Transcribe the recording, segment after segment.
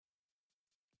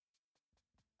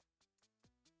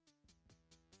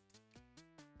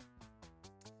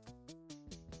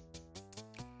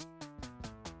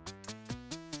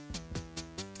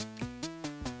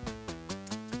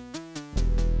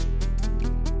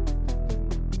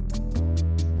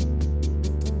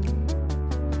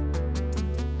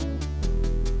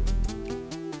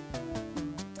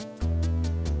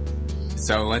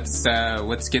So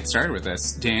let's get started with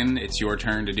this. Dan, it's your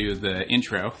turn to do the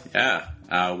intro. Yeah.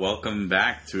 Welcome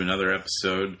back to another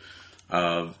episode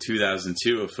of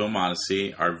 2002 of Film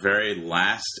Odyssey, our very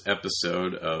last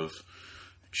episode of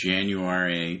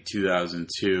January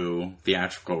 2002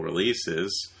 theatrical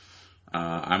releases.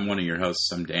 I'm one of your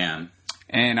hosts. I'm Dan.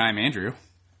 And I'm Andrew.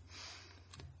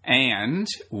 And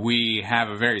we have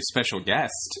a very special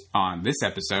guest on this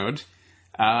episode.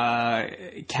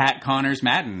 Kat Connors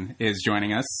Madden is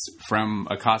joining us from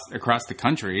across the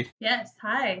country. Yes,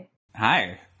 hi.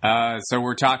 Hi. So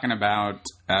we're talking about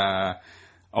A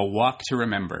Walk to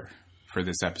Remember for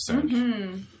this episode.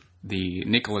 Mm-hmm. The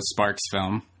Nicholas Sparks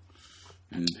film.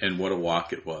 And what a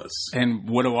walk it was. And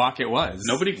what a walk it was.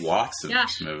 Nobody walks in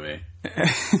this movie.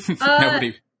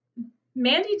 Nobody.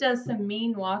 Mandy does some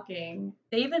mean walking.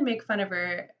 They even make fun of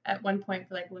her at one point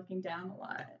for looking down a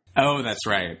lot. Oh, that's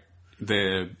right.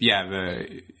 The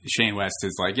Shane West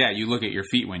is like, yeah, you look at your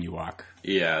feet when you walk.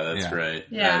 Yeah, that's right.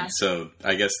 Yeah. So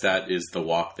I guess that is the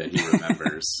walk that he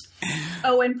remembers.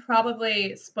 Oh, and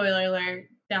probably, spoiler alert,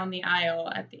 down the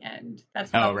aisle at the end. That's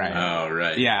probably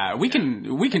right. Yeah, we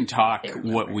can talk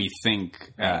what we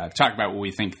think. Talk about what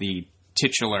we think the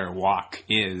titular walk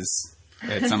is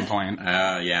at some point.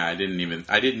 Yeah, I didn't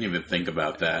even think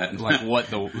about that. Like what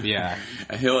the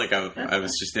I feel like I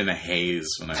was just in a haze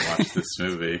when I watched this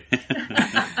movie.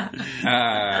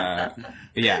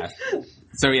 Yeah.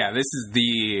 So yeah, this is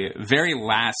the very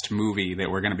last movie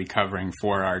that we're going to be covering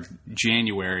for our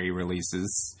January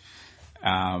releases.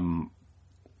 Have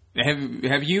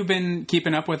you been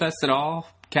keeping up with us at all,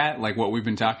 Kat? Like what we've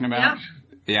been talking about?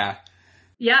 Yeah.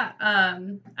 Yeah.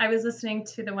 I was listening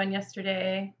to the one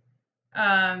yesterday.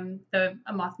 The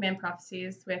Mothman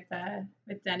Prophecies with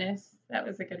Dennis. That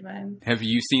was a good one. Have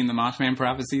you seen the Mothman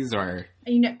Prophecies, or?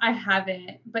 I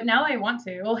haven't, but now I want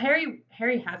to. Well, Harry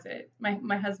has it.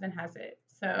 My husband has it.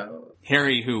 So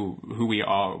Harry, who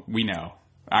we know.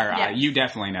 You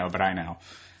definitely know, but I know.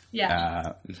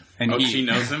 Yeah. And she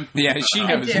knows him. Yeah, she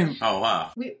knows him. Oh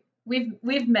wow.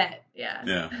 We've met. Yeah.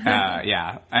 Yeah.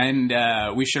 Yeah,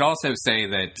 and we should also say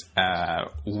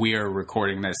that we're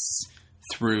recording this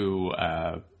through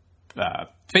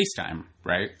FaceTime,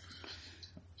 right?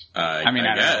 I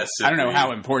guess. I don't know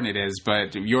how important it is,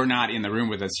 but you're not in the room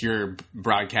with us. You're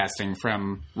broadcasting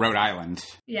from Rhode Island.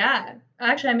 Yeah.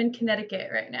 Actually, I'm in Connecticut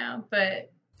right now,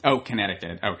 but... Oh,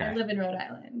 Connecticut. Okay. I live in Rhode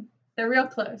Island. They're real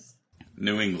close.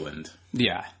 New England.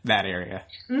 Yeah, that area.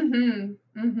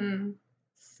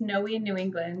 Snowy New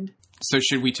England. So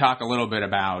should we talk a little bit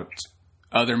about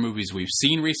other movies we've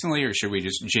seen recently, or should we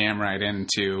just jam right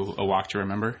into A Walk to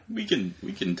Remember? We can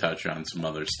touch on some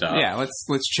other stuff. Yeah,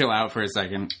 let's chill out for a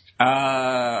second.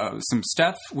 Some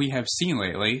stuff we have seen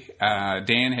lately.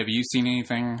 Dan, have you seen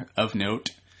anything of note?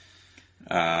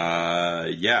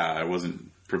 Yeah, I wasn't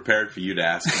prepared for you to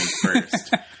ask me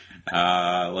first.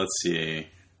 Let's see.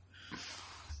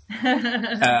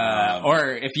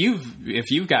 Or if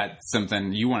you've got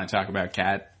something you want to talk about,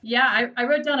 Kat. Yeah, I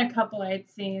wrote down a couple I had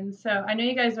seen. So I know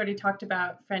you guys already talked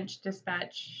about French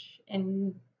Dispatch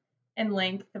in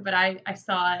length, but I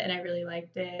saw it and I really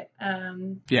liked it.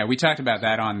 Yeah, we talked about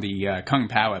that on the Kung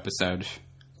Pao episode.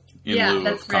 In lieu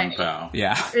of Kung Pao.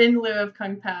 Yeah. In lieu of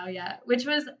Kung Pao, yeah. Which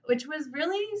was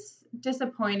really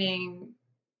disappointing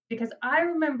because I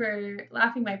remember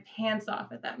laughing my pants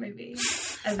off at that movie.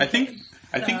 I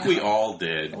think we all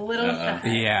did. A little sad.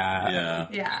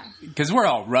 Yeah. Because we're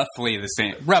all roughly the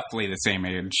same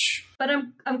age. But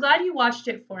I'm glad you watched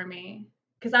it for me.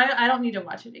 Because I don't need to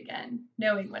watch it again,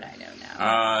 knowing what I know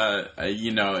now.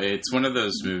 It's one of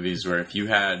those movies where if you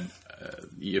have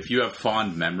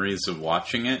fond memories of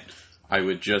watching it, I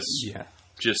would just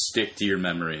stick to your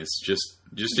memories.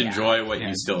 Just enjoy what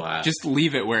you still have. Just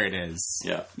leave it where it is.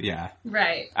 Yeah. Yeah.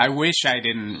 Right. I wish I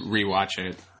didn't rewatch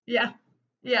it. Yeah.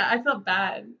 Yeah, I felt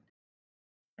bad.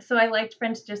 So I liked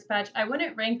French Dispatch. I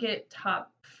wouldn't rank it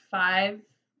top 5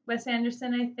 Wes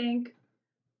Anderson, I think.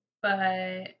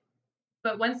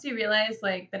 But once you realize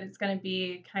that it's going to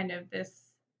be kind of this,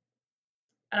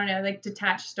 I don't know,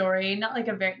 detached story, not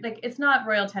a very, it's not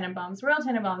Royal Tenenbaums. Royal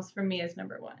Tenenbaums for me is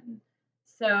number 1.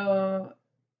 So,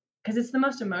 because it's the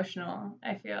most emotional,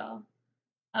 I feel.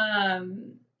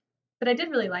 But I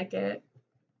did really like it.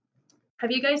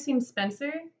 Have you guys seen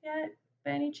Spencer yet,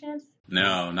 by any chance?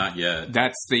 No, not yet.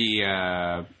 That's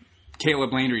the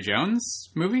Caleb Landry Jones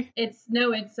movie? It's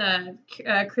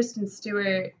Kristen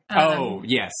Stewart. Oh,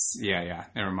 yes. Yeah.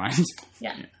 Never mind.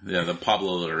 Yeah, the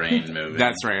Pablo Larraín movie.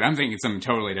 That's right. I'm thinking something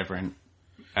totally different.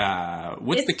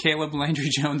 What's the Caleb Landry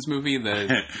Jones movie?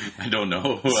 I don't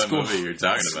know what movie you're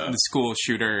talking about. The school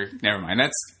shooter. Never mind.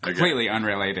 That's completely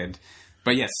unrelated.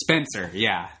 But yes, Spencer.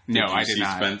 Yeah, no, you I did see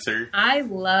not. Spencer? I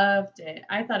loved it.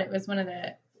 I thought it was one of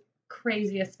the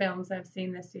craziest films I've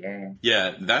seen this year.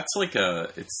 Yeah, that's like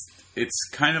it's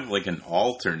kind of like an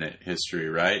alternate history,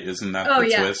 right? Isn't that Oh, the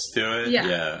yeah. twist to it?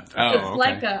 Yeah. Oh,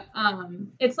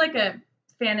 It's okay. like a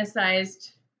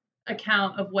fantasized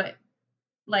account of what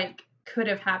like could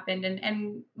have happened,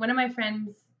 and one of my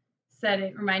friends said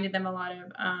it reminded them a lot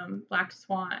of Black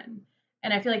Swan,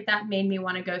 and I feel like that made me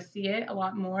want to go see it a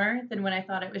lot more than when I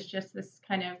thought it was just this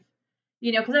kind of,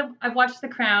 because I've watched The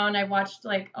Crown, I watched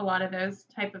like a lot of those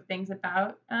type of things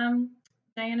about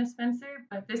Diana Spencer,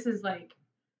 but this is like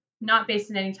not based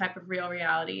in any type of real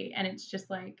reality, and it's just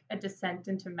like a descent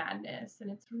into madness,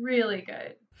 and it's really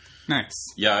good. Nice.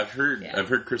 Yeah, I've heard Yeah. I've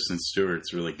heard Kristen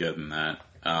Stewart's really good in that.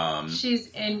 She's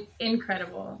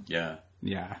incredible. Yeah.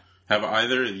 Yeah. Have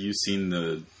either of you seen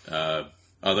the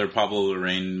other Pablo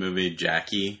Larraín movie,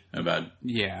 Jackie, about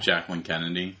Yeah. Jacqueline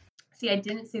Kennedy? See, I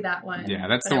didn't see that one. Yeah,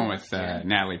 that's but the I one want with to.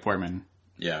 Natalie Portman.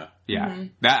 Yeah. Yeah, Mhm.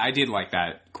 that I did like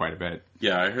that quite a bit.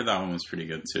 Yeah, I heard that one was pretty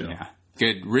good too. Yeah,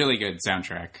 good, really good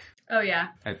soundtrack. Oh yeah.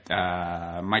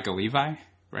 At Michael Levi,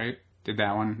 right? Did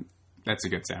that one? That's a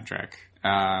good soundtrack.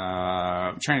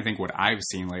 I'm trying to think what I've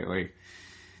seen lately.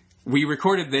 We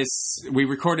recorded the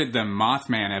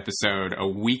Mothman episode a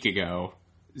week ago,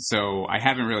 so I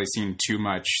haven't really seen too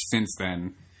much since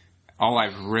then. All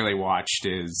I've really watched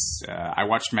is I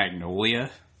watched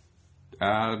Magnolia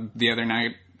the other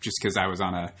night just because I was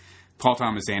on a Paul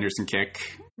Thomas Anderson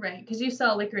kick. Right, because you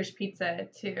saw Licorice Pizza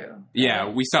too. Yeah,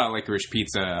 we saw Licorice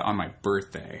Pizza on my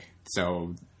birthday,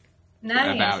 so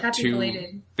Nice. about Happy two.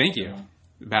 belated. Thank you.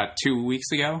 About 2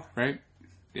 weeks ago, right?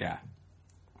 Yeah.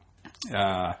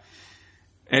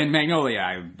 And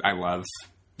Magnolia, I love.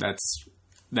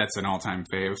 That's an all time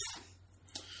fave.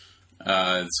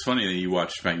 It's funny that you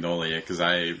watched Magnolia because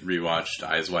I rewatched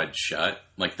Eyes Wide Shut,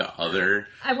 like the other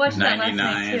I watched that last 99.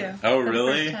 night too. Oh, for the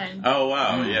really? first time. Oh,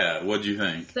 wow. Mm. Yeah. What'd you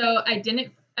think? So I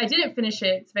didn't finish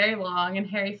it. It's very long, and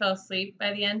Harry fell asleep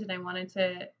by the end, and I wanted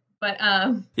to. But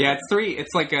Yeah, it's 3.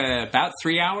 It's like about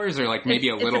 3 hours, or like maybe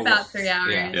it's, a little. It's about 3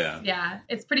 hours. Yeah. Yeah.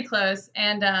 It's pretty close,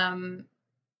 and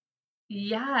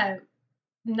yeah,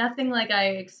 nothing like I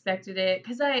expected it,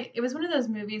 because it was one of those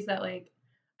movies that like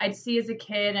I'd see as a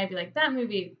kid, and I'd be like, that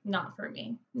movie not for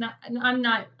me. I'm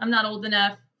not old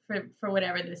enough for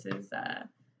whatever this is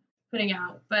putting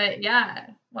out. But yeah,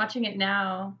 watching it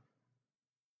now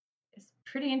is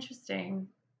pretty interesting.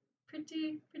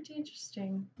 Pretty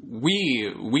interesting.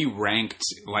 We ranked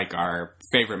like our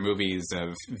favorite movies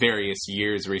of various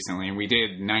years recently, and we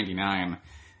did 99.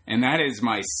 And that is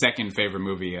my second favorite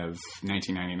movie of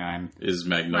 1999. Is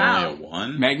Magnolia Wow.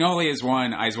 1? Magnolia is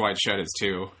 1, Eyes Wide Shut is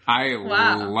 2. I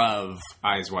Wow. love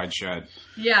Eyes Wide Shut.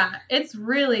 Yeah, it's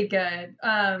really good.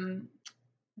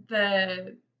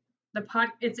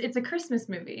 It's a Christmas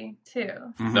movie too.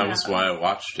 Mhm. That was why I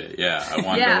watched it. Yeah, I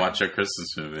wanted Yeah. to watch a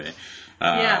Christmas movie.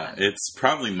 Yeah. It's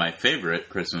probably my favorite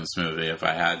Christmas movie. If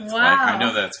I had, Wow. like, I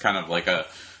know that's kind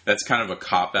of a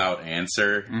cop out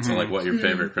answer to Mhm. like what your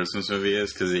favorite Christmas movie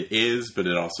is, because it is, but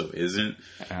it also isn't.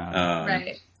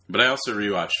 Right. But I also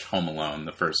rewatched Home Alone,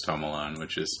 the first Home Alone,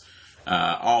 which is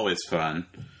always fun.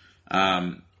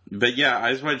 But yeah,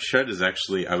 Eyes Wide Shut is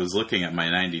actually, I was looking at my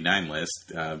 99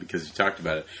 list because you talked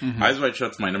about it. Mhm. Eyes Wide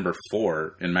Shut's my number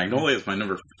 4, and Magnolia is my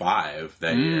number 5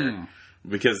 that year.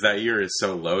 Because that year is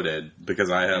so loaded, because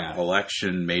I have Yeah.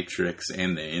 Election, Matrix,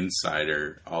 and The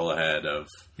Insider all ahead of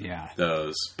Yeah.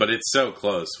 those. But it's so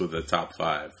close with the top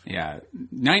 5. Yeah.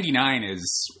 99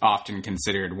 is often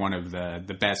considered one of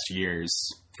the best years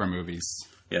for movies.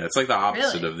 Yeah, it's like the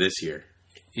opposite Really? of this year.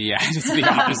 Yeah, it's the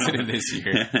opposite of this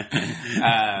year.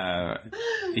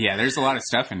 Yeah, there's a lot of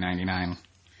stuff in 99.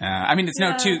 I mean, it's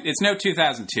Yeah. no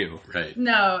 2002. Right.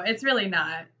 No, it's really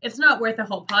not. It's not worth a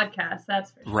whole podcast.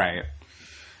 That's for sure. Right.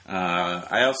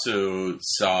 I also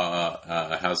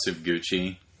saw House of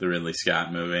Gucci, the Ridley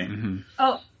Scott movie. Hmm.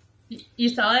 Oh, you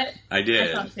saw it? I I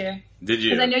did. saw it too. Did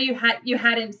you? Because I know you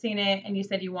hadn't seen it, and you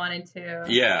said you wanted to.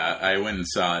 Yeah, I went and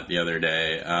saw it the other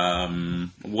day.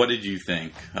 What did you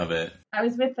think of it? I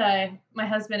was with my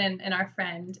husband and our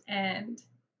friend, and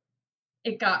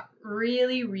it got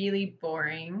really, really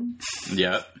boring.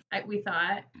 Yep. We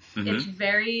thought Mhm. it's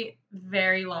very,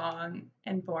 very long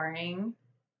and boring.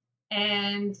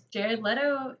 And Jared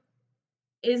Leto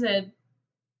is a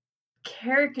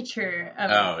caricature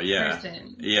of Oh, a yeah.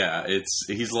 person. Yeah,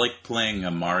 he's like playing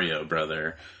a Mario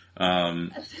brother.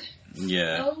 Yeah.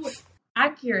 So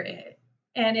accurate.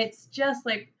 And it's just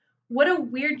like, what a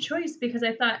weird choice, because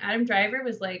I thought Adam Driver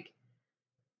was like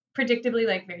predictably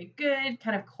like very good,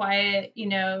 kind of quiet,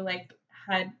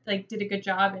 like did a good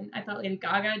job, and I thought Lady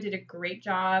Gaga did a great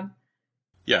job.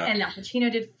 Yeah. And Al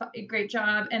Pacino did a great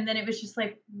job. And then it was just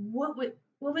like, what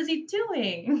was he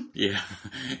doing? Yeah.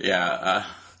 Yeah.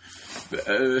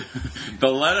 The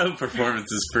Leto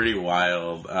performance is pretty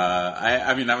wild.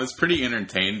 I mean, I was pretty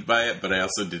entertained by it, but I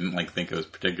also didn't think it was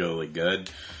particularly good.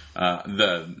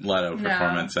 The Leto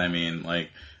performance, I mean,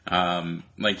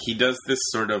 he does this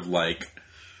sort of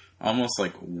almost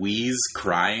Wheeze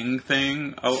crying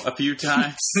thing a few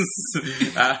times.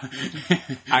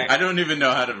 I don't even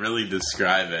know how to really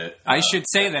describe it. I should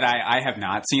say that I have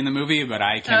not seen the movie, but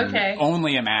I can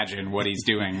only imagine what he's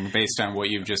doing based on what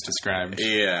you've just described.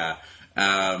 Yeah.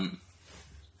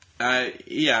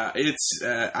 It's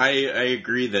I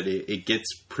agree that it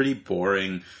gets pretty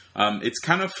boring. It's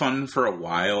kind of fun for a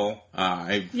while.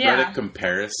 I read a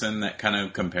comparison that kind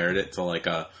of compared it to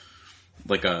a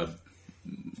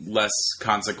less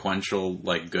consequential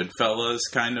Goodfellas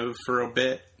kind of for a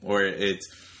bit, where it's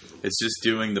just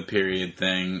doing the period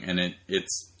thing, and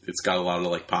it's got a lot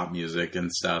of pop music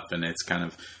and stuff, and it's kind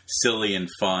of silly and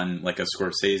fun like a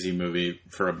Scorsese movie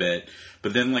for a bit.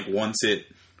 But then once it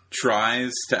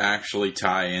tries to actually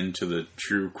tie into the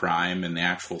true crime and the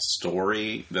actual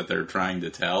story that they're trying to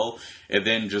tell, it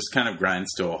then just kind of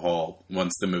grinds to a halt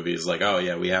once the movie is oh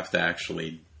yeah, we have to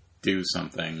actually do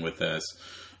something with this.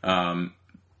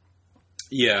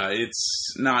 Yeah,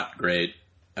 it's not great.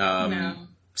 No.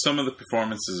 Some of the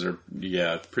performances are,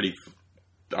 pretty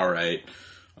alright.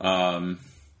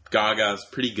 Gaga's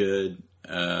pretty good.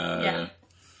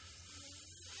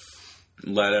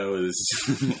 Leto's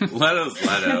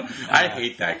Leto. I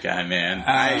hate that guy, man.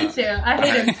 Me too. I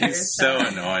hate him too. He's so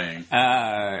annoying.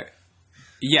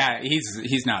 Yeah,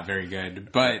 he's not very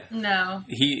good, but no.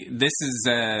 This is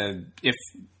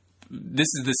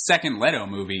the second Leto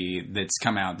movie that's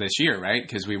come out this year, right?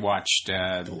 Because we watched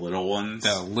the Little Ones,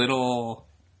 the Little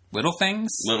Things.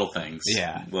 Little Things,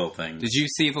 yeah, Little Things. Did you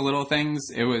see the Little Things?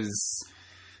 It was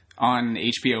on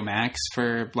HBO Max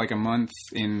for a month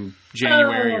in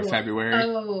January or February.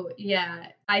 Oh yeah,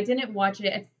 I didn't watch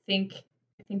it. I think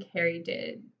Harry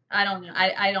did. I don't know.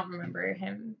 I don't remember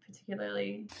him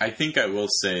particularly. I think I will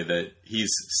say that he's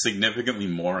significantly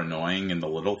more annoying in the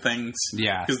Little Things.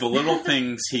 Yeah. Because the Little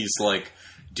Things, he's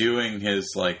doing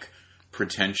his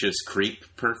pretentious creep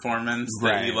performance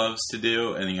that he loves to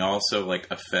do, and he also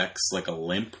affects a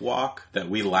limp walk that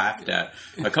we laughed at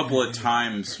a couple of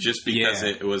times just because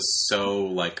it was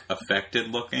so affected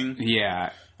looking.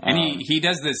 Yeah. And he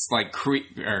does this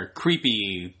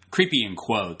creepy in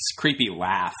quotes, creepy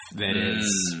laugh that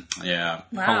is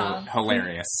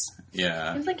hilarious.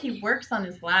 Yeah. Seems like he works on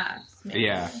his laughs. Maybe.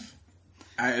 Yeah.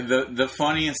 The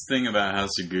funniest thing about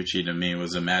House of Gucci to me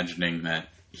was imagining that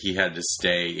he had to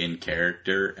stay in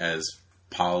character as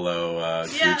Paolo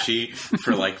Gucci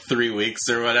for 3 weeks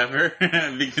or whatever,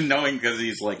 knowing because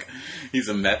he's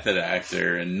a method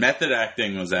actor, and method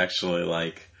acting was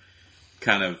actually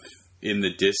kind of in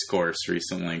the discourse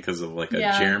recently because of a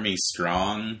Jeremy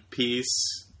Strong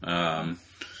piece. And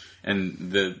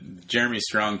the Jeremy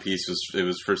Strong piece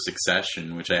was for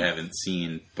Succession, which I haven't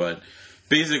seen, but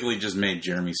basically just made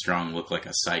Jeremy Strong look like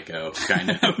a psycho,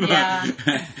 kind of. Yeah.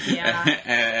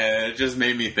 And it just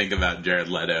made me think about Jared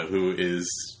Leto, who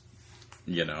is,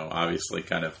 obviously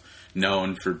kind of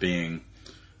known for being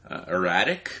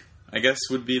erratic, I guess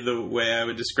would be the way I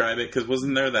would describe it. Because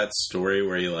wasn't there that story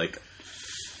where he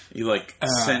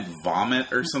sent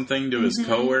vomit or something to his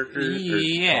coworker?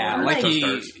 Yeah,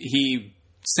 he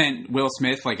sent Will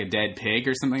Smith a dead pig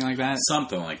or something like that.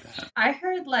 Something like that. I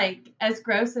heard as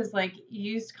gross as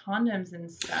used condoms and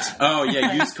stuff. Oh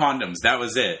yeah, used condoms. That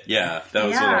was it. Yeah, that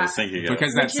was what I was thinking of.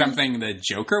 Because that's something the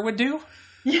Joker would do.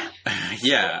 Yeah.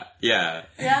 Yeah.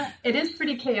 Yeah, it is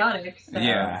pretty chaotic. So.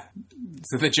 Yeah.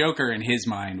 So the Joker, in his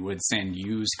mind, would send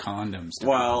used condoms to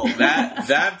Well,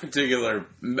 that particular,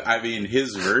 I mean,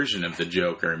 his version of the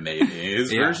Joker, maybe.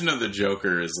 His version of the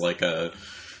Joker is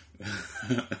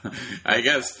I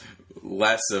guess,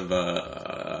 less of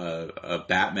a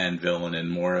Batman villain and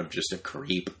more of just a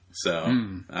creep. So,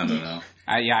 I don't know.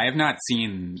 I have not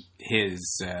seen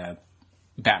his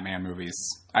Batman movies.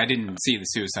 I didn't see the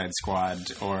Suicide Squad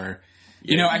or...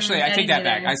 actually, I take that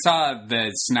back. I saw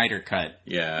the Snyder Cut.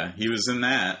 Yeah, he was in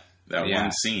that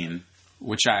one scene.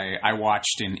 Which I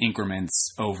watched in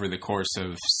increments over the course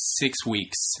of 6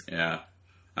 weeks. Yeah.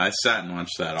 I sat and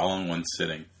watched that all in one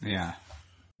sitting. Yeah.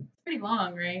 It's pretty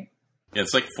long, right? Yeah,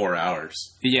 it's 4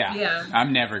 hours. Yeah.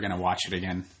 I'm never going to watch it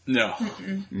again. No.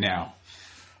 No.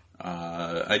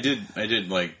 I did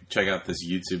check out this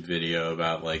YouTube video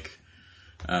about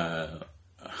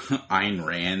Ayn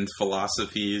Rand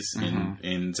philosophies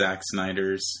in Zack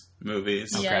Snyder's movies.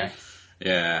 Okay.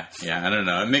 Yeah, I don't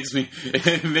know. It makes me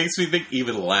think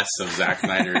even less of Zack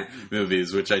Snyder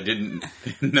movies, which I didn't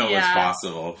know was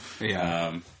possible.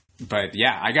 Yeah. But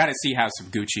yeah, I got to see House of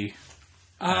Gucci.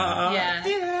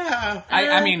 Yeah.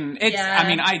 I mean,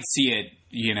 I'd see it,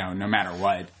 no matter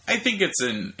what. I think it's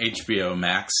an HBO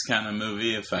Max kind of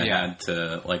movie. If I had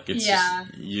to, it's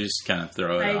just, you just kind of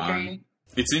throw it on. I agree.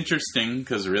 It's interesting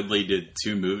because Ridley did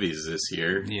 2 movies this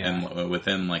year, and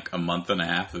within a month and a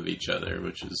half of each other,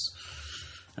 which is,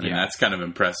 that's kind of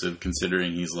impressive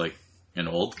considering he's an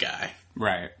old guy.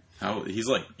 Right. He's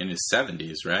in his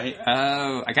 70s, right?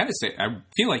 I gotta say, I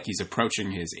feel like he's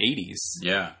approaching his 80s.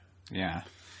 Yeah. Yeah.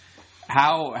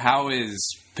 How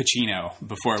is Pacino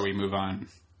before we move on?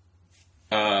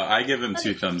 I give him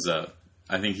 2 thumbs up.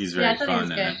 I think he's very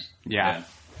fun in it. Yeah.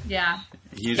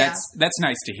 That's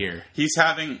nice to hear.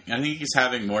 I think he's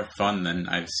having more fun than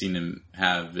I've seen him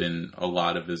have in a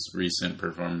lot of his recent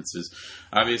performances.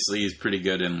 Obviously, he's pretty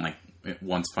good in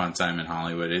Once Upon a Time in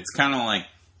Hollywood. It's kind of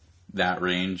that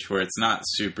range where it's not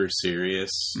super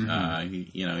serious.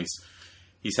 Mm-hmm.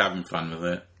 He's having fun with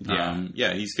it.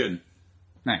 Yeah, he's good.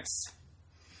 Nice.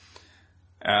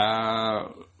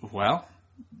 Well,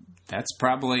 that's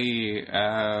probably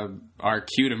our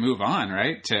cue to move on,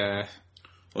 right?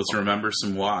 Let's remember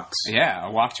some walks. Yeah,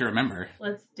 a walk to remember.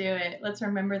 Let's do it. Let's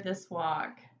remember this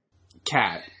walk.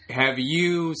 Kat, have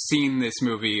you seen this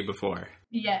movie before?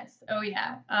 Yes. Oh,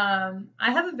 yeah.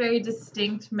 I have a very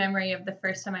distinct memory of the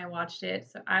first time I watched it.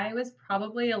 So I was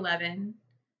probably 11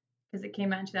 because it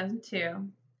came out in 2002,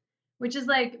 which is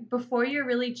before you're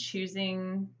really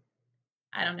choosing,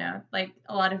 I don't know,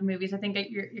 a lot of movies. I think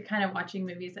you're kind of watching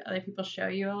movies that other people show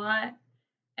you a lot.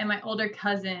 And my older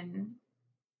cousin,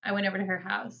 I went over to her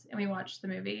house and we watched the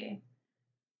movie.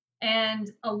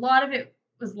 And a lot of it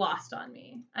was lost on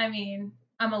me. I mean,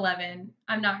 I'm 11.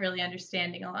 I'm not really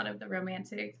understanding a lot of the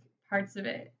romantic parts of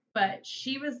it. But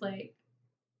she was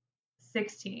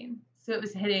 16. So it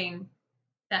was hitting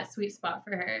that sweet spot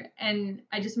for her. And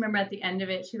I just remember at the end of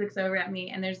it, she looks over at me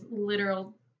and there's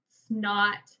literal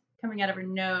snot coming out of her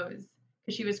nose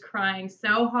because she was crying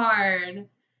so hard.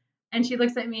 And she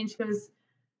looks at me and she goes,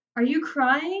 "Are you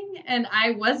crying?" And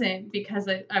I wasn't because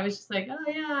I was just oh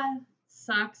yeah,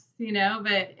 sucks, but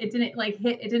it didn't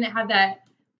hit, it didn't have that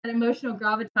emotional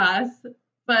gravitas,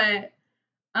 but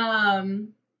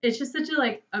it's just such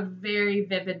a very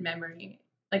vivid memory,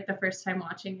 the first time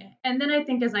watching it. And then I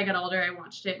think as I got older, I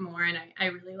watched it more and I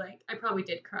really I probably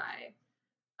did cry.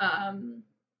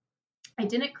 I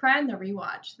didn't cry on the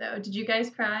rewatch though. Did you guys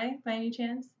cry by any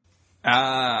chance?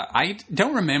 I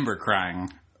don't remember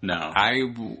crying. No.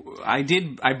 I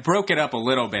did. I broke it up a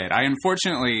little bit. I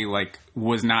unfortunately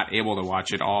was not able to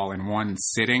watch it all in one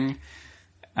sitting.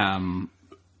 I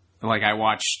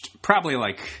watched probably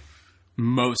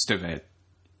most of it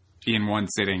in one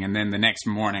sitting, and then the next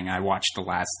morning I watched the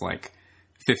last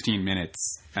 15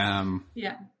 minutes.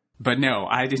 Yeah. But no,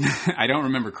 I didn't. I don't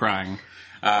remember crying.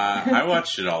 I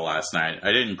watched it all last night.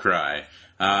 I didn't cry,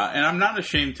 and I'm not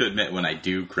ashamed to admit when I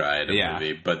do cry at a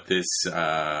movie. But this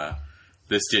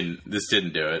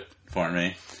didn't do it for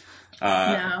me.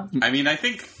 No. I mean, I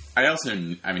think I also.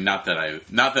 I mean, not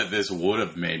that this would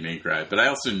have made me cry, but I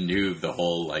also knew the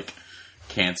whole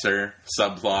cancer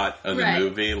subplot of the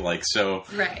movie. So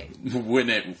when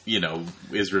it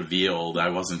is revealed, I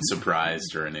wasn't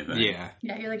surprised or anything. Yeah.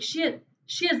 Yeah, you're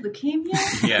she has leukemia?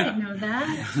 Yeah. I didn't know that.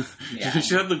 Yeah.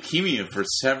 She had leukemia for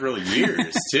several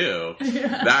years, too.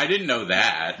 Yeah. I didn't know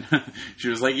that. She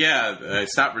was I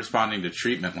stopped responding to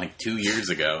treatment 2 years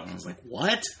ago. I was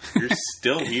what? You're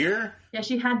still here? Yeah,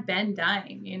 she had Ben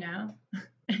dying,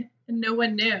 No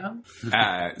one knew.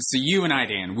 So you and I,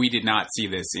 Dan, we did not see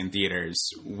this in theaters.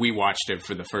 We watched it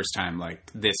for the first time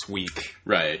this week.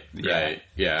 Right.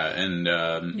 Yeah. And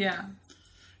I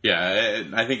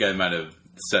think I might have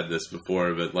said this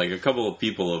before, but a couple of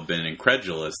people have been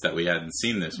incredulous that we hadn't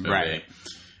seen this movie. Right.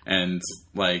 And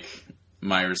my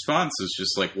response was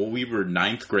just well, we were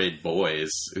 9th grade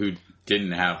boys who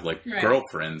didn't have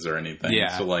girlfriends or anything.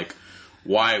 Yeah. So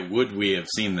why would we have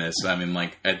seen this? I mean,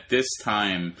 at this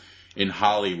time in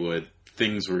Hollywood,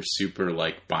 things were super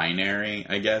binary,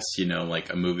 I guess.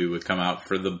 A movie would come out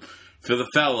for the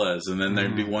fellas, and then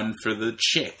there'd be one for the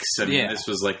chicks. I mean, this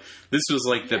was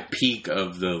the peak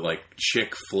of the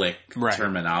chick flick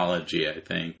terminology, I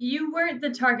think. You weren't the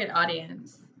target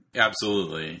audience.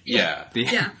 Absolutely. Yeah.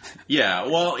 Yeah. Yeah.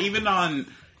 Well, even on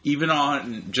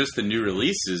just the new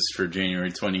releases for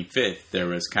January 25th, there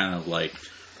was kind of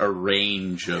a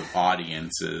range of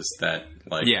audiences that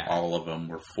all of them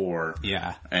were for.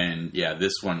 Yeah. And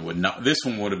this one would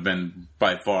have been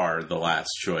by far the last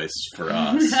choice for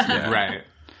us. Yeah. Right.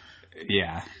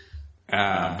 Yeah.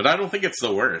 But I don't think it's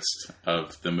the worst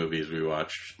of the movies we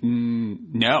watched.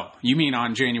 No. You mean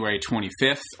on January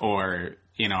 25th or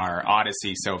in our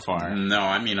Odyssey so far? No,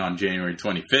 I mean on January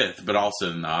 25th, but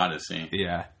also in the Odyssey.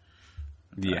 Yeah.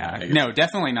 Yeah. No,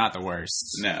 definitely not the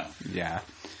worst. No. Yeah.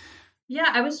 Yeah,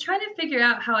 I was trying to figure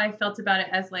out how I felt about it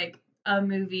as like a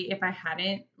movie if I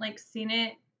hadn't like seen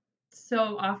it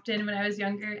so often when I was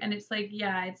younger. And it's like,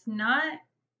 yeah, it's not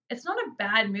a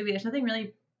bad movie. There's nothing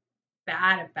really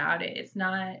bad about it. It's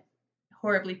not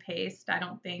horribly paced. I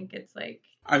don't think it's like.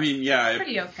 I mean, yeah,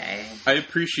 pretty okay. I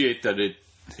appreciate that it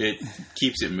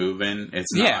keeps it moving.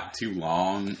 It's not too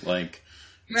long. Like,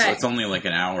 right. So it's only like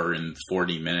an hour and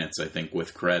 40 minutes, I think,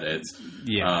 with credits.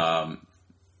 Yeah.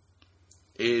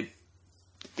 It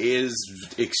is.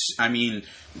 I mean,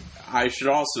 I should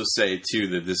also say too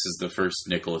that this is the first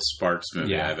Nicholas Sparks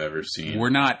movie I've ever seen. We're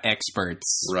not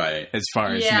experts, right, as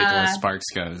far as Nicholas Sparks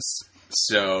goes.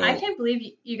 So I can't believe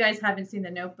you guys haven't seen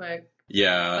The Notebook.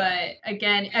 Yeah, but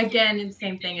again, it's the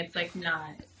same thing. It's like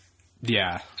not.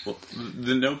 Yeah. Well,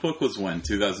 The Notebook was when?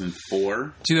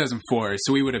 2004? 2004.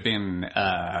 So we would have been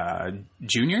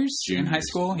juniors in high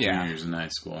school? Yeah. Juniors in high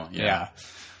school, yeah.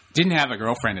 Didn't have a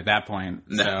girlfriend at that point.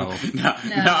 No, so. no,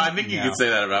 I think you could say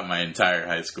that about my entire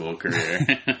high school career.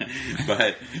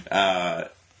 But,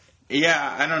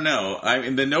 yeah, I don't know. I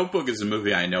mean, The Notebook is a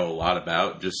movie I know a lot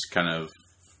about, just kind of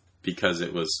because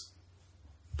it was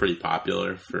pretty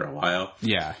popular for a while.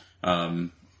 Yeah.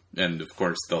 And of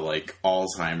course the like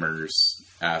Alzheimer's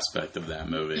aspect of that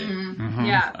movie. Mm-hmm.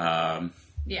 Yeah.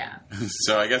 Yeah.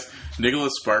 So I guess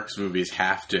Nicholas Sparks movies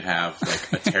have to have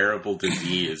like a terrible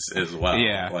disease as well.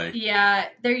 Yeah. Like, yeah,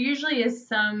 there usually is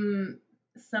some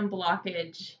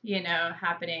blockage,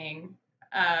 happening.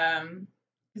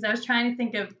 Because I was trying to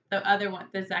think of the other one,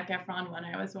 the Zac Efron one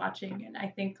I was watching, and I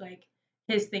think like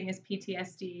his thing is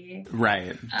PTSD.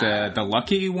 Right. The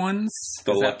lucky ones?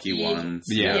 The lucky ones.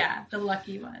 Yeah. Yeah, the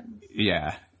lucky ones.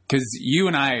 Yeah. Because you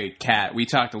and I, Kat, we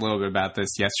talked a little bit about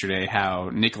this yesterday, how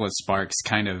Nicholas Sparks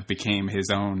kind of became his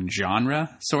own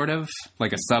genre, sort of,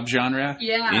 like a subgenre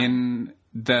in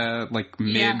the like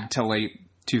mid to late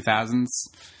 2000s.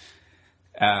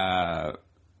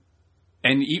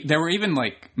 And there were even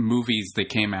like movies that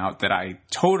came out that I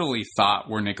totally thought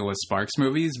were Nicholas Sparks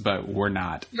movies, but were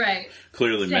not. Right.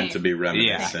 Clearly meant to be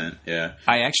reminiscent. Yeah.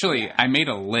 I made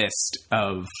a list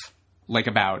of like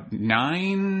about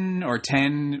 9 or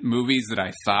 10 movies that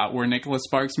I thought were Nicholas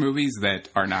Sparks movies that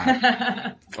are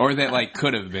not, or that like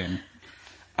could have been.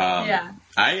 I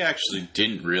actually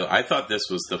didn't I thought this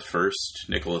was the first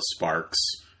Nicholas Sparks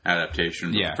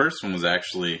adaptation. But the first one was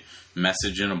actually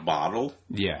Message in a Bottle.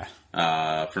 Yeah.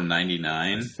 From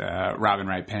 99. Robin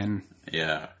Wright Penn.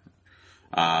 Yeah.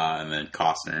 And then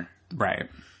Costner. Right.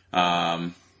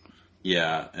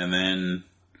 Yeah. And then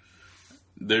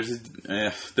there's,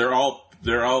 they're all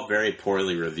very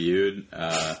poorly reviewed.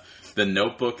 The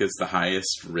Notebook is the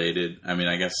highest rated. I mean,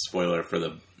 I guess spoiler for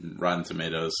the Rotten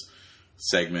Tomatoes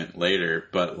segment later,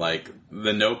 but like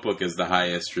The Notebook is the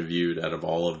highest reviewed out of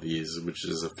all of these, which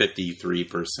is a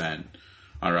 53%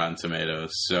 on Rotten Tomatoes.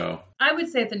 So I would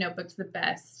say The Notebook's the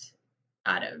best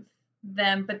out of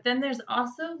them, but then there's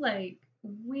also like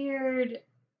weird.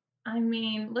 I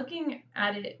mean, looking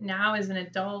at it now as an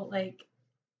adult, like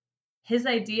his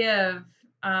idea of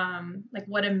like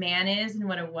what a man is and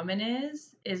what a woman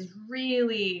is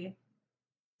really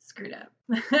screwed up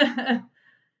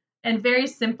and very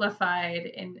simplified,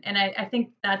 and I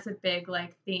think that's a big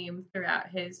like theme throughout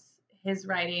his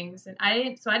writings. And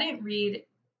I didn't read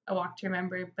A Walk to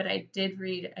Remember, but I did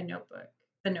read The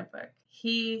Notebook.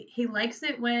 He likes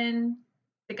it when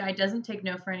the guy doesn't take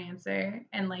no for an answer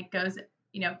and like goes,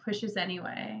 pushes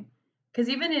anyway. Because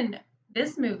even in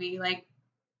this movie, like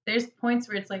there's points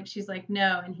where it's like she's like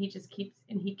no, and he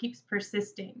keeps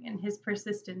persisting, and his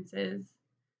persistence is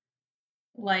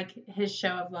like his show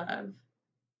of love.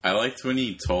 I liked when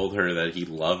he told her that he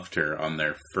loved her on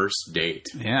their first date.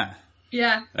 Yeah.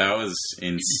 Yeah. That was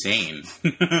insane.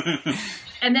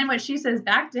 And then what she says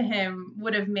back to him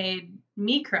would have made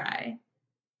me cry.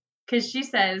 Because she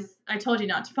says, I told you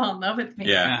not to fall in love with me.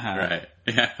 Yeah, right.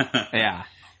 Yeah. Yeah.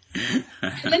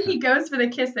 And then he goes for the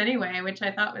kiss anyway, which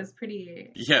I thought was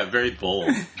pretty... Yeah, very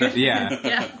bold. Yeah.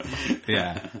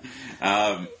 Yeah.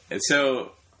 Yeah.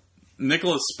 So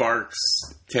Nicholas Sparks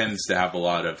tends to have a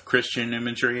lot of Christian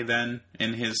imagery then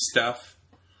in his stuff.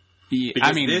 Yeah,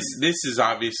 because this is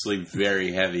obviously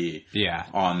very heavy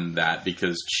on that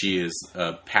because she is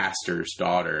a pastor's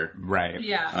daughter. Right.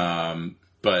 Yeah.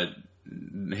 But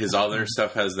his other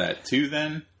stuff has that too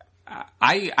then?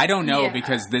 I don't know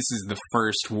because this is the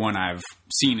first one I've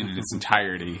seen in its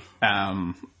entirety.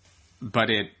 But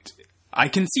I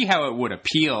can see how it would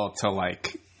appeal to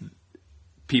like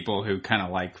people who kind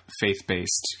of like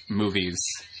faith-based movies.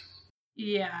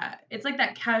 Yeah, it's like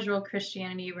that casual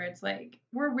Christianity where it's like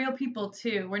we're real people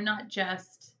too. We're not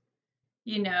just,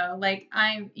 like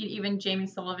even Jamie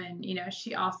Sullivan.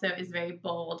 She also is very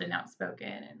bold and outspoken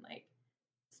and like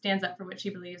stands up for what she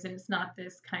believes, and it's not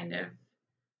this kind of,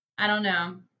 I don't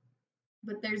know,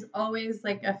 but there's always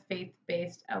like a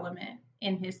faith-based element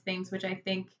in his things, which I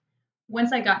think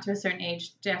once I got to a certain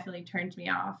age definitely turned me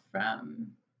off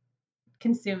from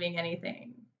consuming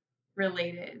anything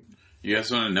related. You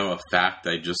guys want to know a fact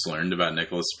I just learned about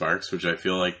Nicholas Sparks, which I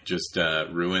feel like just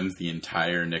ruins the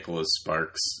entire Nicholas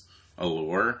Sparks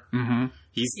allure? Mm-hmm.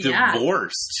 He's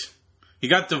divorced. He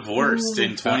got divorced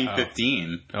in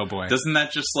 2015. Oh boy! Doesn't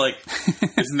that just like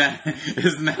isn't that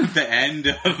the end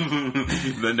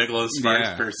of the Nicholas Sparks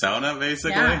persona?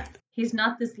 Basically, yeah. He's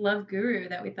not this love guru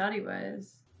that we thought he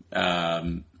was.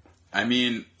 I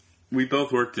mean, we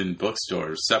both worked in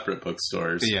bookstores, separate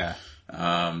bookstores. Yeah.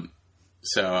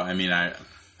 So I mean, I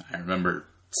remember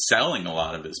selling a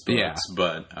lot of his books,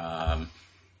 but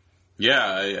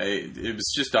it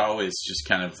was just always just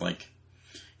kind of like.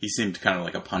 He seemed kind of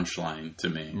like a punchline to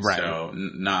me. Right. So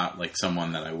not like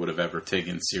someone that I would have ever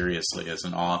taken seriously as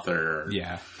an author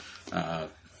or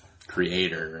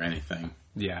creator or anything.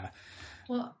 Yeah.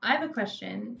 Well, I have a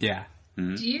question. Yeah.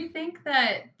 Mm-hmm. Do you think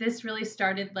that this really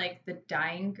started like the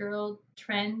dying girl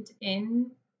trend in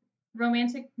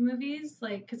romantic movies?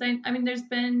 Like, because I mean, there's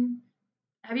been,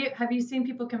 have you seen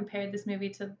people compare this movie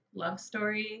to Love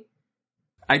Story?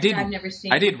 I did. I've never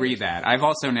seen. I did read that. I've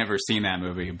also never seen that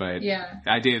movie, but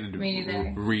I did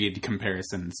read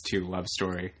comparisons to Love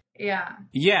Story. Yeah.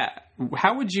 Yeah.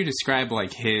 How would you describe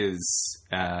like his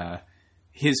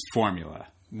formula?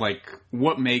 Like,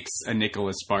 what makes a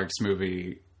Nicholas Sparks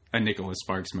movie a Nicholas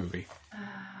Sparks movie?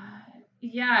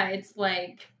 It's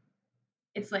like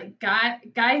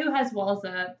guy who has walls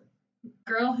up,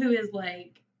 girl who is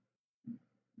like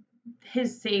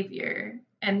his savior,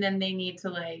 and then they need to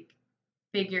like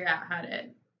figure out how to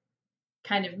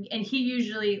kind of, and he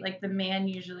usually, like the man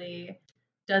usually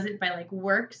does it by like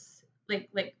works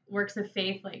of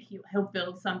faith, like he'll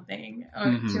build something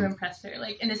or to impress her.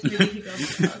 Like in this movie he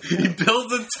builds a telescope. He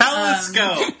builds a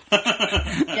telescope.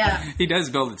 Yeah. He does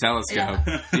build a telescope.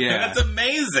 Yeah. That's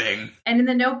amazing. And in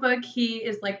The Notebook he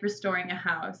is like restoring a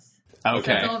house. Okay.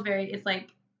 So it's all it's like,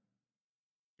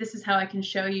 this is how I can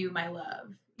show you my love.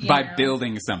 By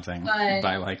building something,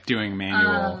 by like doing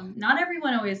manual. Not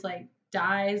everyone always like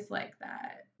dies like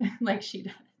that, like she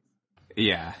does.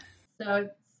 Yeah. So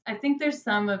I think there's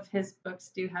some of his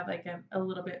books do have like a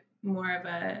little bit more of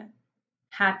a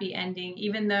happy ending,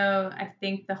 even though I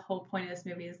think the whole point of this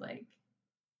movie is like,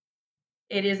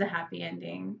 it is a happy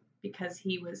ending because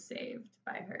he was saved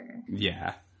by her.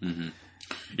 Yeah. Mm-hmm.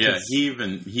 Yeah. He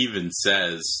even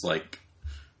says like,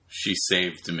 she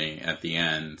saved me at the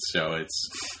end, so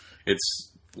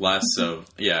it's less of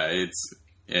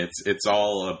it's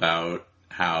all about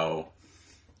how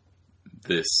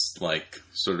this like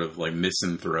sort of like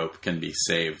misanthrope can be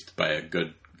saved by a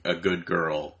good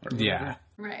girl. Yeah.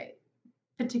 Right.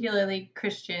 Particularly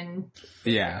Christian.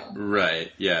 Yeah. girl.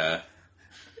 Right. Yeah.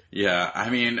 Yeah. I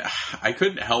mean, I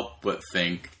couldn't help but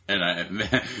think, and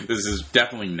this is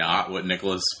definitely not what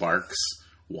Nicholas Sparks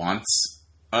wants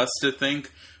us to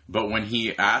think. But when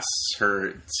he asks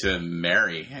her to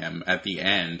marry him at the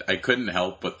end, I couldn't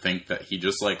help but think that he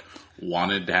just, like,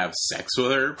 wanted to have sex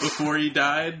with her before he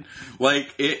died.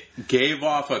 Like, it gave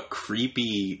off a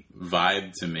creepy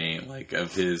vibe to me, like,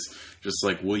 of his just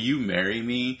like, will you marry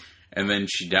me? And then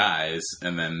she dies,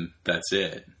 and then that's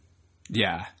it.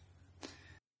 Yeah.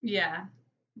 Yeah.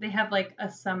 They have, like, a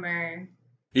summer...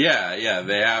 Yeah,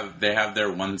 they have their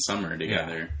one summer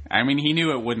together. Yeah. I mean, he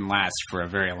knew it wouldn't last for a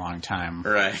very long time.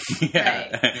 Right.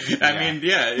 Yeah. Right. I mean,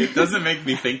 it doesn't make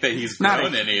me think that he's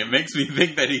grown any. It makes me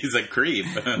think that he's a creep.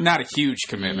 Not a huge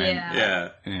commitment.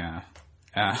 Yeah.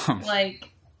 Like,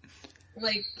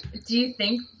 do you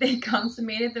think they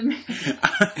consummated the marriage?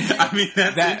 I mean,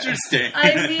 that's interesting.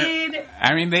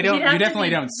 I mean, they don't. You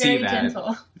definitely don't see that.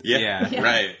 Gentle. Yeah.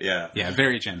 Right. Yeah. Yeah.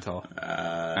 Very gentle.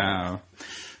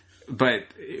 But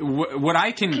what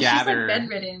I can gather, she's like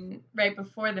bedridden right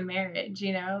before the marriage,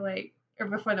 or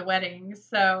before the wedding.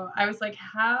 So I was like,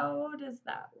 how does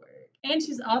that work? And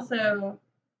she's also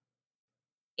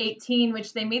 18,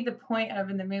 which they made the point of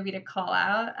in the movie to call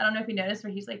out. I don't know if you noticed,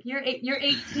 where he's like, "You're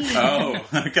 18." Oh,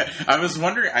 okay. I was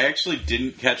wondering. I actually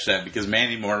didn't catch that because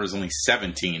Mandy Moore was only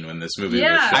 17 when this movie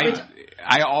was shot.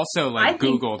 I also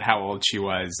Googled how old she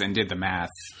was and did the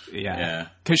math. Yeah.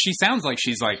 Because she sounds like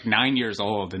she's 9 years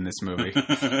old in this movie.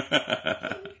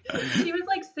 She was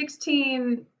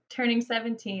 16, turning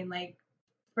 17,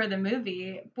 for the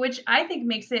movie, which I think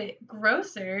makes it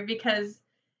grosser because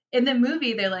in the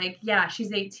movie they're like, yeah,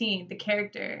 she's 18, the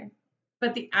character,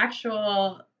 but the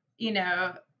actual,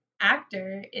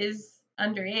 actor is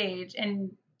underage,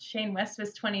 and Shane West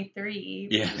was 23.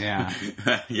 Yeah.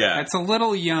 Yeah. It's a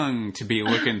little young to be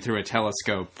looking through a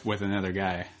telescope with another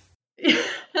guy.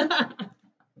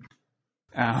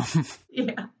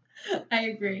 Yeah, I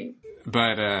agree.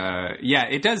 But,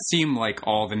 it does seem like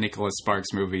all the Nicholas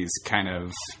Sparks movies kind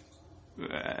of,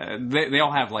 they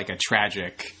all have a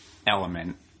tragic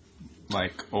element,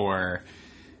 or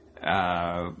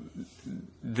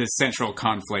the central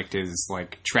conflict is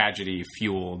tragedy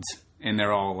fueled, and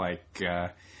they're all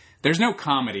there's no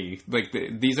comedy.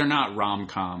 These are not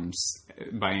rom-coms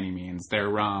by any means. They're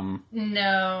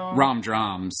rom-drams.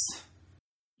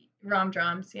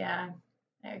 Rom-drams, yeah.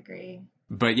 I agree.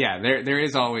 But yeah, there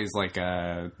is always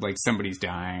somebody's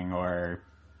dying or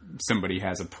somebody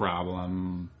has a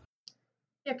problem.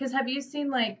 Yeah, because have you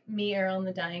seen Me, Earl, and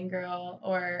the Dying Girl?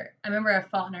 Or I remember A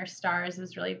Fault in Our Stars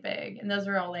was really big, and those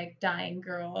were all dying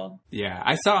girl. Yeah,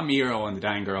 I saw Me, Earl, and the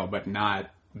Dying Girl, but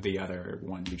not the other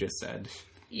one you just said.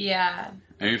 Yeah.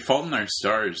 I mean, Fault in Our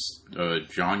Stars,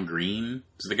 John Green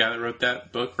is the guy that wrote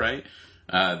that book, right?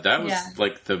 That was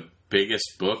the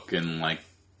biggest book in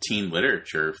teen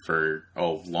literature for a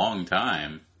long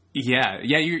time. Yeah,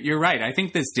 you're right. I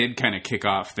think this did kind of kick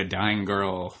off the dying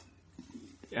girl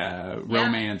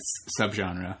romance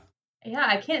subgenre. Yeah,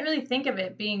 I can't really think of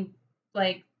it being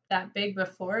that big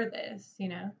before this,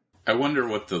 I wonder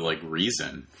what the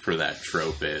reason for that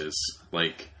trope is.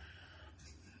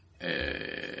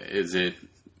 Is it,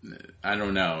 I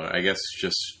don't know, I guess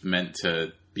just meant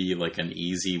to be an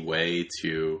easy way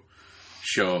to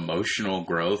show emotional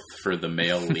growth for the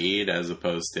male lead as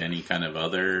opposed to any kind of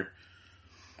other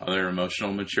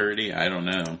emotional maturity? I don't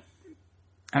know.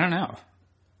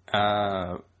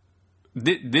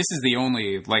 This is the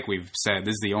only, like we've said,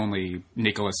 this is the only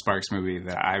Nicholas Sparks movie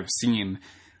that I've seen.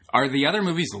 Are the other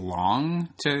movies long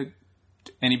to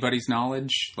anybody's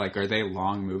knowledge? Are they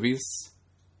long movies?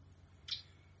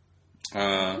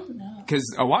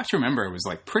 Because A Walk to Remember was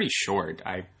pretty short,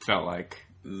 I felt like.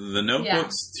 The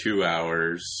Notebook's 2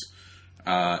 hours.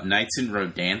 Nights in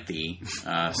Rodanthe,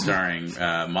 starring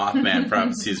Mothman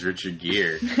Prophecies Richard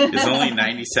Gere, is only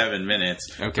 97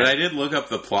 minutes. Okay. But I did look up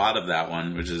the plot of that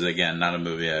one, which is, again, not a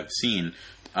movie I've seen.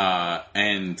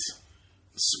 And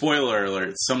spoiler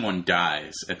alert, someone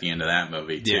dies at the end of that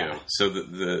movie, too. Yeah. So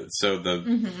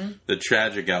the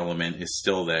tragic element is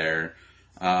still there.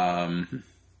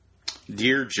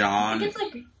 Dear John... I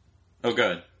think it's oh,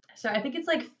 good. Sorry, I think it's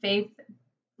faith...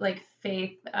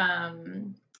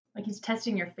 he's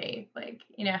testing your faith,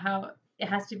 how it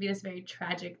has to be this very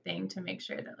tragic thing to make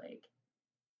sure that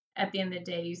at the end of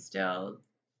the day you still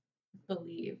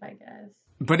believe, I guess.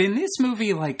 But in this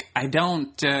movie, I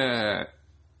don't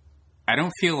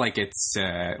feel like it's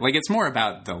it's more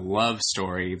about the love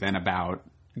story than about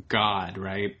God,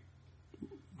 right?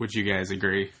 Would you guys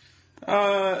agree?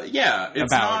 Yeah,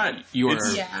 it's about not your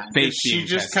faith. She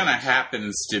just kind of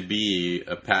happens to be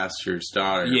a pastor's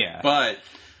daughter. Yeah, but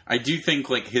I do think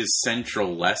his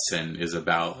central lesson is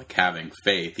about having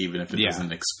faith, even if it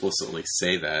doesn't explicitly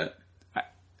say that.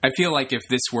 I feel like if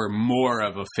this were more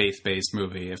of a faith-based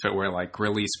movie, if it were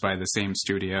released by the same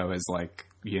studio as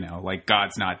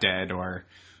God's Not Dead or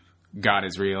God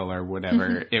is Real or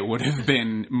whatever, it would have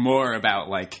been more about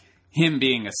him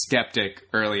being a skeptic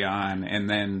early on, and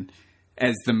then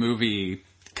as the movie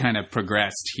kind of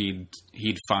progressed,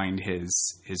 he'd find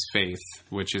his faith,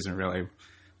 which isn't really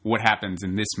what happens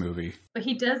in this movie. But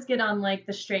he does get on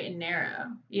the straight and narrow,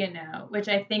 which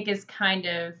I think is kind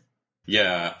of...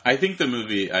 Yeah, I think the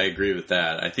movie, I agree with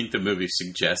that. I think the movie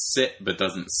suggests it, but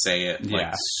doesn't say it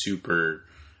super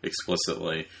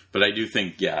explicitly. But I do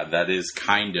think, that is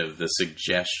kind of the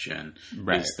suggestion,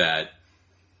 right, is that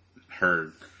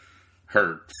her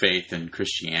faith in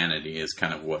Christianity is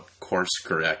kind of what course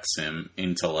corrects him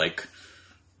into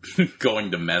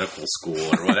going to medical school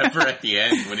or whatever at the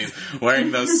end when he's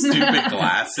wearing those stupid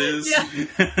glasses. Yeah.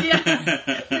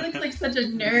 He looks like such a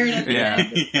nerd at the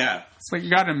end. Yeah. It's you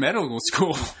got in medical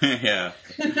school. Yeah.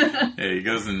 He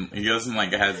goes and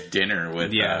has dinner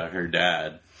with her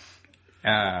dad.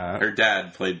 Her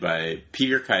dad, played by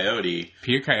Peter Coyote,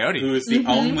 who is the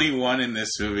only one in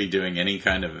this movie doing any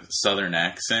kind of Southern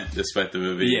accent, despite the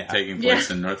movie taking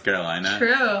place in North Carolina.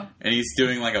 True. And he's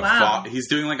doing like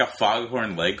a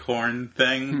foghorn leghorn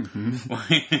thing.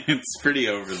 It's pretty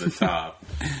over the top.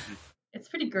 It's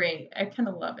pretty great. I kind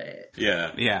of love it.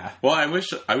 Yeah. Yeah. Well, I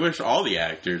wish all the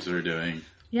actors were doing.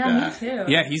 Yeah, that. me too.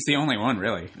 Yeah, he's the only one,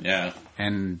 really. Yeah.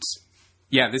 And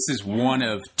yeah, this is one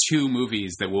of 2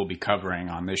 movies that we'll be covering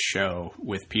on this show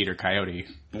with Peter Coyote.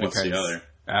 What's the other?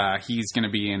 He's going to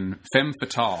be in Femme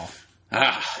Fatale.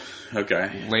 Ah,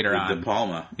 okay. Later with on. De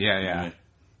Palma. Yeah.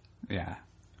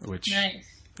 Which, nice.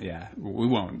 Yeah, we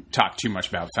won't talk too much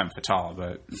about Femme Fatale,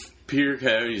 but Peter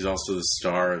Coyote is also the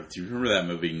star of. Do you remember that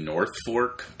movie North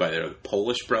Fork by the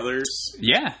Polish brothers?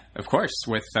 yeah, of course,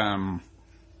 with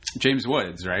James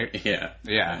Woods, right? Yeah.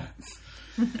 Yeah.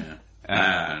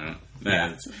 I don't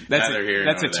know.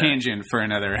 That's a tangent for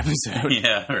another episode.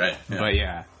 Yeah, right. Yeah. But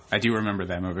yeah, I do remember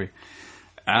that movie.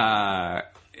 Yeah,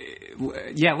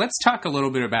 let's talk a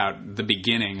little bit about the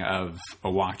beginning of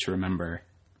A Walk to Remember.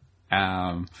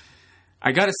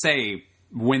 I gotta say,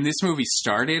 when this movie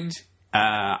started,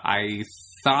 I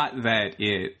thought that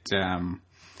it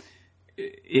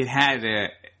had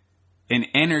an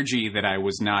energy that I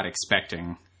was not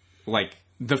expecting. Like,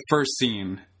 the first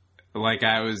scene, like,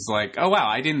 I was like, oh wow,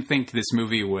 I didn't think this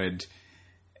movie would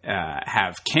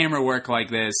have camera work like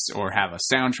this or have a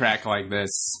soundtrack like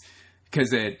this.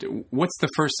 Because what's the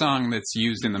first song that's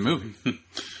used in the movie?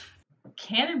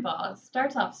 Cannonball. It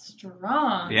starts off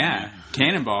strong. Yeah,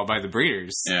 Cannonball by the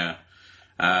Breeders. Yeah.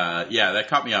 That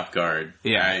caught me off guard.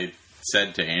 Yeah. I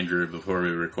said to Andrew before we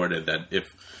recorded that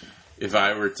if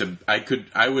I were to,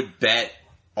 I would bet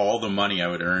all the money I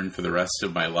would earn for the rest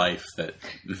of my life that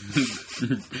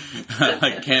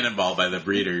Cannonball by the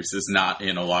Breeders is not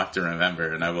in A Walk to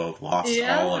Remember, and I will have lost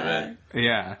all of it.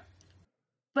 Yeah.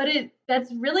 But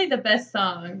that's really the best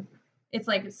song. It's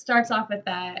like it starts off with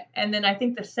that, and then I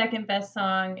think the second best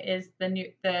song is the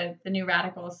new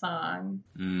Radical song,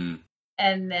 and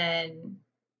then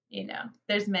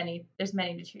there's many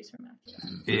to choose from after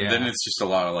that. Yeah. Then it's just a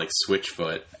lot of like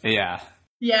Switchfoot. Yeah.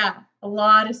 Yeah, a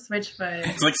lot of Switchfoot.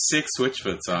 It's like 6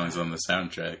 Switchfoot songs on the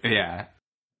soundtrack. Yeah.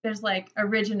 There's like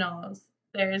originals.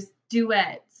 There's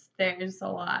duets. There's a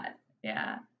lot.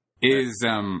 Yeah. Is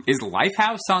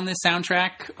Lifehouse on this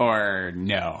soundtrack or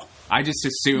no? I just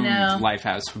assumed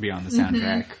Lifehouse would be on the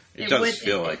soundtrack. It does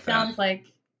feel like that. It sounds like,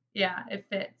 it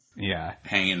fits. Yeah.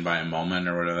 Hanging by a Moment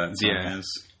or whatever that song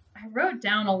is. I wrote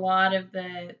down a lot of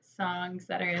the songs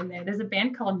that are in there. There's a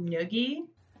band called Noogie.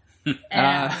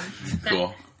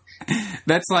 Cool.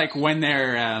 That's like when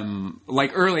they're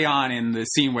like early on in the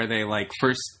scene where they like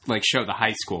first like show the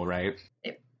high school, right?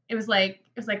 It was like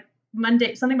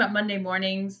Monday, something about Monday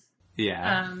mornings.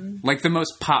 Yeah. Like the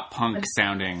most pop punk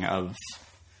sounding of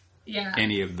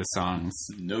any of the songs.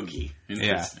 Noogie.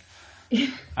 Interesting.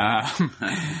 Yeah.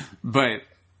 But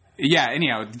yeah,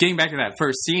 anyhow, getting back to that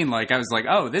first scene, like I was like,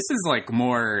 oh, this is like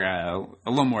more, a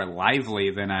little more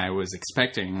lively than I was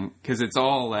expecting, because it's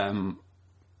all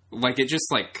like it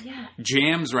just like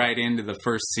jams right into the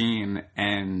first scene,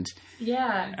 and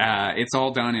it's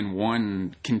all done in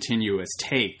one continuous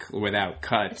take without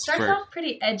cuts. It starts off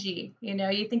pretty edgy,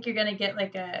 you think you're gonna get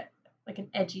like an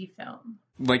edgy film.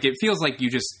 Like it feels like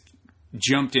you just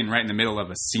jumped in right in the middle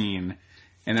of a scene.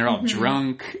 And they're all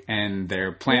drunk, and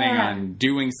they're planning on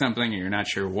doing something, and you're not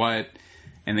sure what.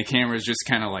 And the camera's just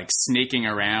kind of like snaking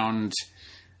around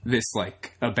this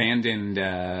like abandoned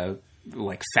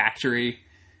like factory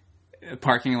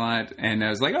parking lot. And I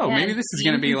was like, maybe this is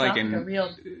going to be like a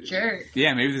real jerk.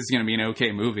 Yeah, maybe this is going to be an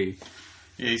okay movie.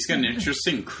 Yeah, he's got an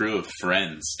interesting crew of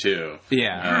friends too.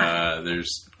 Yeah,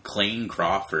 there's Clayne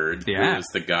Crawford, who was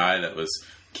the guy that was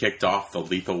kicked off the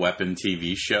Lethal Weapon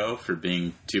TV show for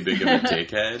being too big of a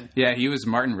dickhead. Yeah, he was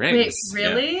Martin Riggs. Wait,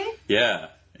 really? Yeah.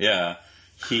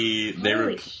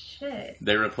 Holy shit.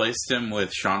 They replaced him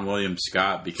with Sean William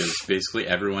Scott because basically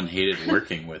everyone hated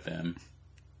working with him.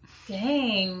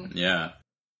 Dang. Yeah.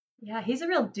 Yeah, he's a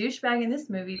real douchebag in this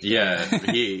movie, too. Yeah,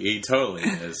 he totally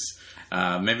is.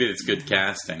 Maybe it's good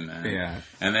casting then. Yeah.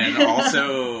 And then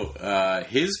also,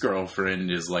 his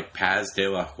girlfriend is like Paz de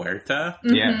la Huerta.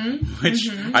 Yeah. Which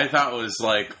I thought was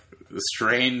like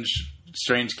strange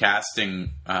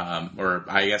casting, or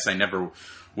I guess I never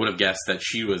would have guessed that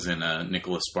she was in a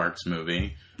Nicholas Sparks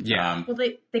movie. Yeah. Well,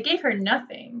 they gave her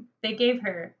nothing. They gave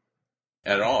her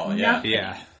at all, nothing.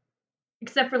 Yeah.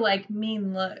 Except for like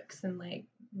mean looks and like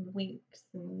winks.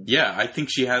 Yeah, I think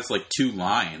she has like 2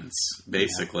 lines,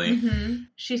 basically.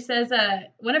 She says,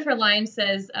 one of her lines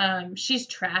says, she's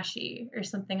trashy or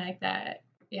something like that.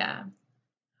 Yeah.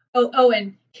 Oh,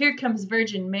 and here comes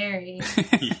Virgin Mary.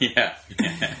 Yeah.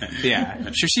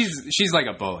 Yeah. She's like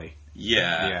a bully.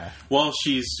 Yeah. Yeah. Well,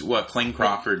 she's Clayne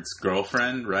Crawford's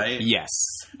girlfriend, right? Yes.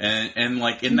 And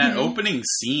like in that opening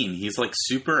scene, he's like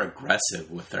super aggressive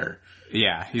with her.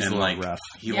 Yeah, he's and a little like rough.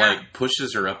 he like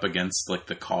pushes her up against like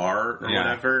the car or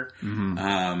whatever,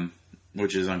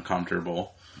 which is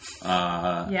uncomfortable.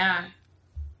 Yeah.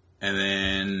 And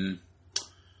then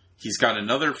he's got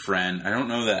another friend. I don't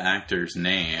know the actor's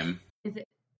name. Is it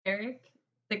Eric?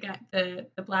 The guy, the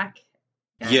black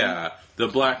guy? Yeah, the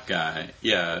black guy.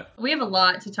 Yeah. We have a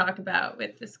lot to talk about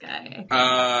with this guy.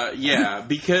 Yeah,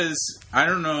 because I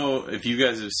don't know if you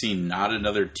guys have seen Not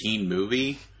Another Teen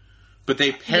Movie, but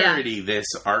they parody this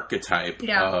archetype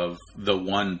of the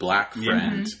one black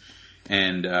friend.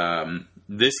 And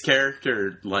this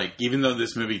character, like, even though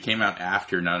this movie came out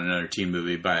after Not Another Teen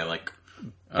Movie by like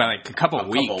a couple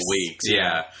weeks.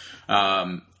 Yeah.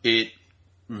 It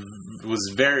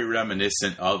was very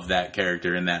reminiscent of that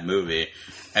character in that movie.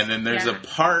 And then there's a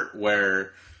part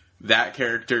where that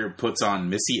character puts on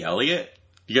Missy Elliott.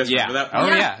 You guys remember that part?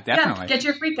 Oh yeah, definitely. Yeah, get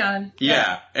your freak on.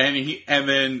 Yeah. And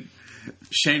then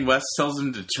Shane West tells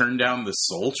him to turn down the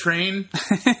Soul Train.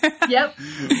 Yep.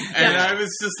 And I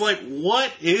was just like,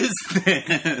 what is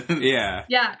this? Yeah.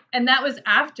 Yeah, and that was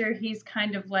after he's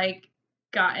kind of like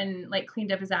gotten like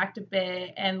cleaned up his act a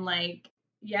bit, and like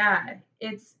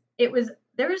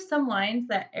there were some lines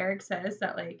that Eric says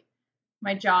that like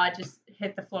my jaw just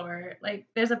hit the floor. Like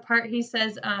there's a part he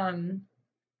says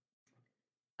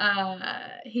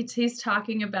he's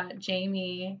talking about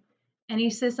Jamie, and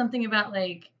he says something about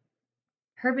like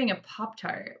her being a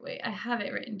Pop-Tart. Wait, I have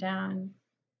it written down.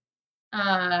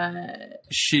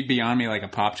 She'd be on me like a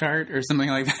Pop-Tart or something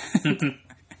like that.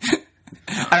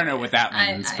 I don't know what that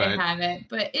means, but I have it.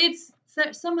 But it's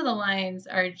some of the lines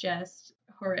are just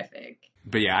horrific.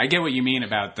 But yeah, I get what you mean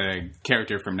about the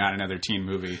character from Not Another Teen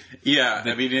Movie. Yeah,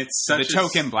 I mean, it's such the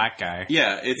token black guy.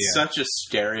 Yeah, it's such a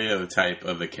stereotype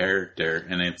of a character,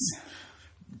 and it's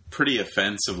pretty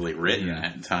offensively written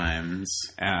at times.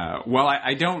 Well,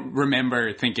 I don't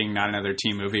remember thinking Not Another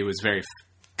Teen Movie was very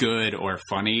good or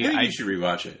funny. I think you should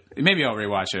rewatch it. Maybe I'll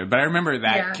rewatch it. But I remember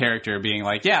that character being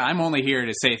like, yeah, I'm only here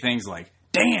to say things like,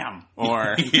 damn,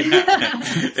 or...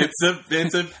 It's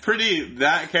a pretty...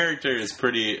 That character is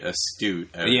pretty astute,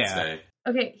 I would say.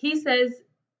 Okay, he says,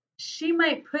 she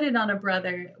might put it on a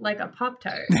brother like a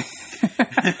Pop-Tart.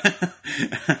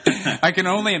 I can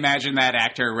only imagine that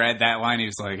actor read that line. He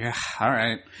was like, all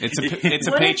right, it's a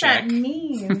what paycheck. What does that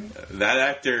mean? That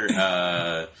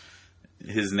actor,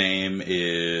 his name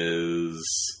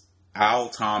is Al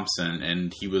Thompson,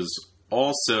 and he was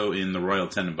also in the Royal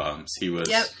Tenenbaums. He was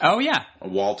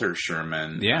Walter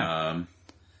Sherman. Yeah.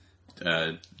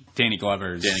 Danny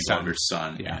Glover's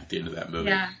son at the end of that movie.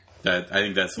 Yeah. I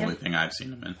think that's the only thing I've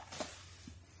seen him in.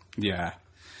 Yeah.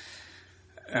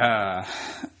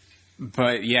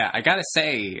 But yeah, I gotta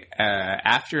say,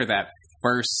 after that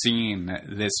first scene,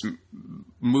 this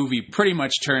movie pretty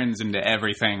much turns into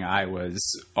everything I was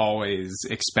always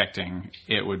expecting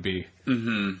it would be.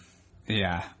 Mm-hmm.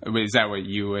 Yeah. Is that what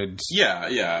you would...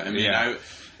 Yeah. I mean,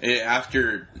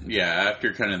 after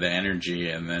kind of the energy,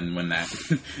 and then when that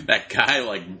guy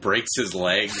like breaks his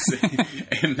legs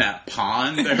in that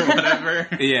pond or whatever,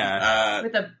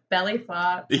 with a belly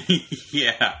flop, then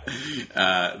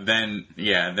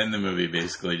the movie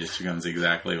basically just becomes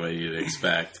exactly what you'd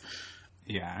expect.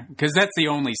 Yeah, because that's the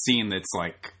only scene that's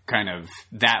like kind of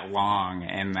that long,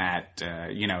 and that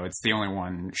it's the only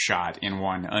one shot in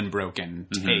one unbroken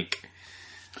take.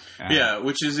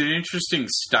 Which is an interesting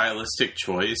stylistic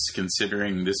choice,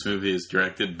 considering this movie is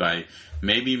directed by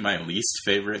maybe my least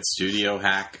favorite studio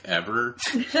hack ever,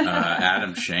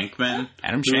 Adam Shankman.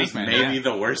 Maybe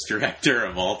the worst director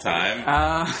of all time.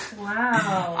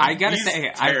 Wow. I gotta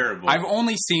say, terrible. I've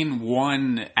only seen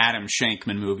one Adam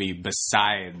Shankman movie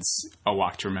besides A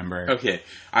Walk to Remember. Okay,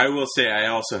 I will say I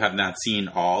also have not seen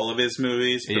all of his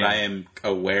movies, but I am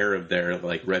aware of their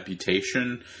like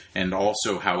reputation and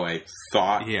also how I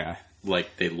thought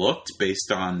like they looked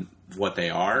based on what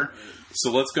they are.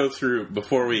 So let's go through,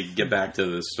 before we get back to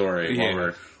the story, while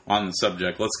we're on the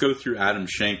subject, let's go through Adam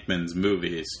Shankman's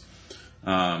movies.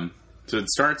 So it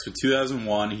starts with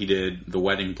 2001. He did The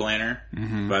Wedding Planner.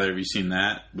 Mm-hmm. Have either of you seen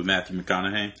that with Matthew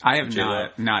McConaughey? I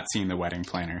have not seen The Wedding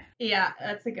Planner. Yeah,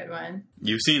 that's a good one.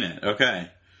 You've seen it? Okay.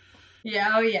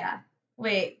 Yeah, oh yeah.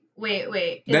 Wait.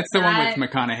 That's the one with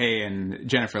McConaughey and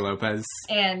Jennifer Lopez.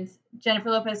 And Jennifer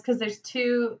Lopez, because there's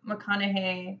two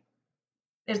McConaughey...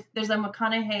 There's a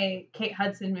McConaughey Kate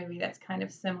Hudson movie that's kind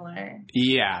of similar.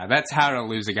 Yeah, that's How to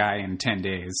Lose a Guy in 10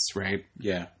 Days, right?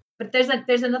 Yeah. but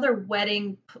there's another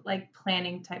wedding like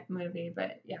planning type movie,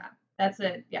 but that's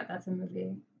a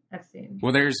movie I've seen.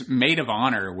 Well, there's Maid of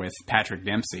Honor with Patrick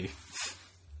Dempsey.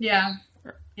 Yeah.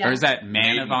 Or is that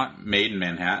Made in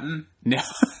Manhattan? No.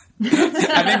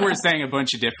 I think we're saying a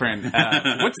bunch of different...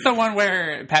 what's the one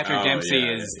where Patrick Dempsey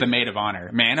is the Maid of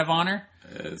Honor? Man of Honor?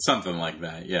 Something like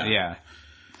that, yeah.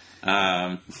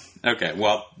 Yeah. Okay,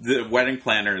 well, The Wedding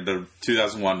Planner, the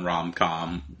 2001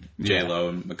 rom-com, J-Lo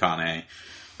and McConaughey,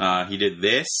 he did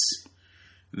this.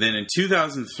 Then in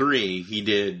 2003, he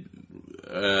did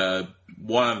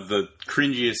one of the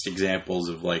cringiest examples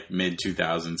of like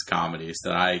mid-2000s comedies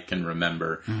that I can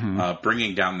remember,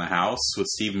 Bringing Down the House with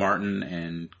Steve Martin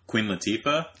and Queen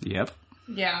Latifah. Yep.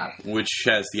 Yeah. Which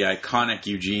has the iconic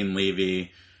Eugene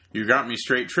Levy, "You got me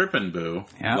straight trippin', boo,"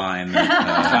 line.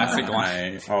 Classic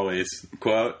line. I always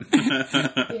quote.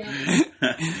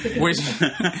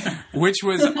 Which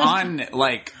was on,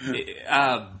 like,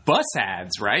 bus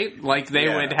ads, right? Like, they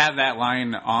would have that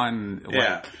line on,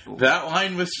 like... That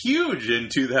line was huge in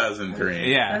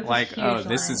 2003. Yeah, like,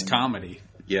 this is comedy.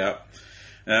 Yep.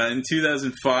 In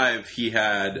 2005, he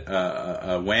had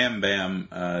a Wham Bam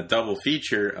double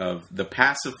feature of The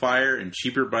Pacifier and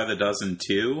Cheaper by the Dozen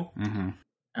 2.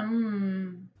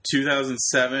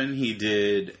 2007, he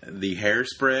did the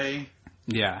Hairspray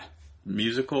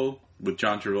musical with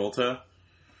John Travolta.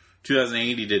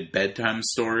 2008, he did Bedtime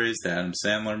Stories, the Adam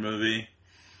Sandler movie.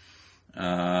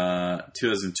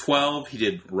 2012, he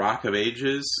did Rock of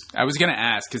Ages. I was going to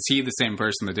ask, is he the same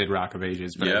person that did Rock of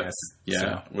Ages? But I guess,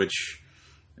 which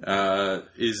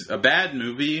is a bad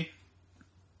movie.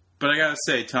 But I gotta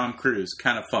say, Tom Cruise,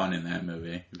 kind of fun in that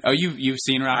movie. Oh, you've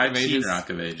seen Rock of Ages? I've seen Rock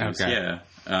of Ages, okay. Yeah.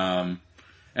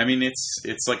 I mean,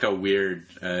 it's like a weird,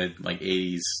 like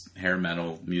 80s hair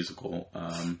metal musical.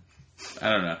 I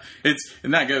don't know. It's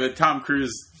not good, but Tom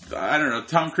Cruise, I don't know.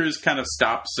 Tom Cruise kind of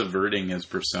stopped subverting his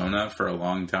persona for a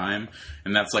long time.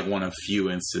 And that's like one of few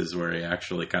instances where he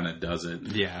actually kind of does it.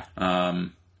 Yeah.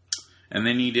 And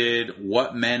then he did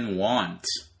What Men Want,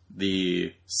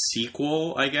 the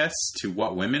sequel, I guess, to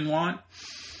What Women Want.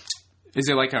 Is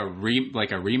it like a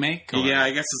remake? Or? Yeah,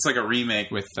 I guess it's like a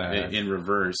remake with in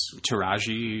reverse.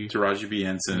 Taraji B.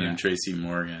 Henson and Tracy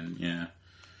Morgan. Yeah.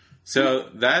 So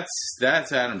that's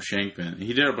Adam Shankman.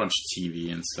 He did a bunch of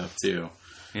TV and stuff too.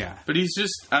 Yeah. But he's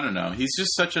just, I don't know. He's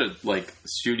just such a like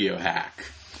studio hack.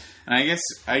 And I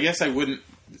guess I wouldn't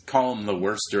call him the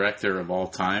worst director of all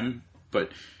time,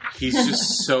 but he's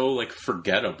just so like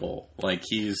forgettable. Like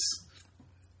he's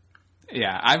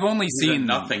I've only seen a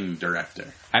nothing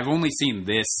director. I've only seen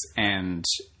this and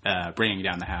Bringing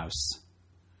Down the House.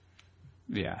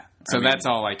 Yeah. So that's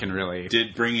all I can really...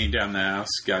 Did Bringing Down the House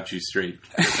got you straight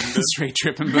straight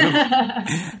tripping boom?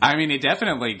 I mean, it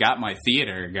definitely got my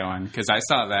theater going, because I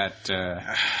saw that...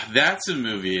 That's a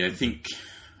movie I think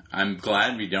I'm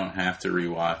glad we don't have to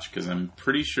rewatch, because I'm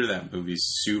pretty sure that movie's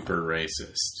super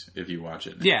racist if you watch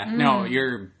it now. Yeah, no,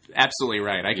 you're absolutely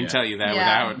right. I can tell you that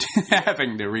without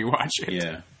having to rewatch it.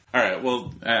 Yeah. All right,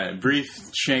 well, brief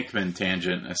Shankman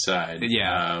tangent aside.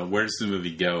 Yeah. Where does the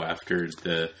movie go after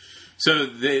the... So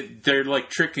they're like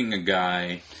tricking a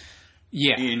guy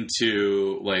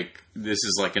into like, this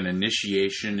is like an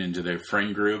initiation into their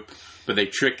friend group, but they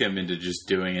trick him into just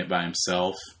doing it by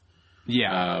himself.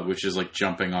 Yeah. Which is like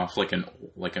jumping off like an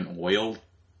oil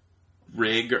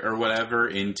rig or whatever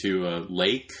into a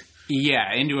lake.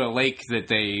 Yeah, into a lake that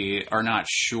they are not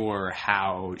sure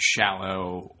how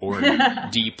shallow or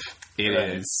deep it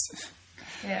is.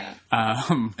 Yeah.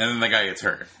 And then the guy gets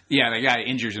hurt. Yeah, the guy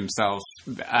injures himself.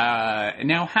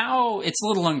 Now, how... It's a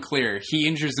little unclear. He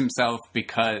injures himself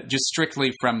because... Just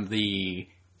strictly from the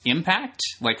impact?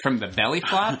 Like, from the belly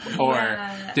flop? Or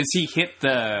does he hit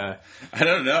the... I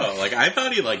don't know. Like, I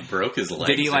thought he, like, broke his legs.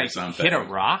 Did he, like, or something. hit a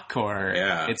rock? Or...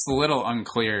 Yeah. It's a little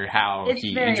unclear how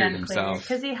he injured himself.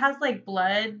 Because he has, like,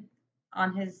 blood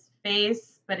on his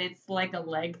face, but it's, like, a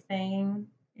leg thing.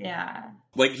 Yeah.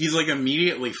 Like, he's, like,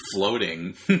 immediately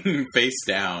floating face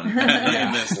down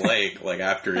in this lake, like,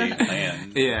 after he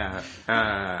lands. Yeah.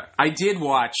 I did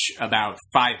watch about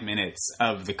 5 minutes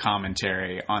of the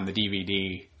commentary on the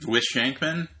DVD. With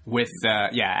Shankman? With,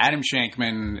 Adam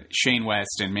Shankman, Shane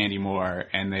West, and Mandy Moore,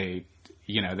 and they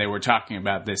were talking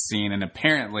about this scene, and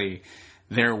apparently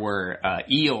there were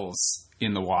eels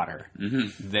in the water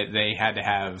that they had to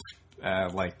have,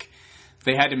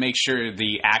 they had to make sure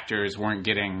the actors weren't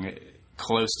getting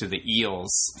close to the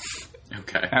eels.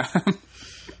 Okay.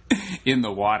 In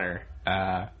the water.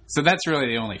 So that's really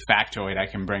the only factoid I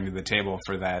can bring to the table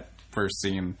for that first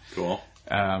scene. Cool.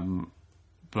 So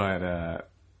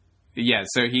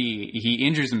he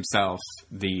injures himself,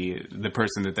 the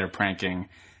person that they're pranking,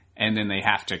 and then they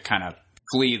have to kind of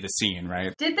flee the scene,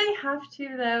 right? Did they have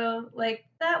to, though? Like,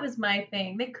 that was my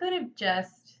thing. They could have just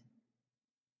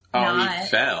not. He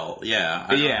fell. Yeah.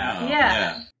 I don't know.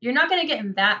 Yeah. You're not going to get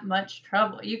in that much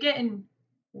trouble. You get in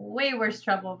way worse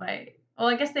trouble by... Well,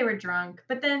 I guess they were drunk.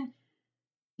 But then,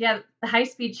 yeah, the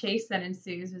high-speed chase that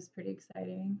ensues was pretty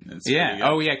exciting. Yeah.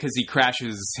 Oh, yeah, because he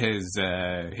crashes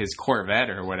his Corvette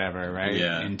or whatever, right?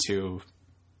 Yeah. Into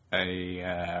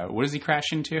a... what does he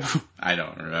crash into? I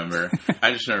don't remember.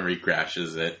 I just remember he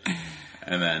crashes it.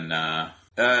 And then...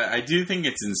 I do think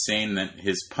it's insane that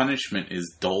his punishment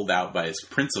is doled out by his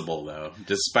principal, though,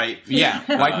 despite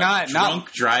not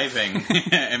driving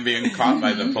and being caught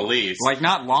by the police. Like,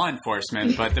 not law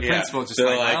enforcement, but the principal just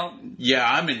well... Yeah,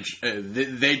 I'm in...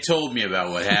 they told me about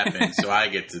what happened, so I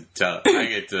get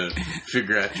to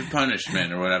figure out your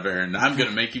punishment or whatever, and I'm going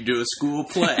to make you do a school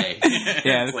play.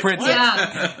 Yeah,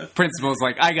 the principal's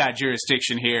like, I got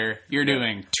jurisdiction here. You're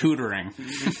doing tutoring.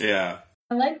 Yeah.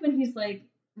 I like when he's like,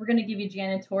 we're going to give you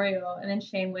janitorial. And then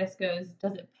Shane West goes,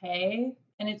 does it pay?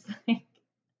 And it's like,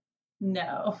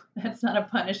 no, that's not a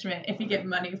punishment if you get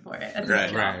money for it. That's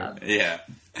a job. Yeah.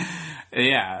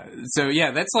 Yeah. So,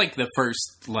 yeah, that's like the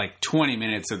first, 20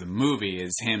 minutes of the movie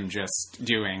is him just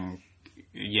doing,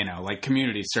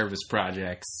 community service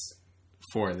projects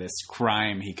for this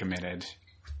crime he committed.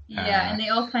 Yeah, and they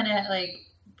all kind of,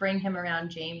 bring him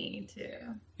around Jamie,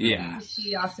 too. Yeah.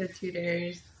 She also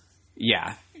tutors.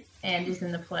 Yeah. And is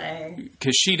in the play.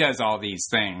 Because she does all these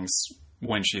things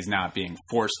when she's not being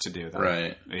forced to do them.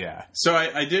 Right. Yeah. So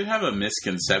I did have a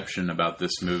misconception about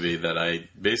this movie that I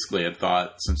basically had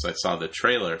thought since I saw the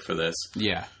trailer for this.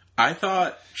 Yeah. I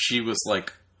thought she was,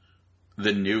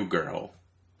 the new girl.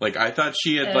 I thought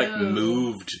she had,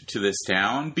 moved to this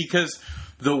town because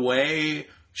the way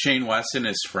Shane West and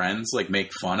his friends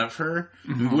make fun of her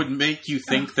would make you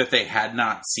think that they had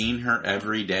not seen her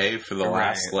every day for the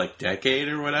last decade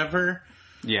or whatever.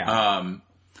 Yeah.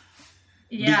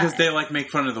 Because they make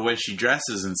fun of the way she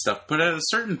dresses and stuff. But at a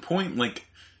certain point,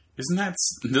 doesn't that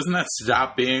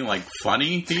stop being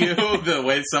funny to you? The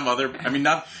way some other, I mean,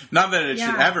 not that it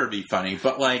should ever be funny,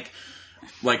 but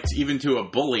even to a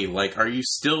bully, are you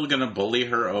still gonna bully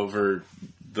her over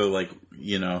the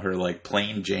her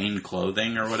plain Jane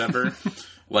clothing or whatever?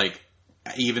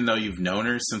 Even though you've known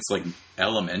her since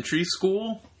elementary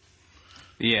school?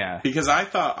 Yeah. Because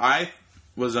I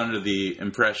was under the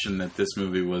impression that this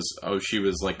movie was, she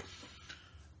was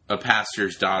a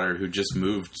pastor's daughter who just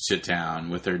moved to town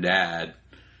with her dad,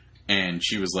 and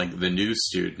she was the new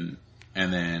student,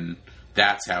 and then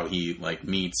that's how he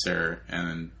meets her,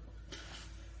 and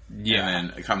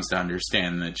then it comes to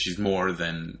understand that she's more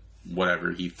than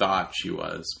whatever he thought she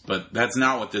was. But that's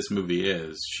not what this movie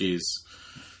is. She's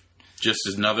just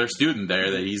another student there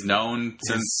that he's known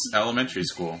since elementary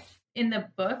school. In the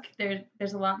book,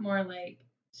 there's a lot more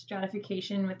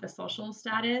stratification with the social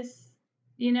status,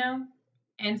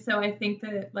 and so I think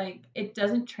that it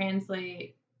doesn't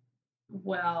translate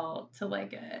well to a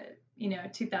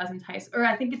 2000s high school, or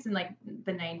I think it's in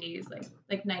the 90s,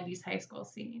 like 90s high school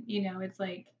scene. It's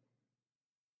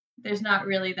there's not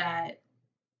really that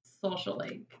social,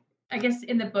 I guess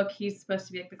in the book he's supposed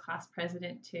to be the class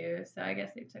president too, so I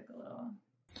guess they took a little...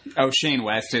 Oh, Shane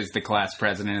West is the class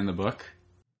president in the book?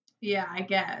 Yeah, I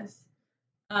guess.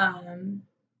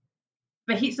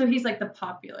 But he's the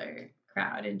popular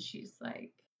crowd, and she's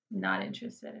not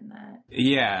interested in that.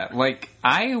 Yeah,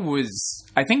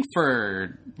 I think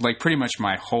for pretty much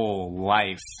my whole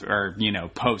life, or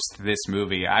post this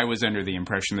movie, I was under the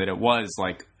impression that it was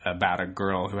about a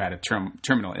girl who had a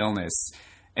terminal illness.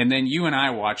 And then you and I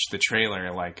watched the trailer,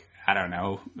 I don't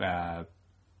know,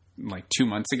 2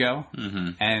 months ago. Mm-hmm.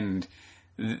 And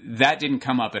that didn't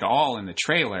come up at all in the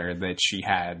trailer that she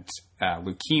had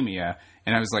leukemia.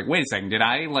 And I was like, wait a second, did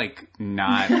I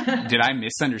did I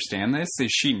misunderstand this?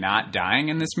 Is she not dying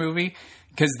in this movie?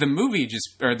 Because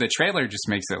the trailer just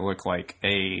makes it look like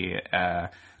a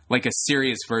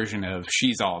serious version of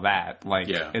She's All That.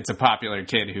 It's a popular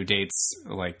kid who dates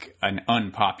an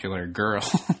unpopular girl.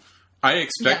 I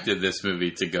expected this movie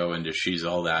to go into She's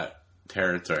All That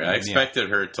territory. I expected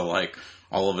her to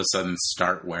all of a sudden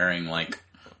start wearing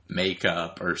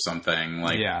makeup or something.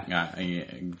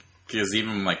 Because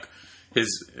even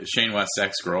his Shane West's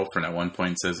ex-girlfriend at one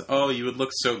point says, "Oh, you would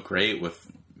look so great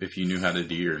if you knew how to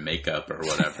do your makeup or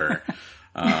whatever."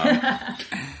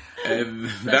 And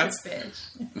that's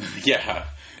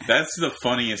that's the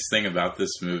funniest thing about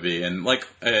this movie. And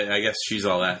I guess She's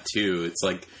All That too. It's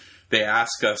they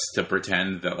ask us to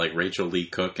pretend that Rachel Lee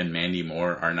Cook and Mandy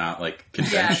Moore are not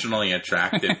conventionally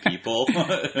attractive people. Oh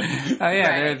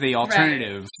yeah, they're the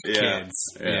alternative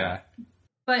kids. Yeah.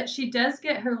 But she does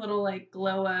get her little like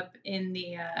glow up in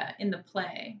the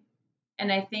play,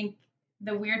 and I think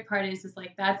the weird part is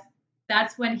like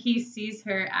that's when he sees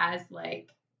her as like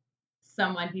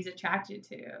someone he's attracted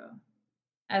to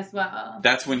as well.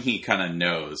 That's when he kind of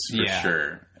knows for Yeah.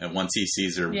 sure, and once he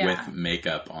sees her Yeah. with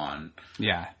makeup on.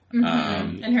 Yeah.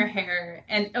 And her hair,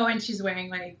 and she's wearing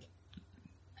like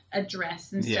a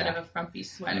dress instead Yeah. of a frumpy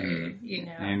sweater, you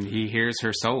know. And he hears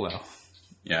her solo.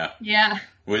 Yeah, Yeah.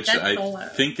 which That's I solo.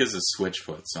 think is a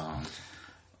Switchfoot song.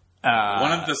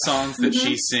 One of the songs that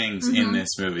she sings in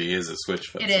this movie is a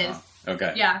Switchfoot It song. is.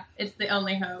 Okay. Yeah, it's the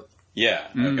only hope. Yeah.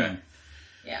 Okay.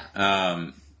 Yeah.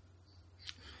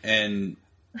 And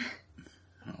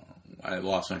I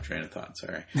lost my train of thought.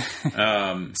 Sorry.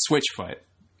 Switchfoot.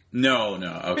 No.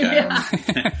 Okay. Yeah.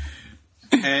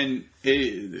 And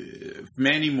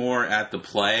Mandy Moore at the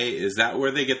play, is that where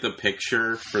they get the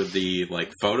picture for the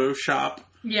like Photoshop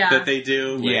Yeah. that they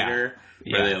do Yeah. later,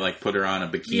 where Yeah. they like put her on a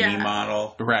bikini Yeah.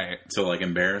 model Right. to like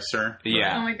embarrass her? Oh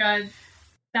Yeah. my god.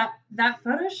 That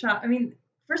Photoshop, I mean,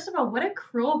 first of all, what a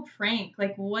cruel prank.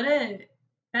 Like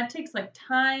that takes like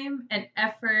time and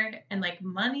effort and like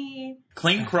money.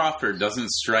 Clayton Crawford doesn't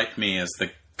strike me as the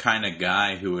kind of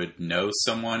guy who would know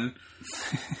someone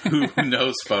who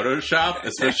knows Photoshop,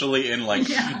 especially in like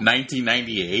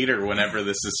 1998 or whenever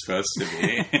this is supposed to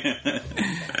be.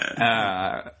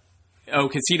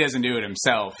 Because he doesn't do it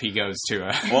himself. He goes to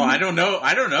a... Well, I don't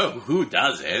know who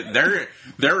does it. They're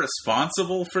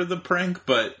responsible for the prank,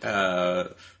 but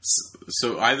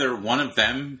so either one of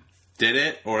them did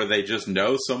it, or they just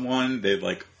know someone. They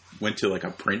like went to like a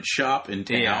print shop in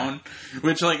town. Yeah.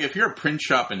 Which, like, if you're a print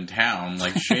shop in town,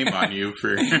 like, shame on you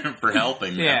for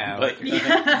helping them. Yeah, But,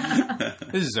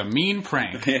 This is a mean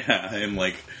prank. yeah, in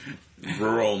like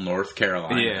rural North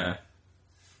Carolina.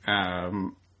 Yeah.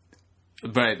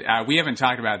 But we haven't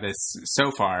talked about this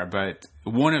so far, but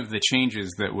one of the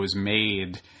changes that was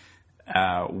made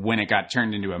when it got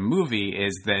turned into a movie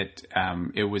is that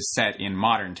it was set in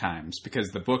modern times, because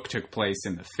the book took place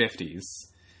in the 50s.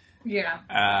 Yeah.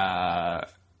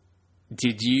 Do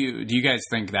you guys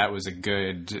think that was a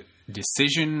good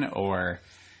decision, or...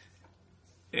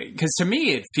 Because to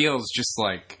me, it feels just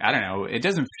like, I don't know, it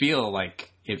doesn't feel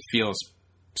like it feels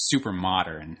super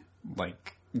modern.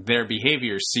 Like, their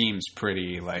behavior seems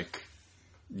pretty, like,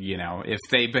 you know, if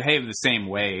they behave the same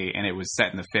way and it was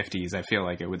set in the 50s, I feel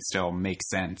like it would still make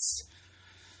sense.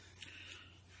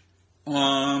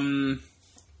 Yeah,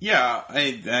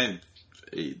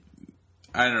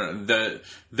 I don't know.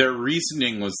 Their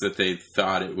reasoning was that they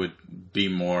thought it would be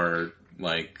more,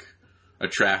 like,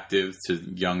 attractive to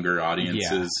younger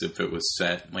audiences if it was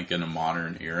set, like, in a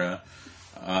modern era.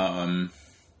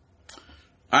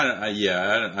 I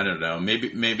don't know.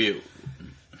 Maybe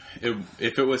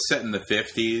if it was set in the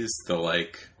 50s,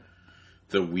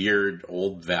 the weird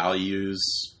old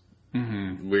values,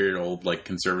 weird old like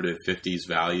conservative 50s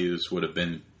values would have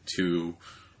been too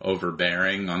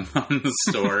overbearing on the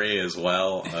story as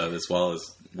well as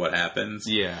what happens.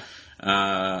 Yeah.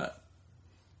 I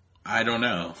don't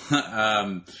know.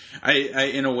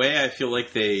 I in a way I feel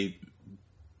like they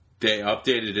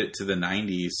updated it to the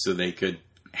 90s so they could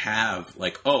have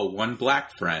like, one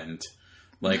black friend.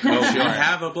 Like, she'll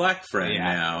have a black friend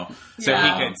now. So he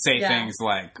could say things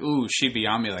like, ooh, she'd be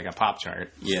on me like a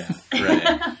Pop-Tart. Yeah,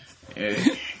 right.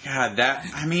 God,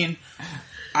 I mean,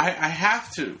 I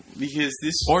have to, because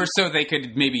this... Or so they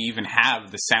could maybe even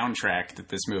have the soundtrack that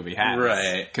this movie has.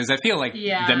 Right. Because I feel like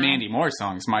the Mandy Moore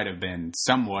songs might have been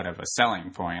somewhat of a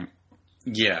selling point.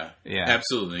 Yeah,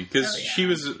 absolutely. Because she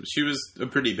was a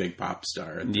pretty big pop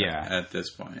star at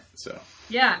this point. So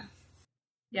yeah,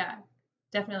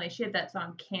 definitely. She had that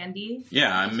song "Candy."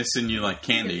 Yeah, I'm missing you like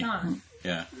candy. Good song.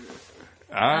 Yeah.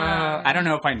 I don't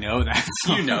know if I know that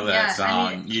song. You know that song.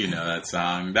 I mean, you know that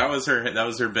song. That was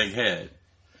her big hit.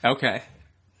 Okay.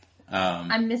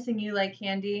 I'm missing you like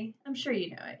candy. I'm sure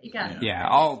you know it. You got it. Yeah,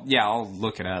 I'll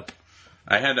look it up.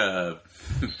 I had this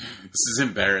is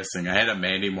embarrassing. I had a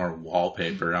Mandy Moore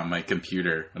wallpaper on my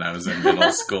computer when I was in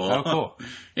middle school. Oh, cool.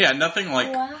 Yeah, nothing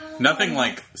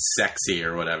like sexy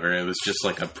or whatever. It was just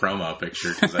like a promo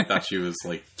picture because I thought she was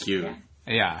like cute.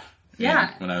 Yeah.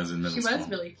 When I was in middle school. She was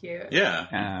really cute.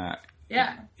 Yeah.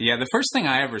 Yeah. Yeah, the first thing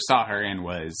I ever saw her in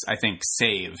was, I think,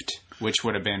 Saved, which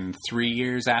would have been 3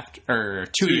 years after, or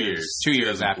 2 years. 2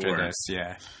 years after this,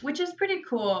 yeah. Which is pretty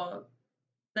cool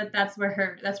that's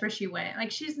where she went. Like,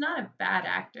 she's not a bad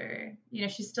actor. You know,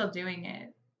 she's still doing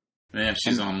it. Man,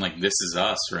 she's on, like, This Is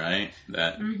Us, right?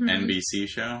 That NBC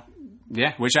show?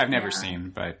 Yeah, which I've never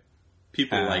seen, but...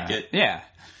 People like it. Yeah.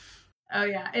 Oh,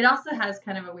 yeah. It also has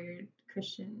kind of a weird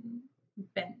Christian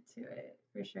bent to it,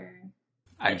 for sure.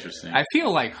 Interesting. I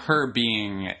feel like her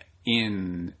being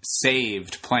in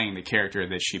Saved, playing the character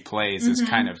that she plays, is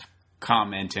kind of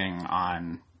commenting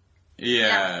on...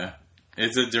 Yeah.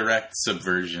 It's a direct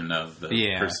subversion of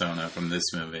the persona from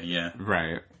this movie, yeah.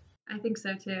 Right. I think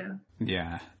so, too.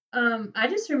 Yeah. I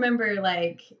just remember,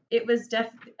 like, it was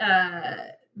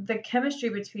the chemistry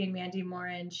between Mandy Moore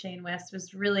and Shane West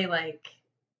was really, like,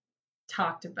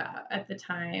 talked about at the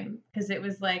time, because it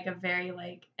was, like, a very,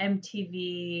 like,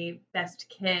 MTV best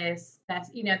kiss,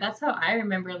 best, that's how I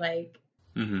remember, like,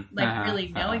 really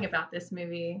knowing about this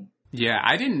movie. Yeah,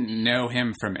 I didn't know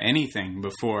him from anything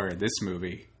before this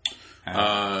movie.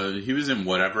 He was in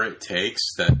Whatever It Takes,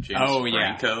 that James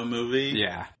Franco movie.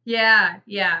 Yeah.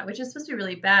 Yeah, which is supposed to be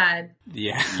really bad.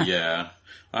 Yeah. Yeah.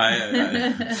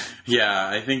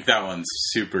 I think that one's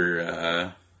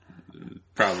super,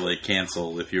 probably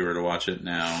canceled if you were to watch it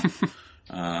now.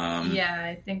 Yeah,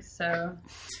 I think so.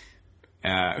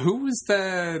 Who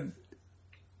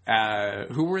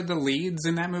were the leads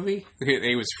in that movie?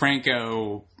 It was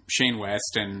Franco, Shane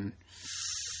West, and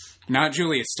not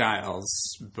Julia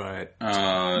Stiles, but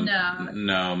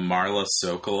no, Marla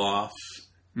Sokoloff,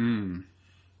 and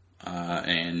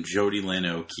Jodie Lynn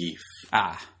O'Keefe.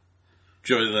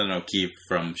 Jodie Lynn O'Keefe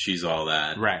from She's All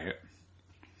That, right?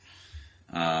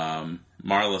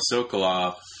 Marla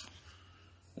Sokoloff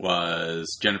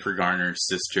was Jennifer Garner's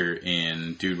sister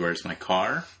in Dude, Where's My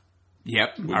Car?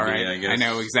 Yep. All right. I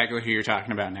know exactly who you're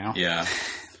talking about now. Yeah.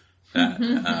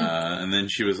 And then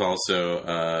she was also,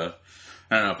 I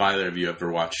don't know if either of you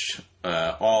ever watched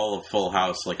all of Full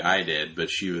House like I did, but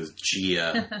she was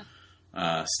Gia,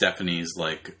 Stephanie's,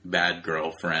 like, bad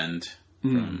girlfriend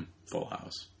from Full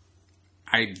House.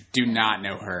 I do not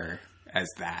know her as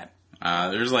that.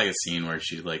 There's, like, a scene where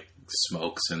she, like,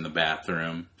 smokes in the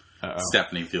bathroom. Uh-oh.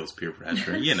 Stephanie feels peer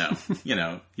pressure.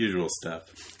 Usual stuff.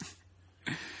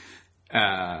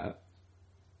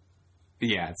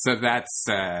 Yeah, so that's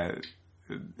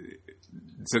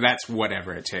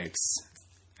Whatever It Takes.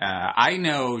 I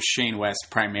know Shane West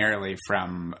primarily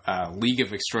from League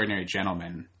of Extraordinary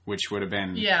Gentlemen, which would have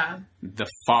been the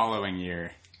following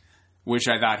year, which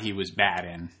I thought he was bad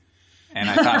in. And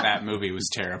I thought that movie was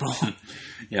terrible.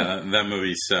 Yeah, that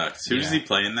movie sucks. Who does he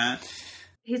play in that?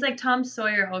 He's like Tom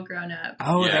Sawyer all grown up.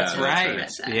 Oh, that's right.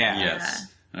 Yeah. Yes.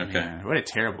 Okay. Yeah, what a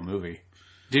terrible movie.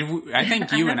 I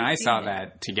think you and I saw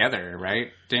that together,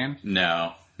 right, Dan?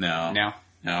 No.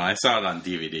 I saw it on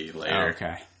DVD later. Oh,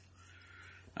 okay.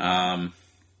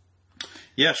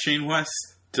 Yeah, Shane West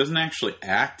doesn't actually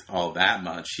act all that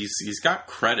much. He's got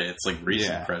credits, like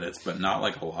recent credits, but not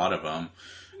like a lot of them.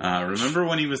 Remember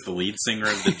when he was the lead singer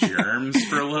of the Germs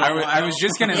for a little while? I was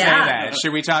just going to say that.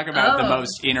 Should we talk about the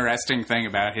most interesting thing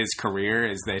about his career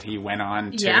is that he went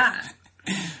on to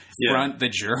front the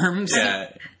Germs?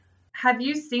 Yeah. Have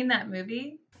you seen that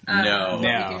movie? No.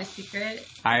 Your Secret?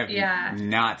 I have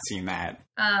not seen that.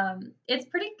 It's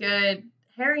pretty good.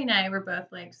 Harry and I were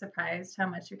both, like, surprised how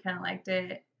much we kind of liked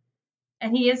it.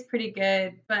 And he is pretty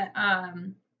good. But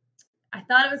I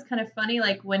thought it was kind of funny,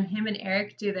 like, when him and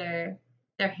Eric do their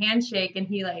handshake and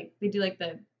they do, like,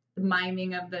 the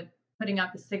miming of the putting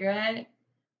out the cigarette.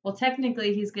 Well,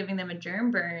 technically, he's giving them a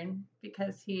germ burn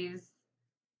because he's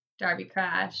Darby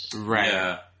Crash.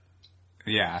 Right.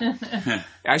 Yeah.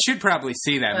 I should probably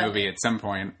see that movie at some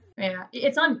point. Yeah.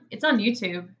 It's on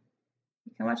YouTube.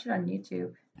 You can watch it on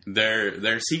YouTube.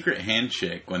 Their secret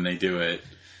handshake when they do it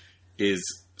is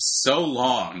so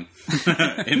long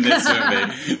in this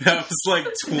movie. That was like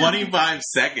 25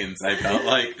 seconds, I felt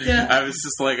like. Yeah. I was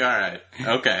just like, all right,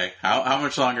 okay. How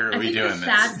much longer are we doing this? The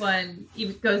sad one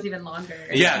goes even longer.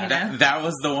 Yeah, that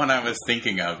was the one I was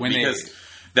thinking of. Because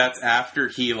that's after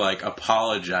he, like,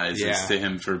 apologizes to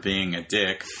him for being a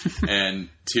dick and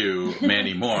to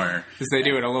Mandy Moore. Because they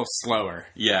do it a little slower.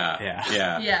 Yeah.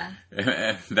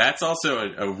 And that's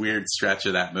also a weird stretch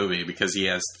of that movie because he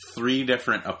has 3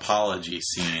 different apology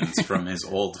scenes from his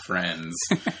old friends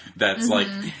that's, like,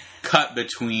 cut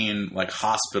between, like,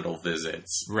 hospital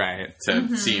visits. Right.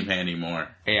 To see Mandy Moore.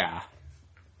 Yeah.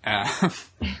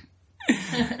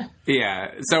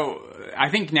 Yeah, so I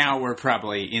think now we're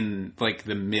probably in, like,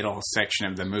 the middle section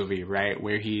of the movie, right,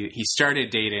 where he started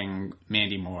dating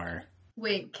Mandy Moore.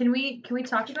 Wait, can we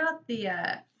talk about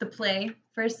the play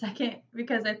for a second?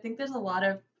 Because I think there's a lot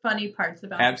of funny parts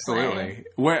about Absolutely.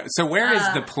 The play. Where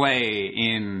is the play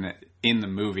in the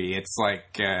movie? It's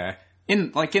like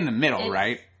in the middle,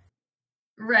 right?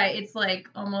 Right. It's like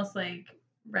almost like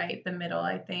the middle,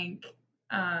 I think.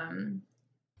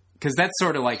 Because that's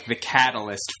sort of like the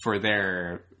catalyst for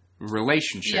their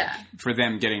relationship, for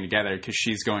them getting together, because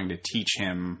she's going to teach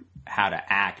him how to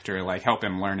act or, like, help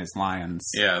him learn his lines.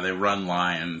 Yeah, they run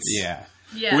lines. Yeah.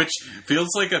 Yeah. Which feels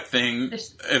like a thing.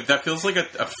 There's- That feels like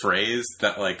a phrase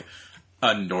that like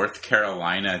a North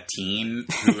Carolina teen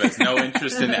who has no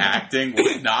interest in acting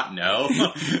would not know.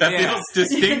 That Yeah. feels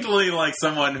distinctly like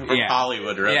someone from Yeah.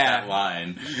 Hollywood wrote Yeah. that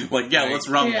line. Like, yeah, Like- let's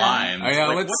run Yeah. lines. Oh, yeah,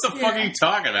 Like, let's- what the fuck are you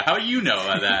talking about? How do you know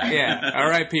about that? Yeah. All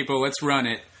right, people, let's run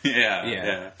it. Yeah. Yeah.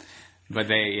 Yeah. But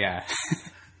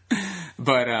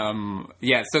but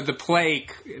yeah, so the play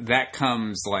that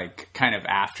comes like kind of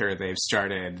after they've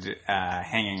started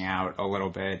hanging out a little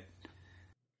bit.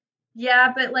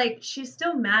 Yeah, but like she's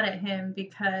still mad at him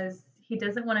because he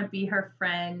doesn't want to be her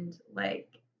friend, like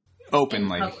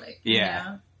Openly. in public. Yeah. You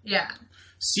know? Yeah.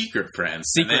 Secret friends.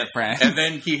 Secret friends. And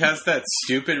then he has that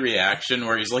stupid reaction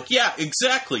where he's like, yeah,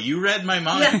 exactly. You read my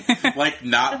mind. Like,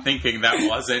 not thinking that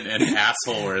wasn't an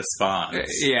asshole response.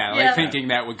 Yeah, like Yeah. thinking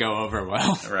that would go over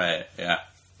well. Right. Yeah.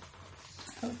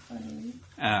 So funny.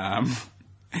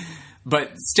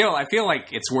 But still, I feel like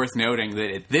it's worth noting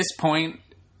that at this point,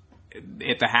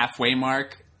 at the halfway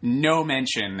mark, no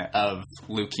mention of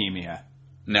leukemia.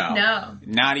 No.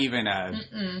 Not even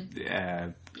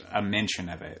a mention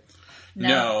of it.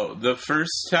 No, the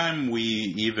first time we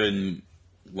even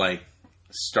like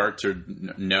start to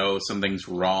know something's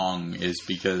wrong is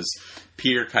because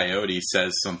Peter Coyote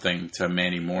says something to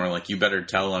Mandy Moore, like, you better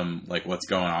tell him like what's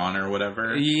going on or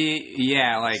whatever.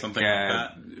 Yeah, like Something like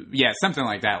that. Yeah, something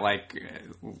like that. Like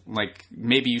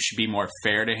maybe you should be more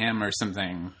fair to him or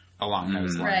something along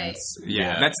those lines. Right.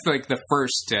 Yeah, Yeah. that's like the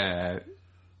first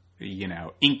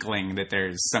inkling that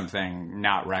there's something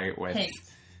not right with. Hint.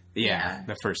 Yeah,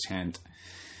 the first hint.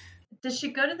 Does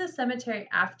she go to the cemetery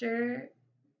after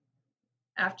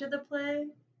the play?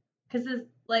 Because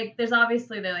like there's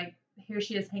obviously they're like here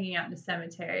she is hanging out in a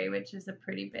cemetery, which is a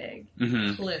pretty big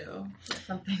Mhm. clue that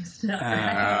something's not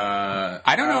right.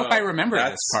 I don't know if I remember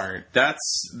this part.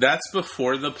 That's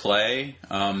before the play.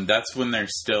 That's when they're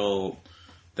still.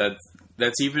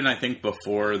 That's even, I think,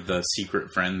 before the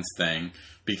Secret Friends thing,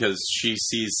 because she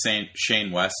sees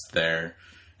Shane West there,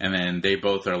 and then they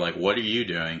both are like, "What are you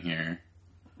doing here?"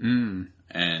 And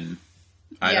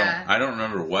I don't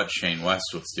remember what Shane West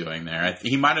was doing there.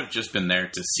 He might have just been there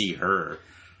to see her.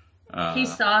 He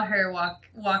saw her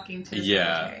walking to the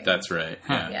cemetery. That's right.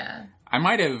 Yeah. Yeah. I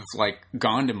might have like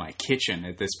gone to my kitchen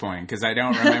at this point because I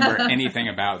don't remember anything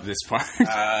about this part.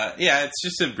 Yeah, it's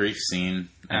just a brief scene.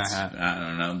 I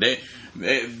don't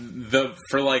know.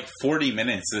 For like 40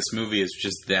 minutes, this movie is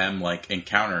just them like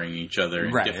encountering each other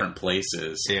in Right. different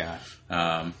places. Yeah.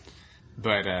 Um,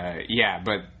 But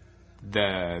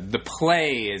the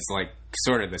play is like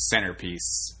sort of the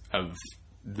centerpiece of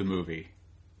the movie,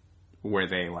 where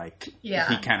they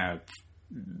he kind of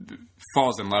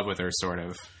falls in love with her, sort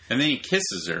of. and then he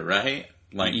kisses her, right?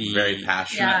 Like very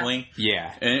passionately.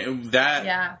 Yeah. And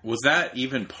was that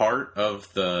even part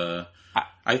of the?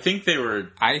 I think they were.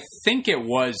 I think it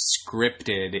was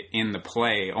scripted in the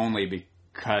play only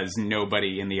because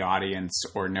nobody in the audience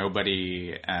or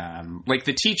nobody, like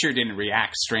the teacher didn't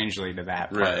react strangely to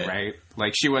that part, right?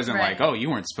 Like she wasn't Right. like, oh, you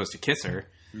weren't supposed to kiss her.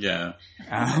 Yeah.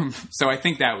 So I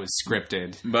think that was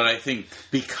scripted. But I think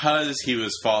because he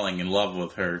was falling in love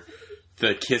with her,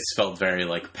 the kiss felt very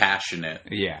like passionate,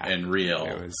 and real.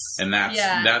 It was, and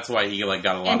that's why he like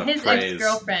got a lot And of his praise.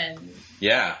 ex-girlfriend,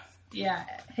 Yeah.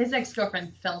 his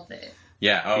ex-girlfriend felt it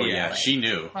Yeah. Oh Yeah. yeah. like, She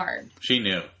knew. hard. She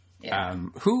knew. Yeah.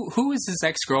 who is his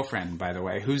ex-girlfriend, by the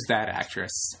way? Who's that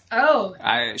actress? Oh,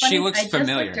 She funny, looks I just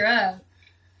familiar. looked her up.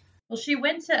 Well, she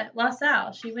went to La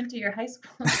Salle. She went to your high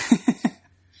school.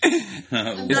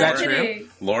 Is that true?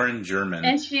 Lauren German.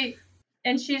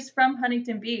 And she's from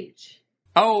Huntington Beach.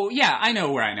 Oh, yeah, I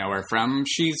know where I know her from.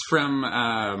 She's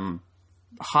from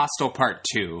Hostel Part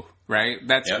 2, right?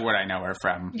 That's what I know her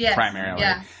from, Yes, primarily.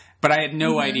 yeah. But I had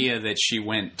no idea that she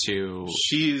went to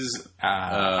She's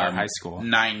our high school.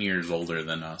 9 years older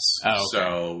than us. Oh, okay.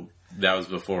 So that was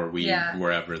before we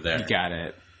were ever there. Got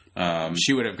it.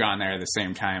 She would have gone there at the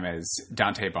same time as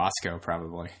Dante Bosco,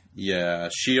 probably. Yeah,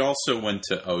 she also went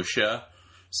to OSHA,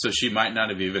 so she might not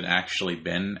have even actually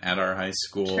been at our high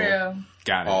school True.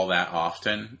 Got it. all that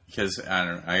often. Because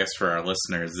I guess for our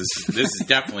listeners, this is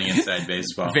definitely inside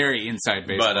baseball. Very inside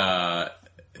baseball. But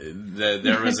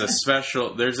there was a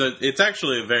special. It's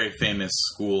actually a very famous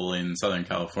school in Southern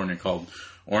California called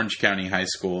Orange County High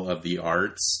School of the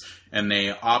Arts, and they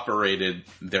operated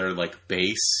their like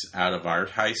base out of our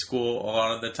high school a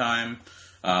lot of the time.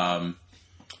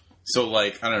 So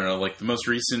like I don't know, like the most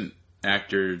recent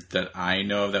actor that I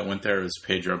know of that went there was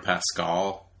Pedro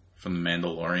Pascal from The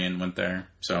Mandalorian went there.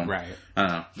 So Right. I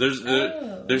don't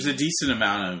know. There's a decent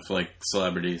amount of like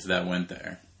celebrities that went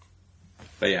there.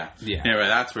 But yeah. Yeah. Anyway,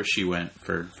 that's where she went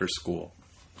for school.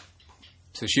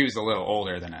 So she was a little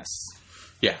older than us.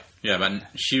 Yeah, but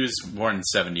she was born in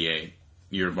 78.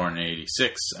 You were born in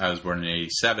 86. I was born in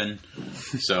 87.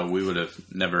 So we would have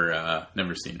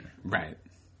never seen her. Right.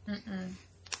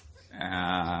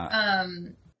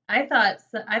 I thought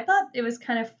it was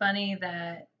kind of funny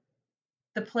that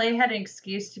the play had an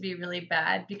excuse to be really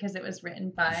bad because it was written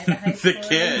by the high The schooler.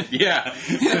 kid, yeah.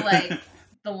 So, like,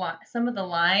 some of the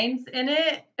lines in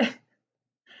it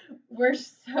were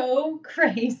so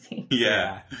crazy.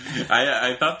 Yeah.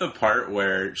 I thought the part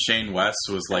where Shane West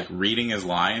was like reading his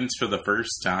lines for the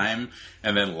first time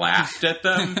and then laughed at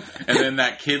them and then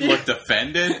that kid looked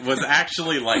offended was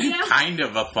actually like kind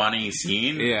of a funny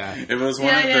scene. Yeah. It was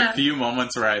one of the few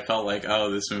moments where I felt like,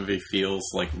 oh, this movie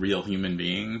feels like real human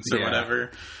beings or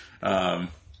whatever.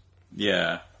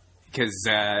 Yeah. Because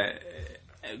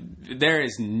there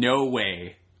is no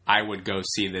way I would go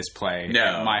see this play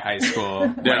at my high school.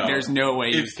 Like, there's no way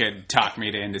you could talk me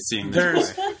into seeing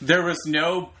this play. There was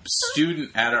no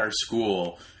student at our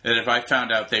school that if I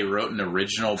found out they wrote an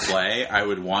original play, I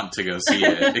would want to go see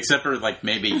it. Except for, like,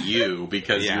 maybe you,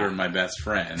 because you were my best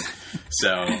friend.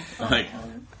 So, like...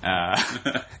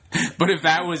 but if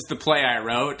that was the play I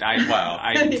wrote,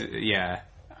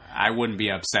 I wouldn't be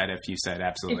upset if you said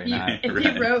absolutely not. If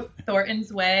you wrote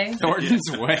Thornton's Way.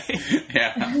 Thornton's Way?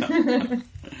 Yeah.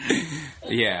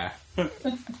 Yeah.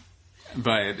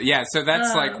 But, yeah, so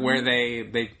that's like where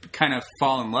they kind of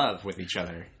fall in love with each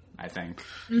other, I think.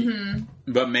 Mm-hmm.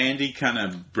 But Mandy kind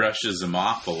of brushes him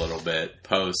off a little bit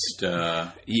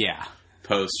post-show. Yeah,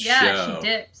 she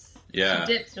dips. Yeah.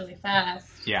 She dips really fast.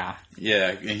 Yeah.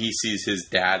 Yeah, and he sees his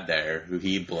dad there, who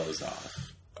he blows off.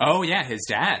 Oh, yeah, his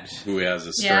dad. Who he has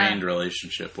a strained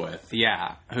relationship with.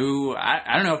 Yeah, who,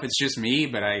 I don't know if it's just me,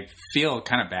 but I feel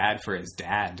kind of bad for his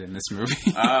dad in this movie.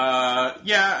 Yeah,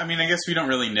 I mean, I guess we don't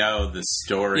really know the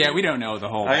story. Yeah, we don't know the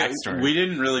whole backstory. We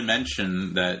didn't really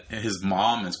mention that his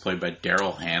mom is played by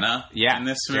Daryl Hannah in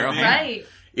this movie. Daryl Hannah. Right.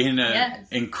 In an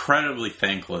incredibly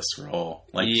thankless role.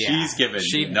 Like, she's given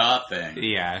nothing.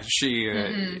 Yeah, she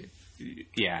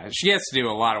has to do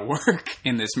a lot of work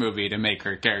in this movie to make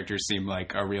her character seem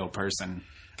like a real person.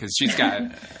 Because she's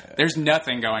got... there's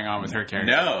nothing going on with her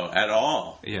character. No, at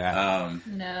all. Yeah.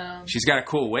 No. She's got a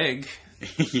cool wig.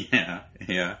 Yeah.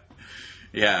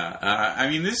 I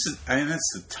mean, that's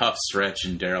a tough stretch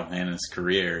in Daryl Hannah's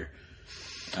career.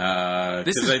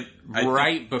 This is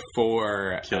right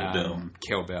before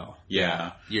Kill Bill.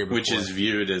 Yeah. Year before. Which is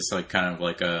viewed as like kind of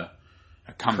like a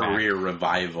career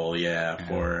revival,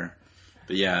 for...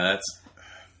 But yeah,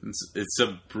 it's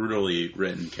a brutally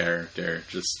written character.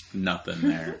 Just nothing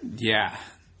there. Yeah.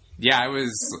 I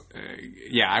was...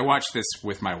 I watched this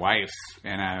with my wife,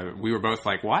 and we were both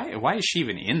like, why is she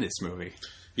even in this movie?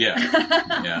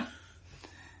 Yeah.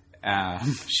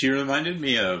 She reminded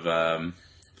me of...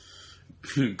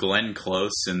 Glenn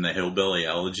Close in the Hillbilly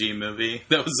Elegy movie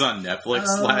that was on Netflix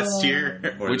last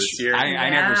year or this year. I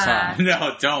never saw.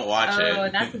 No, don't watch it. Oh,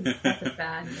 that's a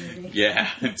bad movie. Yeah,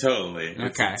 totally.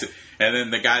 Okay. And then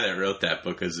the guy that wrote that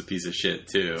book is a piece of shit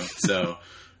too. So,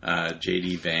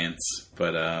 J.D. Vance.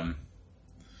 But I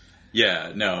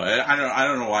don't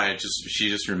know why. She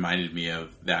just reminded me of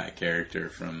that character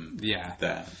from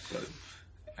that.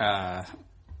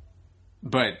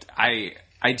 But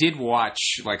I did watch,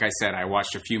 like I said, I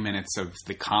watched a few minutes of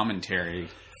the commentary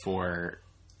for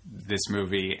this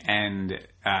movie, and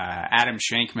Adam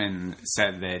Shankman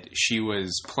said that she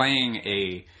was playing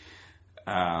a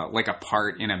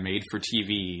part in a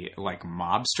made-for-TV like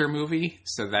mobster movie,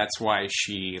 so that's why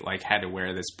she like had to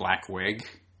wear this black wig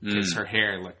because her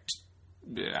hair looked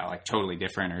like totally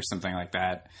different or something like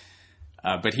that.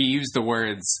 But he used the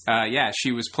words,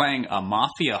 she was playing a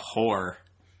mafia whore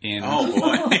in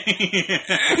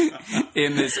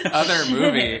in this other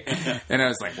movie, and I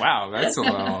was like, "Wow, that's a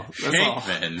little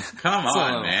come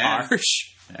on, man,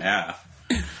 harsh." Yeah,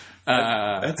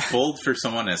 that's bold for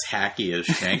someone as hacky as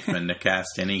Shankman to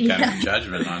cast any kind of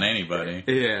judgment on anybody.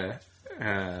 Yeah.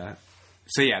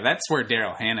 So that's where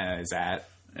Daryl Hannah is at.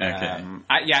 Okay.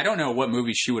 I don't know what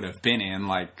movie she would have been in,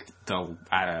 like the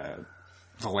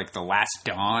Last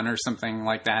Dawn or something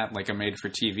like that, like a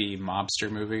made-for-TV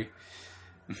mobster movie.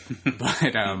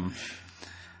 But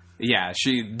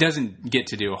she doesn't get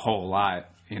to do a whole lot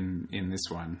in this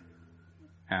one.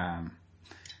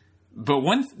 But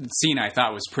one scene I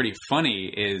thought was pretty funny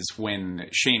is when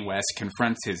Shane West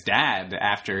confronts his dad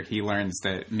after he learns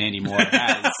that Mandy Moore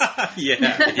has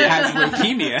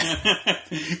leukemia.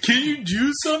 Can you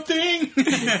do something?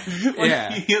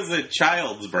 He has a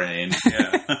child's brain.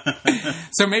 Yeah.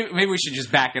 So maybe we should just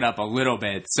back it up a little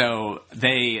bit. So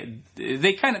they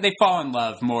fall in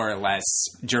love more or less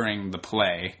during the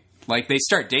play. like they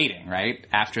start dating right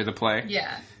after the play.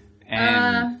 Yeah.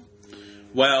 And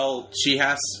Well, he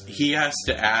has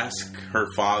to ask her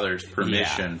father's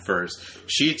permission first.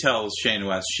 She tells Shane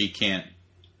West she can't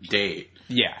date.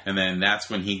 yeah. And then that's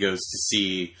when he goes to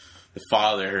see the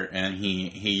father, and he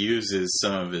uses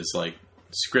some of his like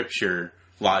scripture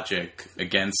logic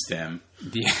against him,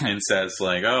 Yeah. and says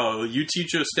like, "Oh, you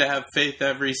teach us to have faith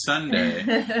every Sunday,"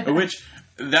 which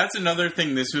that's another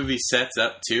thing this movie sets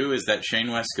up too, is that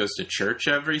Shane West goes to church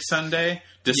every Sunday,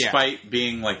 despite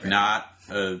being like not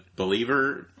a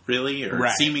believer really, or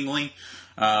Right. seemingly.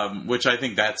 Which I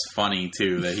think that's funny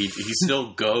too, that he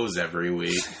still goes every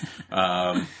week.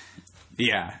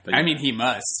 Yeah. But I yeah. mean, he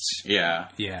must. Yeah,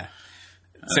 Yeah.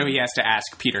 So he has to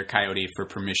ask Peter Coyote for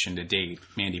permission to date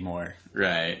Mandy Moore,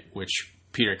 right. which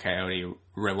Peter Coyote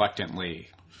reluctantly.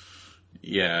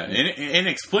 Yeah,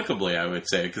 inexplicably, I would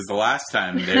say, because the last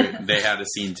time they had a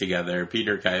scene together,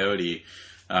 Peter Coyote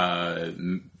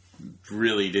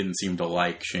really didn't seem to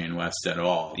like Shane West at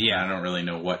all. Yeah. I don't really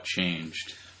know what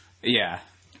changed. Yeah.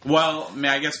 Well, I mean,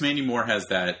 I guess Mandy Moore has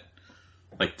that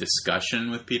like discussion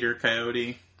with Peter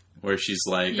Coyote where she's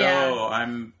like, Yeah. "Oh,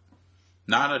 I'm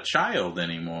not a child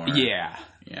anymore." Yeah.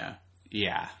 Yeah.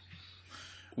 Yeah.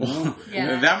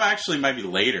 Yeah. That actually might be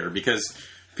later, because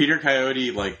Peter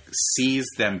Coyote like sees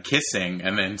them kissing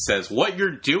and then says, "What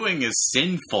you're doing is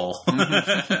sinful."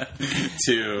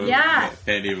 To Yeah.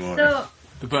 Mandy Moore. So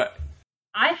But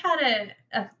I had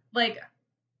a like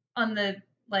on the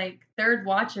like third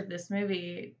watch of this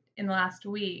movie in the last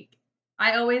week.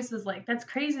 I always was like, that's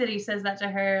crazy that he says that to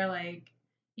her. Like,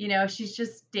 you know, she's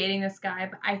just dating this guy.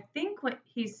 But I think what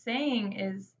he's saying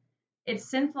is it's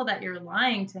sinful that you're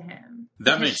lying to him.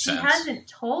 That Because makes sense. She hasn't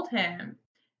told him.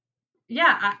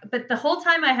 Yeah, but the whole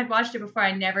time I had watched it before,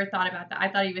 I never thought about that. I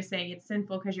thought he was saying it's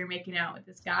sinful because you're making out with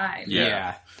this guy. Yeah.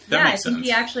 yeah. That I makes think sense.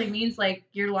 he actually means like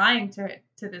you're lying to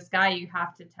this guy. You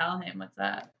have to tell him what's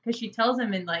up, because she tells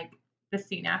him in like the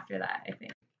scene after that. I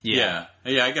think. Yeah.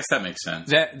 Yeah, I guess that makes sense.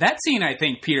 That scene, I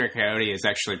think Peter Coyote is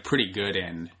actually pretty good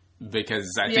in,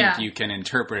 because I Yeah. think you can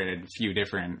interpret it a few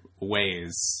different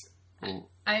ways.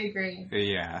 I agree.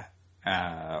 Yeah.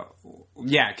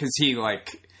 Yeah, because he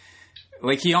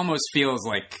like he almost feels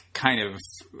like kind of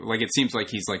like, it seems like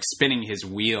he's like spinning his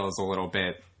wheels a little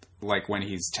bit, like when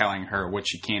he's telling her what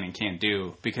she can and can't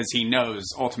do, because he knows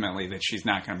ultimately that she's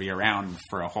not going to be around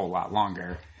for a whole lot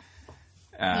longer.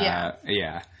 Yeah.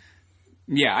 Yeah.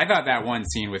 Yeah, I thought that one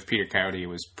scene with Peter Coyote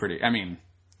was pretty, I mean,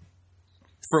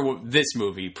 for this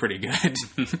movie, pretty good.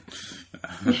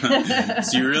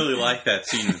 So you really like that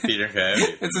scene with Peter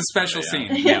Coyote? It's a special Yeah.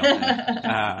 scene.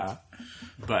 Yeah.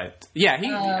 But yeah,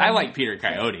 I like Peter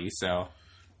Coyote, so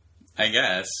I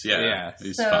guess. Yeah. Yeah.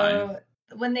 He's So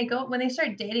fine. when they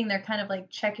start dating, they're kind of like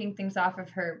checking things off of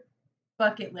her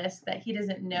bucket list that he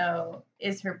doesn't know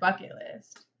is her bucket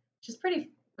list,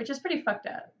 which is pretty fucked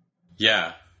up.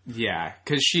 Yeah. yeah,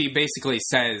 because she basically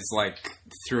says like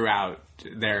throughout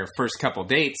their first couple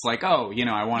dates, like, oh, you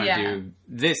know, I want to Yeah. do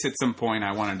this at some point.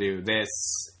 I want to do this.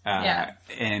 Yeah.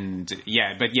 And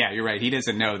yeah, but yeah, you're right. He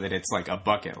doesn't know that it's like a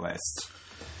bucket list.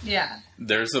 Yeah.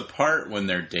 There's a part when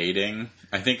they're dating,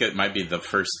 I think it might be the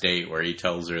first date, where he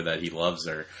tells her that he loves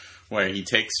her, where he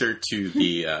takes her to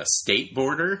the state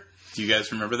border. Do you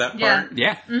guys remember that Yeah. part?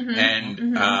 Yeah.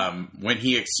 Mm-hmm. And when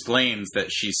he explains that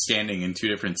she's standing in two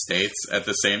different states at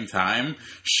the same time,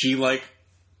 she like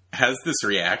has this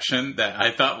reaction that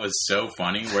I thought was so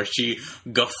funny, where she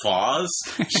guffaws.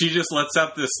 She just lets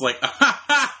out this like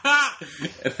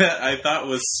that I thought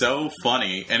was so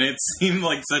funny, and it seemed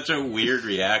like such a weird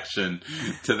reaction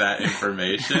to that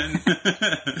information.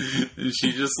 And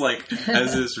she just like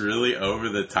has this really over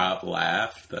the top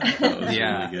laugh that was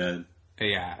Yeah. really good.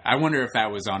 Yeah. I wonder if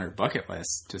that was on her bucket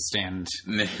list to stand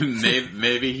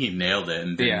Maybe he nailed it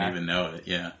and didn't Yeah. even know it.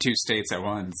 Yeah. 2 states at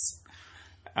once.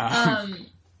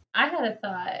 I had a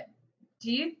thought.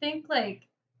 Do you think like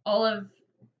all of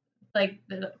like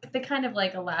the kind of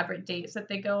like elaborate dates that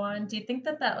they go on, do you think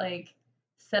that like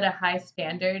set a high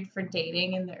standard for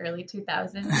dating in the early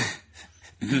 2000s?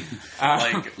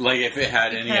 Like if it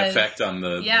had any Because- effect on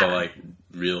the like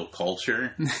real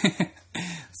culture.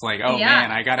 It's like, oh Yeah,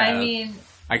 man,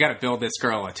 I gotta build this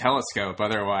girl a telescope,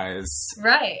 otherwise.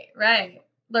 right.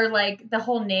 Or like the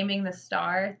whole naming the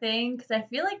star thing, because I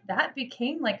feel like that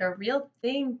became like a real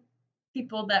thing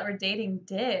people that were dating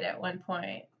did at one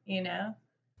point, you know?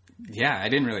 Yeah, I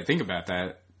didn't really think about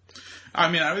that. I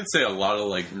mean, I would say a lot of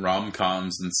like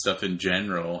rom-coms and stuff in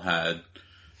general had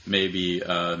maybe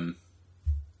an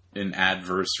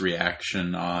adverse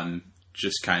reaction on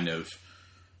just kind of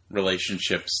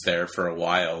relationships there for a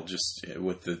while, just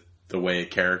with the way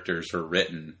characters were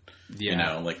written. You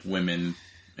know, like women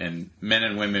and men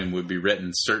and women would be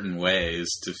written certain ways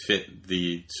to fit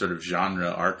the sort of genre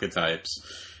archetypes.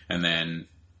 And then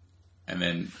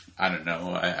I don't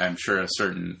know, I'm sure a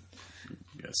certain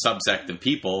subsect of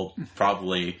people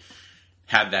probably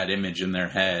had that image in their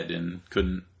head and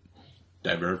couldn't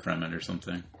divert from it or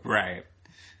something. Right.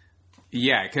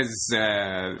 Yeah, because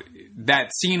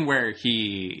that scene where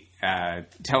he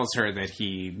tells her that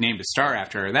he named a star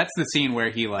after her, that's the scene where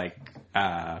he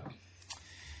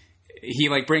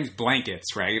brings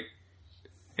blankets, right?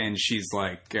 And she's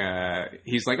like,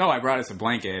 he's like, oh, I brought us a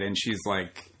blanket. And she's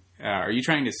like, are you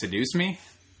trying to seduce me?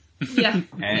 Yeah.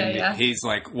 And he's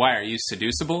like, why, are you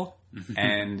seducible?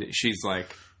 And she's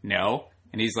like, no.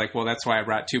 And he's like, well, that's why I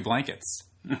brought 2 blankets.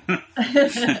 I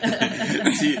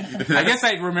guess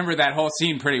I remember that whole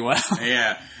scene pretty well.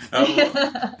 Yeah.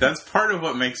 That's part of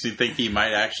what makes me think he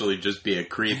might actually just be a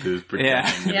creep who's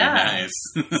pretending to be nice.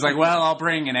 It's like, well, I'll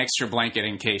bring an extra blanket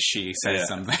in case she says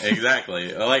something.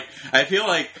 Exactly. Like, I feel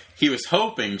like he was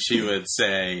hoping she would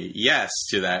say yes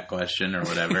to that question or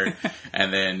whatever,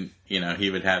 and then, you know,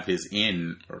 he would have his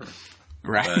in.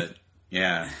 Right. But,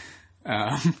 yeah.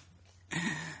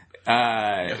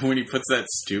 When he puts that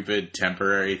stupid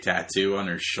temporary tattoo on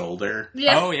her shoulder.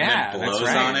 Yeah. Oh, yeah. And then blows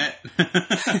that's right. on it.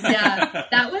 Yeah.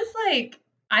 That was like,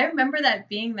 I remember that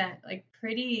being that like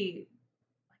pretty,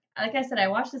 like I said, I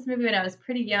watched this movie when I was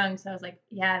pretty young. So I was like,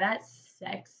 yeah, that's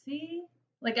sexy.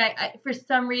 Like I for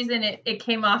some reason it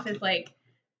came off as like,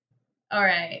 all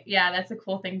right, yeah, that's a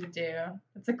cool thing to do.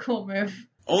 That's a cool move.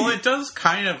 Well, it does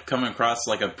kind of come across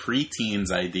like a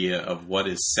preteen's idea of what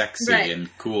is sexy and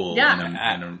cool in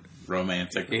a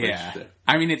romantic relationship.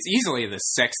 I mean, it's easily the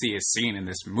sexiest scene in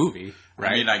this movie,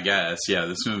 right? I mean, I guess, yeah,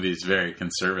 this movie is very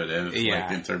conservative,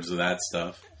 like, in terms of that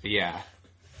stuff. Yeah.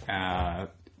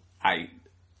 I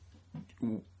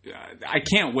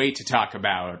can't wait to talk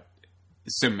about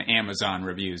some Amazon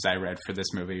reviews I read for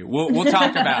this movie. We'll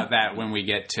talk about that when we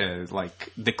get to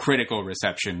like the critical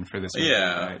reception for this movie.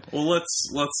 Yeah. But... Well, let's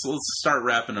start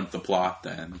wrapping up the plot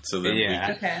then. So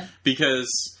that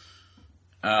because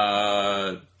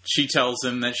she tells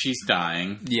him that she's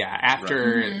dying. Yeah.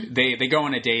 After they go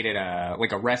on a date at a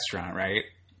restaurant, right?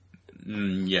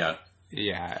 Yeah.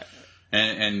 Yeah.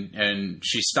 And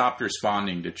she stopped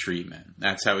responding to treatment.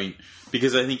 That's how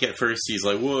because I think at first he's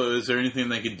like, well, is there anything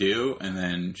they could do? And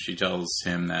then she tells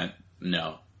him that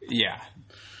no. Yeah.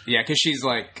 Yeah, because she's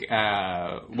like,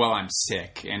 well, I'm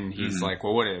sick. And he's like,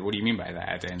 well, what do you mean by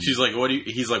that? And she's like,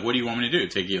 he's like, what do you want me to do?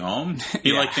 Take you home?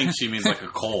 He thinks she means like a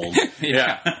cold.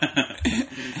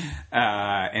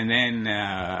 And then,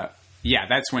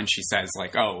 that's when she says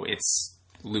like, oh, it's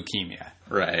leukemia.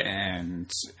 Right. And,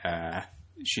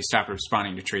 she stopped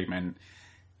responding to treatment.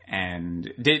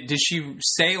 And did she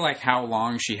say like how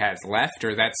long she has left,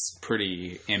 or that's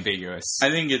pretty ambiguous? I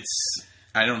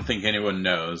don't think anyone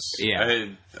knows. Yeah.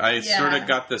 I sort of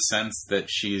got the sense that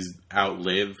she's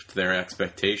outlived their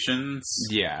expectations.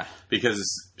 Yeah. Because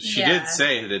she did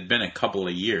say it had been a couple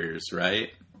of years,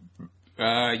 right?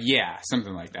 Yeah,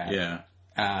 something like that.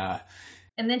 Yeah.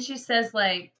 And then she says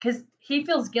like, because he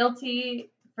feels guilty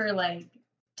for like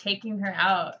taking her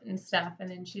out and stuff, and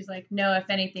then she's like, no, if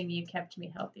anything, you kept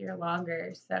me healthier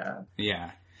longer. So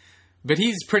yeah, but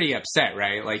he's pretty upset,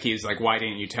 right? Like he's like, why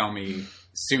didn't you tell me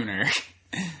sooner?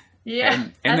 Yeah.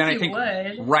 And then I think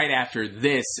right after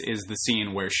this is the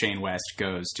scene where Shane West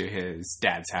goes to his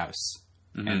dad's house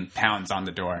and pounds on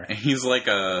the door. And he's like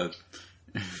a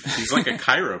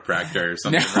chiropractor or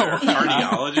something, or a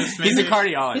cardiologist, maybe? He's a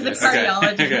cardiologist.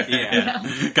 Okay. Yeah.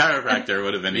 Chiropractor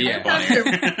would have been even funnier.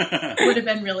 Would have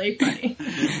been really funny.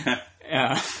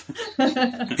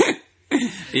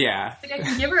 Yeah. Like I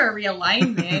can give her a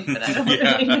realignment, but I don't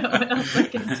really know what else I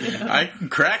can do. I can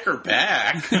crack her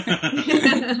back.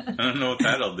 I don't know what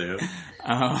that'll do.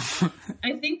 I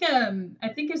think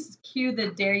it's cue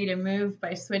the Dare You to Move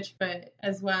by Switchfoot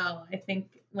as well. I think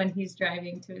when he's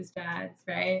driving to his dad's,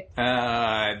 right?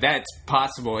 That's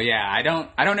possible. Yeah, I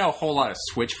don't know a whole lot of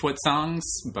Switchfoot songs,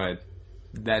 but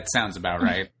that sounds about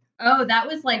right. Oh, that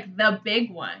was like the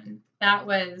big one. That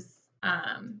was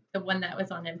the one that was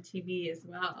on MTV as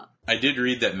well. I did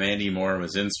read that Mandy Moore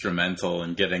was instrumental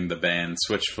in getting the band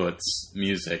Switchfoot's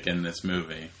music in this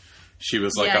movie. She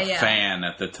was like a fan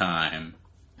at the time.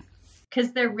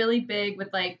 Because they're really big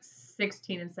with like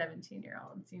 16 and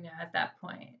 17-year-olds, at that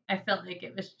point. I felt like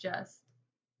it was just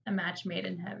a match made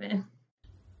in heaven.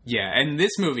 Yeah, and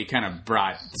this movie kind of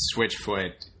brought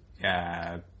Switchfoot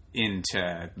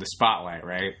into the spotlight,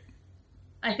 right?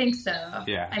 I think so.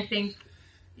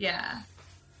 Yeah.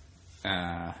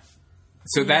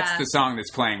 So that's the song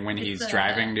that's playing when he's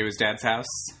driving to his dad's house?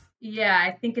 Yeah,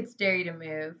 I think it's Dare You to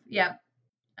Move. Yep.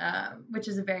 Which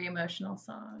is a very emotional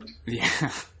song.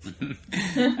 Yeah.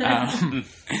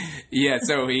 Yeah,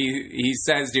 so he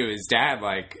says to his dad,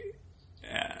 like,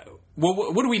 well,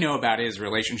 what do we know about his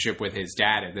relationship with his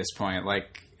dad at this point?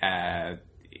 Like,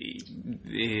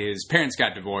 his parents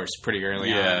got divorced pretty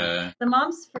early on. The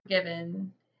mom's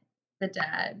forgiven the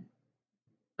dad,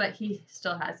 but he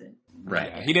still hasn't.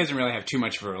 Right. Yeah, he doesn't really have too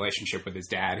much of a relationship with his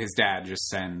dad. His dad just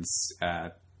sends,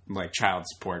 like, child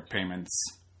support payments,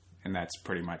 and that's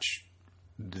pretty much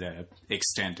the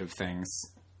extent of things.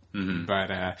 Mm-hmm.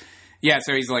 But, yeah,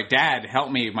 so he's like, Dad, help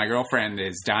me. My girlfriend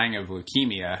is dying of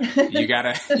leukemia. You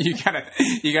gotta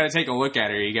take a look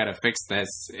at her. You gotta fix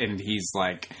this. And he's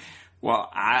like, well,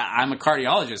 I'm a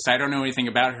cardiologist. I don't know anything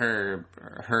about her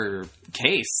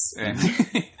case. And,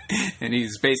 and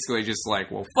he's basically just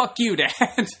like, well, fuck you,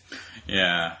 Dad.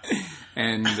 Yeah.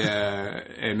 And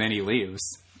then he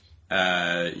leaves.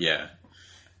 Yeah.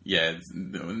 Yeah,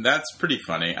 that's pretty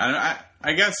funny.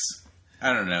 I guess,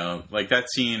 I don't know, like that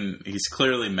scene, he's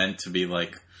clearly meant to be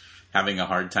like having a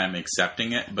hard time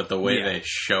accepting it, but the way they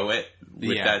show it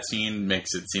with that scene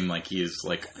makes it seem like he is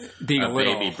like being a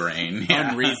little baby brain.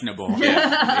 Unreasonable.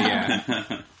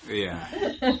 Yeah.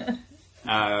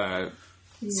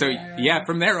 So, yeah,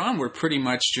 from there on, we're pretty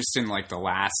much just in like the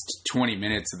last 20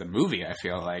 minutes of the movie, I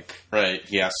feel like. Right.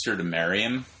 He asked her to marry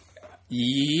him.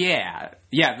 Yeah.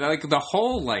 Yeah, like the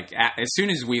whole, like, as soon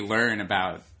as we learn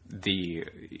about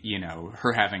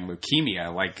her having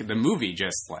leukemia, like, the movie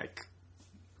just, like,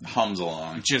 hums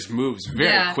along. Just moves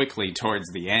very quickly towards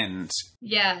the end.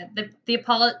 Yeah, the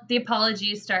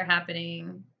apologies start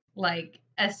happening, like,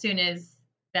 as soon as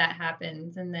that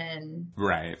happens, and then...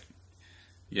 Right.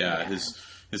 Yeah, his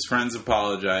friends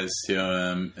apologize to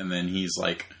him, and then he's,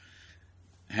 like,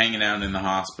 hanging out in the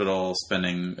hospital,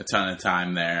 spending a ton of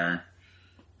time there.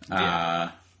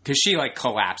 Because she, like,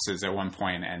 collapses at one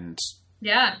point and...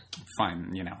 Yeah.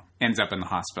 Ends up in the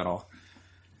hospital.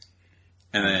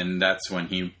 And then that's when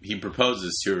he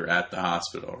proposes to her at the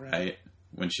hospital, right?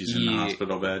 When she's in the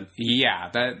hospital bed. Yeah,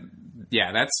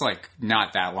 that's like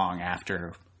not that long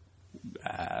after.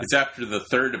 It's after the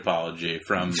third apology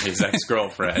from his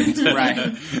ex-girlfriend.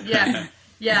 Right.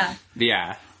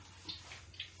 Yeah.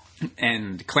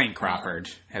 And Clayton Crawford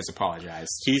has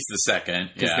apologized. He's the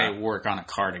second. Because they work on a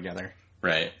car together.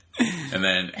 Right. And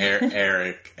then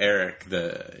Eric,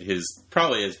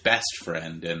 probably his best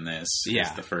friend in this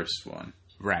is the first one.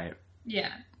 Right.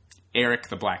 Yeah. Eric,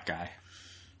 the black guy.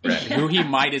 Right. Who he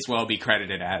might as well be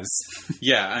credited as.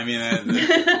 Yeah, I mean,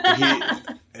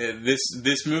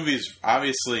 this movie is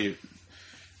obviously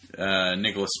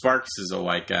Nicholas Sparks is a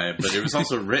white guy, but it was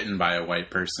also written by a white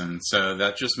person, so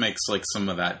that just makes like some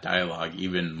of that dialogue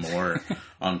even more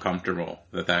uncomfortable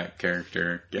that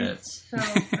character gets.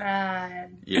 It's so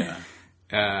bad. Yeah.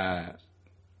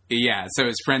 So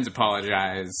his friends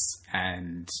apologize,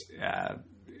 and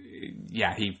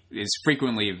he is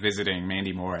frequently visiting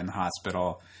Mandy Moore in the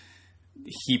hospital.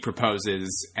 He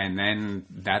proposes, and then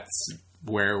that's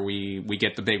where we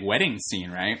get the big wedding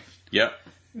scene, right? Yep.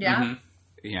 Yeah. Mm-hmm.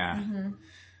 Yeah.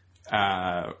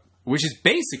 Mm-hmm. Which is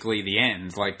basically the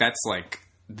end. Like, that's like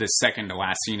the second to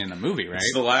last scene in the movie, right?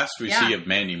 It's the last we see of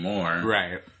Mandy Moore.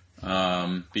 Right.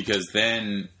 Because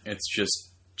then it's just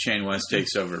Shane West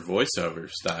takes over voiceover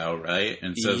style, right?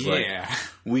 And says, like,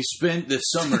 we spent the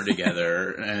summer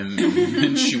together,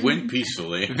 and she went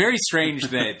peacefully. Very strange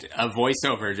that a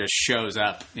voiceover just shows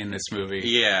up in this movie.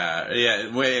 Yeah.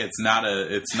 It's not,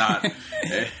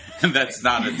 that's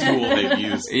not a tool they've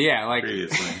used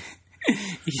previously.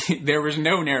 There was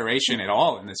no narration at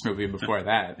all in this movie before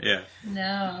that. Yeah.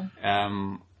 No.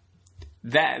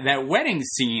 That wedding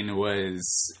scene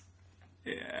was...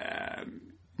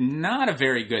 not a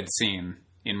very good scene,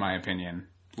 in my opinion.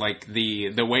 Like,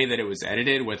 the way that it was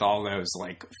edited with all those,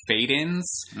 like,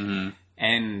 fade-ins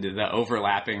and the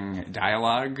overlapping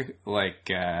dialogue,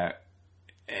 like,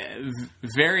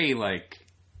 very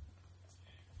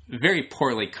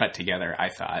poorly cut together, I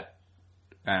thought.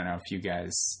 I don't know if you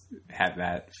guys had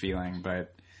that feeling,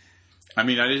 but... I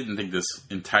mean, I didn't think this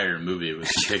entire movie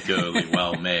was particularly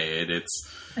well made.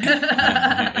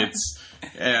 I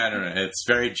don't know. It's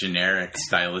very generic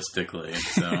stylistically.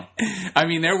 So, I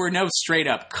mean, there were no straight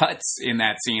up cuts in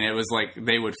that scene. It was like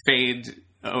they would fade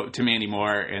to Mandy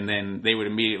Moore, and then they would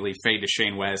immediately fade to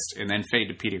Shane West, and then fade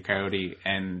to Peter Coyote,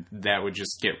 and that would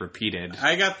just get repeated.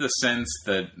 I got the sense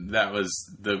that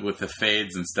was with the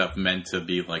fades and stuff meant to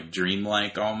be like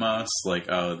dreamlike almost. Like,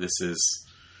 oh, this is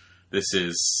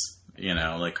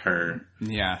like her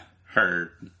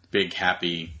big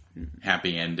happy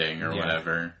ending or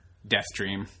whatever. Death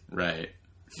dream. Right.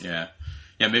 Yeah.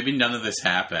 Yeah, maybe none of this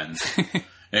happened.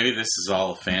 Maybe this is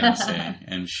all a fantasy,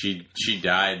 and she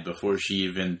died before she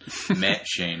even met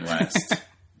Shane West.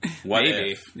 What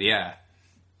Maybe. if? Yeah.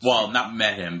 Well, not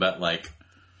met him, but like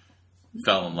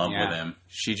fell in love Yeah. with him.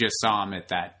 She just saw him at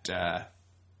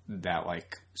that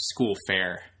like school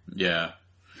fair. Yeah.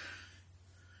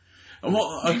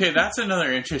 Well, okay, that's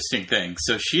another interesting thing.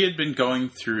 So she had been going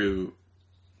through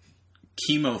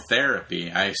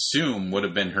chemotherapy, I assume would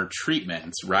have been her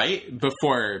treatments, right?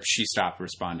 Before she stopped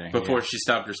responding. Before she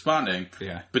stopped responding.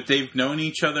 Yeah. But they've known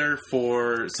each other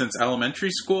since elementary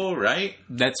school, right?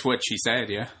 That's what she said,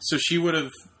 yeah. So she would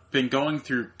have been going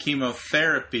through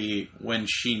chemotherapy when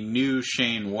she knew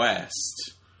Shane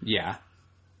West. Yeah.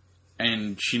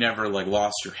 And she never, like,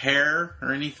 lost her hair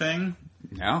or anything.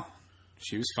 No.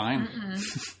 She was fine.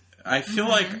 I feel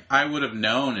like I would have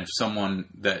known if someone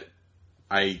that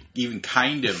I even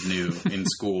kind of knew in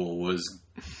school was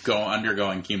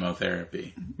undergoing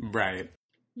chemotherapy. Right.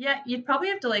 Yeah, you'd probably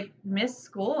have to like miss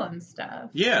school and stuff.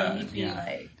 Yeah, So you'd be yeah.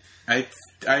 like,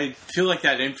 I feel like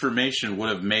that information would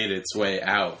have made its way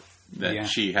out that Yeah.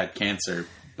 she had cancer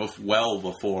well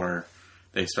before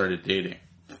they started dating.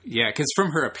 Yeah, because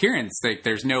from her appearance, like,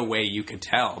 there's no way you could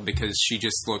tell because she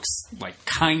just looks like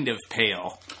kind of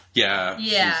pale. Yeah,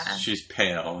 Yeah. she's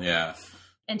pale. Yeah,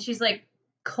 and she's like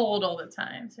cold all the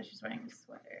time, so she's wearing a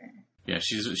sweater. yeah.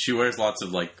 She wears lots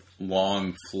of like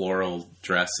long floral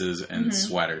dresses and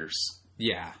sweaters.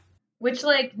 Yeah. Which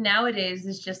like nowadays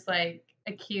is just like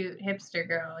a cute hipster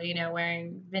girl, you know,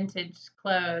 wearing vintage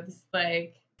clothes.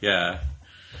 Like, Yeah,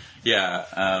 yeah,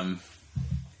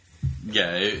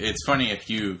 yeah. It's funny if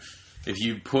you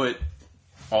put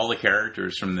all the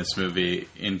characters from this movie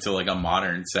into like a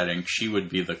modern setting, she would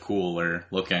be the cooler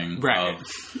looking Right. of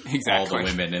Exactly. all the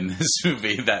women in this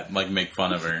movie that like make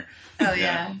fun of her. oh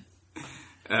yeah,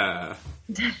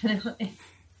 definitely.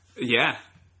 Yeah.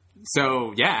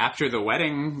 So, yeah, after the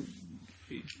wedding,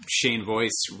 Shane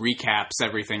Voice recaps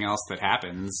everything else that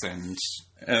happens, and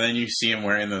And then you see him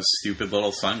wearing those stupid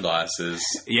little sunglasses.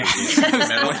 yeah, in those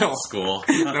middle little, school.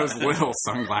 those little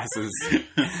sunglasses.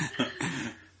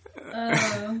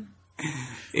 Oh,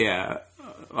 Yeah,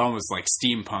 almost like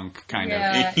steampunk kind of.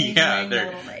 yeah, he's Yeah, wearing they're-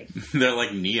 little, like They're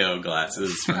like Neo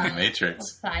glasses from the little Matrix.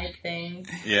 side thing.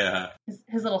 Yeah,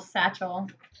 His little satchel.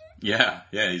 yeah.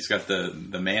 He's got the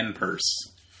man purse,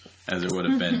 as it would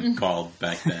have been called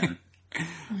back then.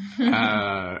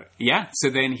 Yeah, so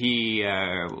then he,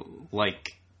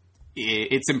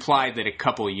 it's implied that a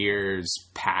couple years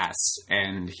pass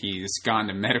and he's gone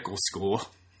to medical school.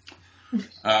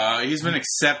 He's been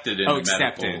accepted in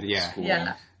Accepted, medical yeah. school.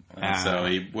 Yeah. So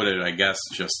he would have, I guess,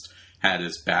 just had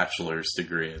his bachelor's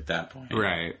degree at that point.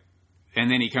 Right.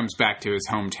 And then he comes back to his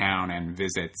hometown and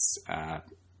visits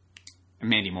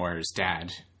Mandy Moore's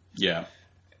dad. Yeah.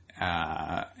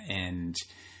 And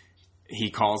he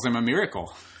calls him a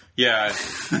miracle. Yeah.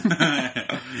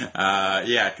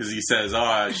 Yeah, because he says,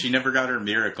 oh, she never got her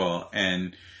miracle.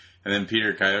 And then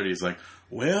Peter Coyote's like,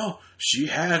 well, she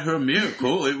had her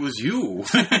miracle. It was you.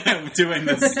 Doing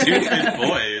the stupid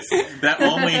voice that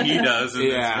only he does in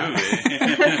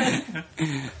this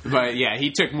movie. But yeah,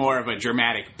 he took more of a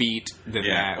dramatic beat than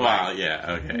Yeah. that. Well, Like,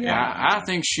 yeah. Okay. I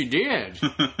think she did.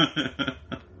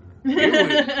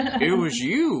 It was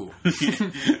you.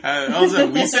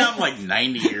 Also, we sound like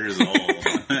 90 years old,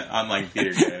 unlike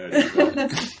Peter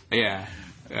Coyote. Yeah.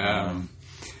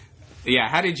 Yeah,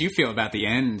 how did you feel about the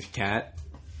end, Kat?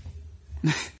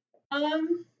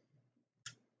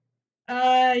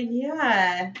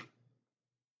 Yeah.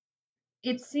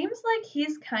 It seems like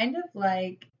he's kind of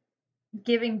like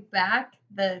giving back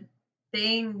the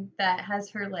thing that has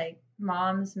her like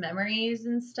mom's memories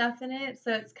and stuff in it.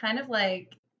 So it's kind of like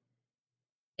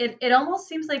it almost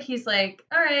seems like he's like,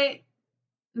 all right,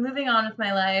 moving on with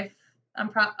my life. I'm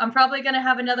probably going to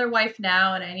have another wife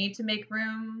now and I need to make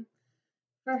room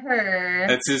for her.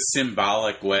 That's his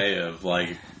symbolic way of,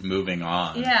 like, moving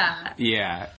on. Yeah.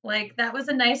 Yeah. Like, that was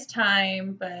a nice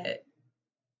time, but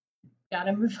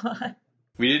gotta move on.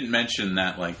 We didn't mention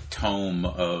that, like, tome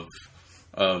of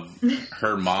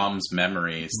her mom's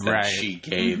memories that Right. she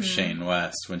gave Shane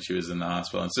West when she was in the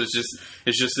hospital. And so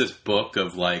it's just this book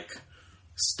of, like,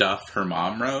 stuff her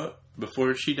mom wrote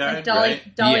before she died,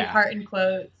 Like Dolly Yeah. Parton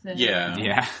quotes. And, Yeah.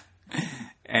 Yeah.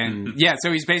 And yeah,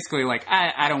 so he's basically like,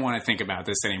 I don't want to think about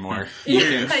this anymore.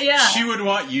 Yeah. She would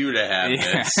want you to have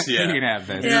Yeah, this. Yeah. you can have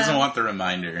this. He doesn't want the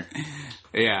reminder.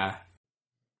 Yeah.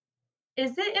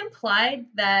 Is it implied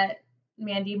that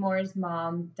Mandy Moore's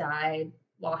mom died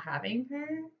while having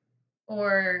her?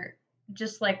 Or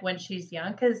just like when she's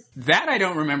young, because That I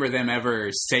don't remember them ever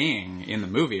saying in the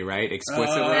movie, right?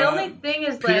 Explicitly. the only thing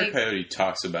is Peter like Coyote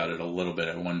talks about it a little bit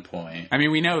at one point. I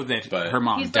mean, we know that But- her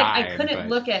mom he's died. like, I couldn't but-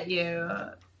 look at you.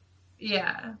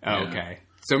 Yeah. Oh, Yeah. okay.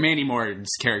 So Mandy Moore's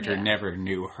character Yeah. never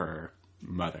knew her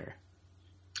mother.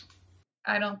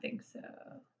 I don't think so.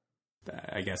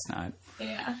 I guess not.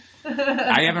 Yeah.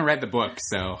 I haven't read the book,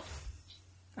 so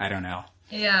I don't know.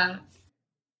 Yeah.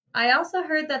 I also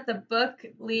heard that the book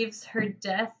leaves her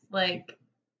death like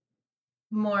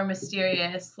more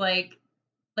mysterious. Like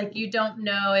you don't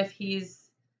know if he's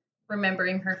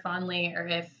remembering her fondly or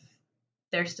if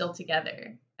they're still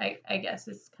together. I guess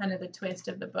is kind of the twist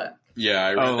of the book. Yeah,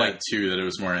 I read Oh, like- that too, that it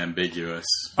was more ambiguous.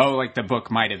 Oh, like the book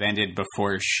might have ended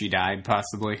before she died,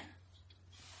 possibly.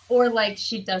 Or like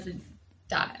she doesn't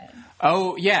die.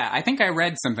 Oh, yeah, I think I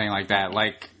read something like that.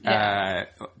 Like,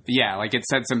 like it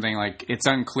said something like it's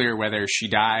unclear whether she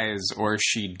dies or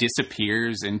she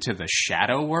disappears into the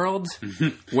shadow world,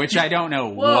 which I don't know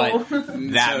Whoa. what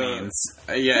that So, means.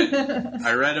 Yeah,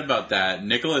 I read about that.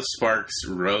 Nicholas Sparks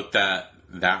wrote that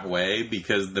way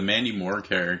because the Mandy Moore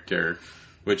character,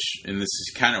 which, and this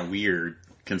is kind of weird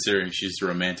considering she's the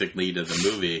romantic lead of the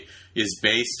movie, is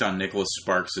based on Nicholas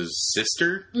Sparks'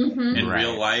 sister in Right.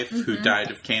 real life who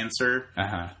died of cancer.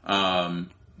 Uh-huh.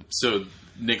 So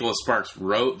Nicholas Sparks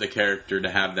wrote the character to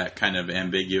have that kind of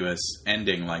ambiguous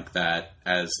ending like that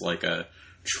as like a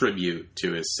tribute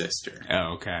to his sister.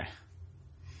 Oh, okay.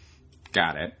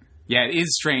 Got it. Yeah, it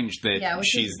is strange that Yeah,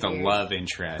 which is she's the weird. love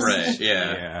interest. Right,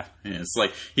 yeah. Yeah. Yeah, it's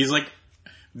like he's like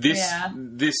this. Yeah.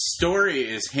 This story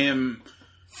is him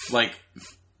like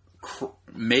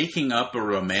making up a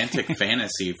romantic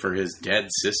fantasy for his dead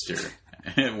sister.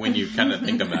 When you kind of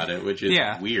think about it, which is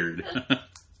Yeah. weird.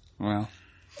 Well,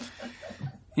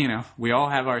 you know, we all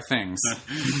have our things.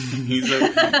 he's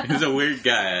a weird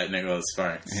guy, Nicholas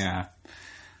Sparks. Yeah.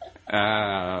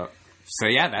 So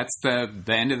yeah, that's the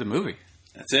end of the movie.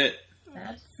 That's it.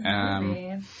 That's the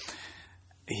movie.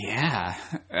 Yeah.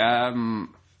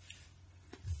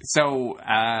 So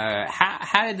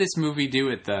how did this movie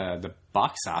do at the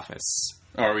box office?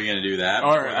 Oh, are we going to do that?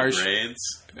 Or before the are-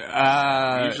 grades? We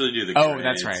usually do the Oh, grades.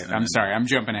 that's right. and I'm then- sorry. I'm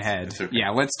jumping ahead. That's okay. Yeah,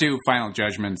 let's do final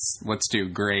judgments. Let's do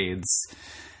grades.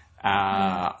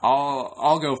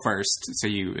 I'll go first. So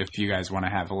if you guys want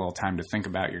to have a little time to think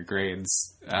about your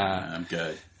grades. I'm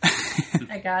good.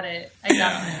 I got it. I got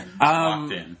Yeah. it.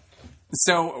 Locked in.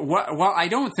 So while I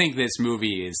don't think this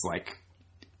movie is like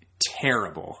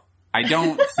terrible, I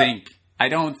don't think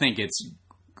it's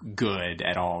good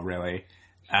at all, really.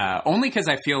 Only because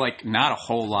I feel like not a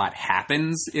whole lot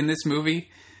happens in this movie.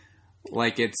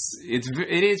 Like it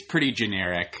is pretty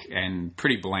generic and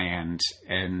pretty bland,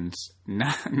 and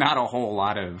not a whole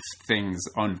lot of things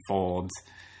unfold.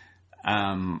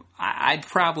 I'd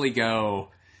probably go.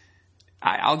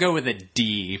 I'll go with a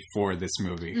D for this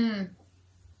movie.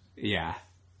 Yeah.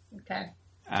 Okay.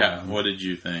 Kat, what did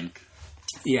you think?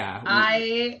 Yeah.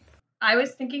 I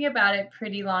was thinking about it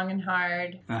pretty long and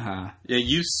hard. Uh-huh. Yeah,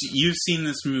 you've seen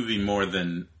this movie more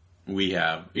than we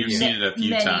have. You've Yeah. seen it a few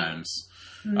Many. times.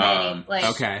 Many,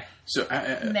 Okay. So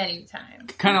many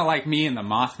times. Kind of like me in the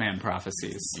Mothman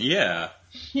prophecies. yeah.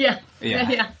 Yeah. Yeah.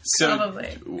 Yeah. So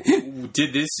Probably.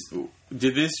 did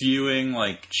this viewing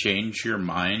like change your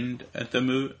mind at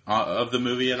the of the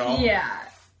movie at all? Yeah.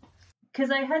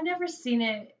 Because I had never seen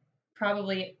it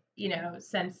probably,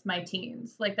 since my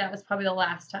teens. Like that was probably the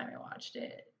last time I watched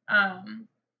it.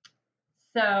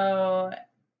 So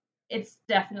it's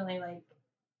definitely like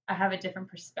I have a different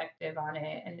perspective on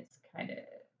it, and it's kind of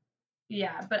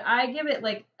but I give it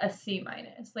like a C-.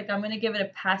 Like I'm gonna give it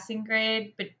a passing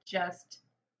grade, but just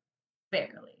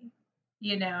barely.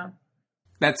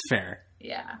 That's fair.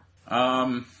 Yeah.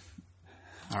 All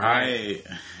right.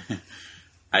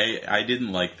 I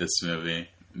didn't like this movie,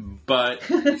 but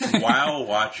while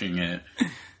watching it,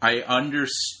 I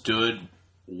understood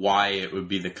why it would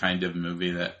be the kind of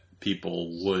movie that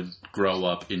people would grow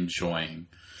up enjoying.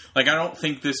 Like, I don't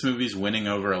think this movie's winning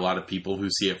over a lot of people who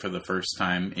see it for the first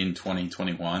time in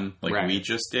 2021, like Right. we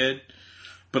just did.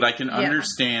 But I can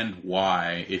understand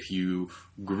why, if you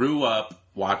grew up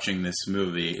watching this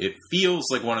movie, it feels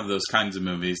like one of those kinds of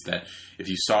movies that if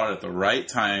you saw it at the right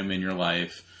time in your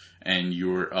life and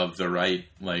you were of the right,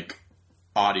 like,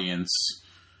 audience,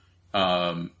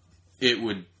 it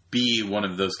would be one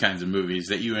of those kinds of movies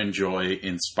that you enjoy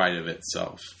in spite of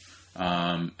itself.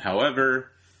 However,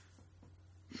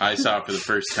 I saw it for the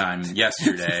first time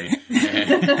yesterday.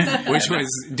 Which was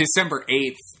December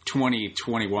 8th,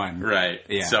 2021. Right.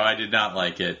 Yeah. So I did not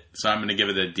like it. So I'm going to give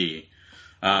it a D.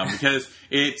 Because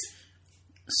it's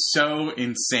so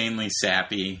insanely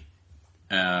sappy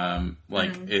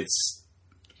It's,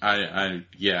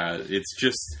 it's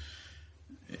just,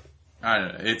 I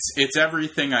don't know. It's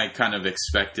everything I kind of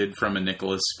expected from a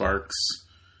Nicholas Sparks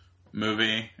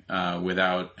movie,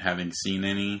 without having seen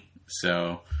any.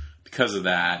 So because of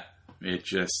that, it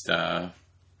just, I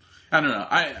don't know.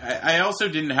 I also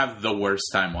didn't have the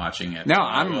worst time watching it. No,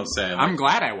 I will say. I'm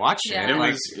glad I watched it.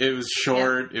 It was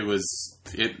short. Yeah.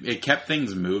 It kept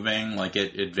things moving. Like,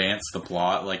 it advanced the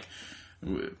plot. Like,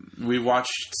 we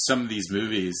watched some of these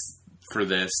movies for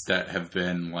this that have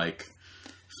been like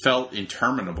felt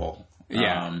interminable.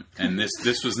 Yeah. And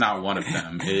this was not one of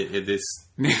them. This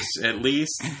at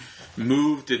least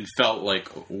moved and felt like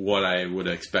what I would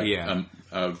expect. Yeah.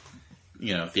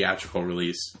 Theatrical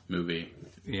release movie.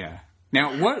 Yeah.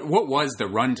 Now, what was the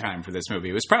runtime for this movie?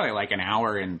 It was probably like an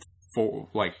hour and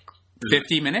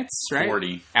 50 minutes, right?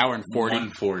 40. Hour and 40.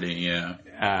 140,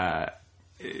 yeah.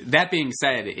 That being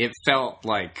said, it felt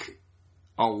like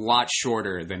a lot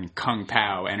shorter than Kung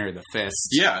Pao Enter the Fist.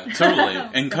 Yeah, totally.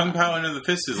 And Kung Pao Enter the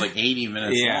Fist is like 80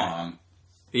 minutes long.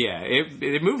 Yeah,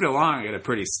 it moved along at a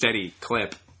pretty steady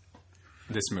clip,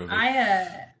 this movie.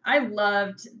 I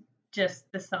loved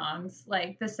just the songs.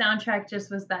 Like, the soundtrack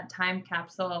just was that time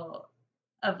capsule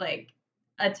of like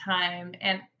a time,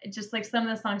 and just like some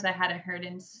of the songs I hadn't heard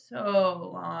in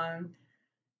so long.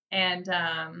 And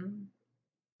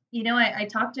I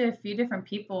talked to a few different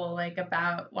people like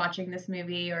about watching this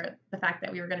movie, or the fact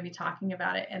that we were going to be talking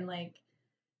about it, and like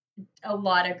a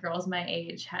lot of girls my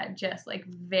age had just like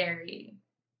very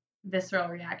visceral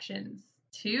reactions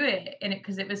to it, and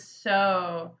because it was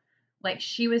so, like,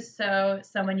 she was so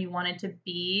someone you wanted to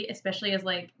be, especially as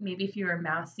like maybe if you were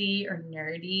mousy or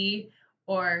nerdy,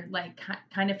 or like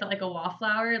kind of felt like a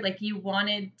wallflower. Like, you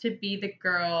wanted to be the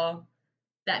girl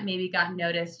that maybe got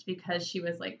noticed because she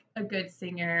was like a good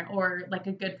singer or like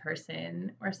a good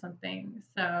person or something.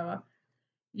 So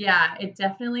yeah, it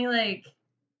definitely like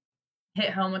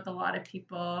hit home with a lot of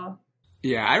people.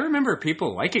 Yeah, I remember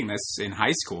people liking this in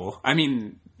high school. I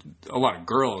mean, a lot of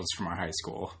girls from our high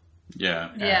school.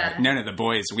 Yeah. None of the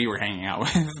boys we were hanging out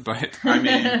with, but I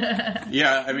mean,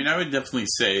 I would definitely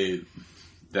say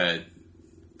that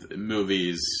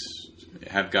movies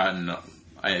have gotten,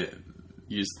 I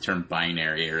used the term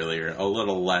binary earlier, a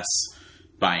little less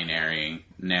binary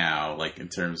now, like in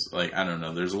terms, like, I don't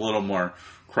know, there's a little more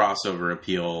crossover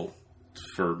appeal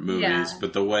for movies,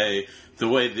 but the way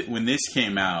that when this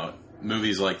came out,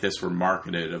 movies like this were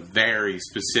marketed a very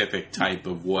specific type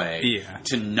of way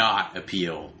to not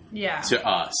appeal to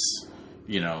us,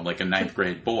 like a ninth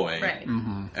grade boy. Right.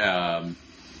 Mm-hmm.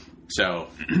 So,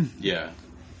 yeah.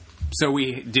 So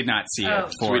we did not see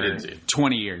it for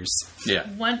 20 years. Yeah.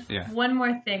 One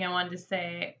more thing I wanted to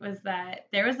say was that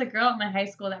there was a girl at my high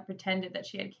school that pretended that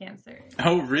she had cancer.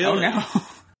 Oh, really? Oh, no.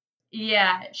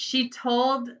 Yeah. She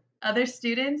told other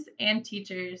students and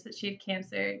teachers that she had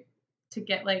cancer to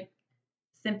get like,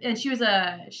 and she was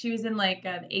in like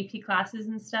the AP classes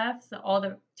and stuff. So all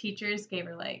the teachers gave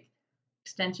her like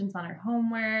extensions on her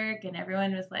homework, and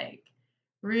everyone was like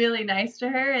really nice to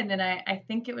her. And then I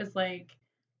think it was like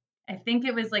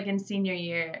in senior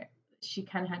year, she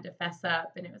kind of had to fess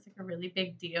up, and it was like a really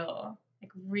big deal.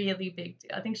 Like, really big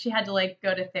deal. I think she had to like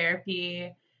go to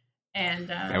therapy, and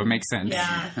that would make sense.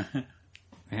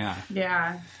 Yeah.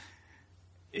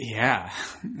 Yeah.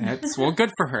 That's, well,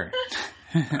 good for her.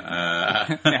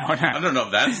 I don't know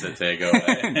if that's the takeaway.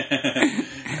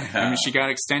 I mean, she got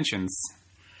extensions.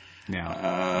 No.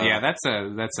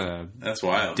 That's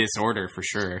wild. Disorder for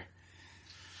sure.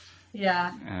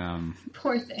 Yeah.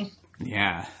 Poor thing.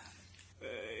 Yeah.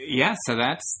 So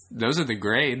those are the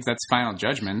grades. That's Final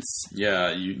Judgments.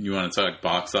 Yeah, you want to talk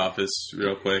box office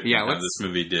real quick? Yeah, how this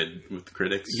movie did with the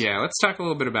critics. Yeah, let's talk a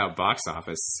little bit about box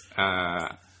office.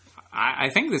 I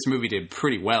think this movie did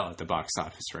pretty well at the box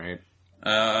office, right?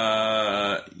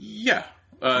 Yeah.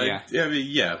 I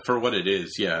mean, for what it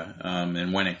is,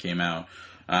 and when it came out.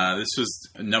 This was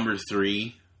number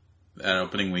 3 at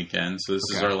opening weekend, so this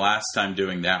is our last time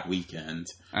doing that weekend.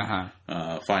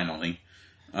 Finally.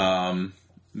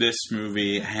 This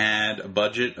movie had a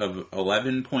budget of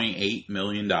 $11.8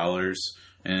 million,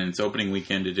 and its opening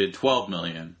weekend it did $12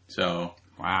 million. So,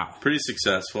 wow. Pretty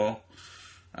successful.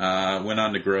 Went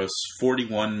on to gross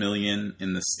 $41 million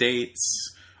in the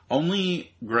States.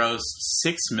 Only grossed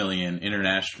 $6 million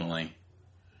internationally.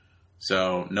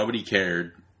 So, nobody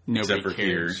cared. Nobody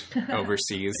cared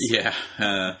overseas. Yeah.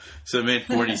 So it made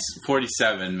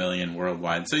 47 million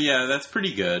worldwide. So yeah, that's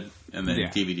pretty good. And then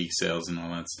DVD sales and all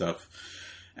that stuff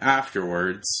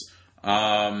afterwards.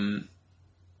 You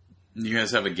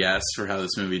guys have a guess for how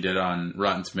this movie did on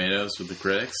Rotten Tomatoes with the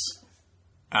critics?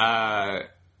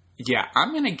 Yeah,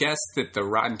 I'm going to guess that the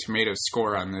Rotten Tomatoes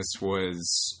score on this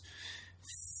was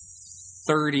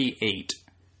 38.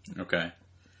 Okay.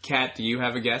 Kat, do you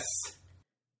have a guess?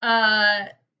 I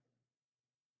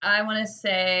want to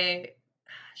say,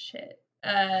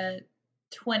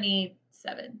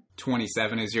 27.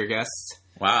 27 is your guess?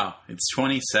 Wow, it's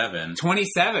 27.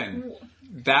 27.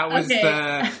 That was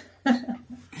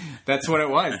That's what it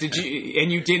was. Did you?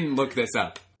 And you didn't look this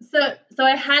up. So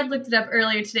I had looked it up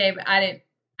earlier today, but I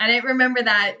didn't remember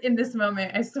that in this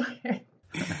moment. I swear.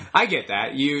 I get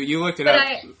that. You looked it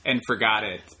up and forgot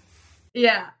it.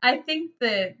 Yeah, I think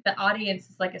the audience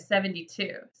is like a 72.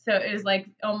 So it was like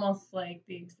almost like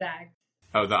the exact.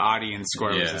 Oh, the audience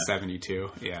score was a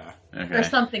 72. Yeah. Okay. Or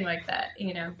something like that,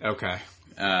 Okay.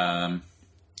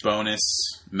 Bonus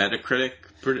Metacritic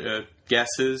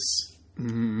guesses.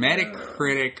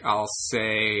 Metacritic, I'll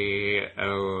say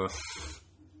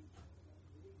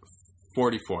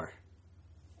 44.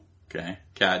 Okay.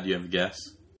 Kat, do you have a guess?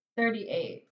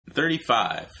 38.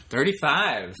 35.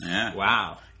 35. Yeah.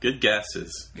 Wow. Good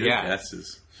guesses. Good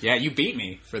guesses. Yeah, you beat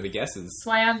me for the guesses.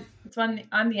 That's why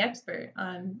I'm the expert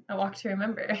on A Walk to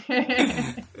Remember.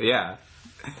 Yeah.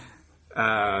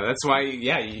 That's why.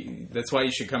 That's why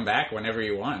you should come back whenever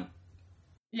you want.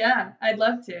 Yeah, I'd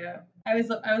love to. I was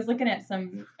looking at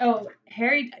some. Oh,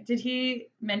 Harry, did he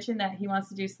mention that he wants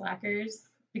to do Slackers?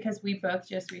 Because we both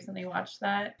just recently watched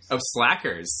that. Oh,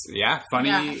 Slackers. Yeah,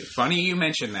 funny you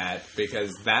mentioned that,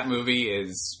 because that movie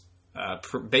is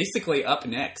basically up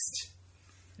next.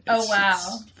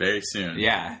 It's very soon.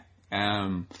 Yeah.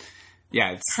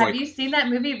 It's Have you seen that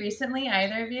movie recently,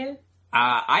 either of you?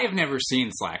 I have never seen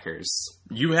Slackers.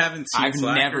 You haven't seen Slackers?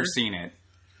 I've never seen it.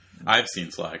 I've seen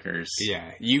Slackers.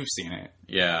 Yeah, you've seen it.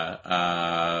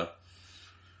 Yeah.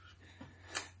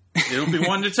 It'll be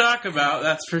one to talk about,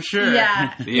 that's for sure.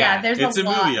 Yeah. There's it's a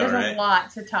lot. movie, there's right? a lot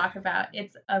to talk about.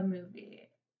 It's a movie.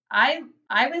 I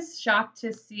was shocked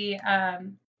to see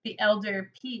the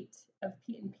elder Pete of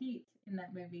Pete and Pete in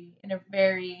that movie in a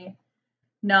very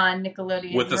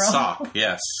non-Nickelodeon with a role. sock.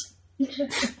 Yes.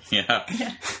 Yeah.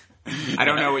 I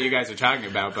don't know what you guys are talking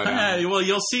about, but well,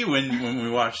 you'll see when we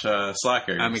watch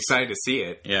Slackers. I'm excited to see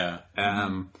it. Yeah.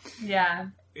 Yeah.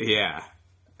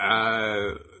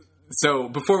 So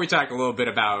before we talk a little bit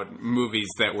about movies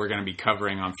that we're going to be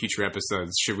covering on future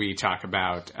episodes, should we talk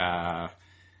about? Oh,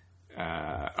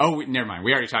 never mind.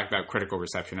 We already talked about critical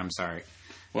reception. I'm sorry.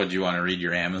 Well, do you want to read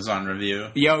your Amazon review?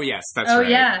 Oh, yes, that's right.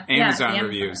 Yeah. Amazon Amazon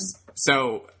reviews.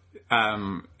 So,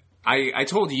 I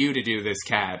told you to do this,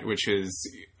 Kat, which is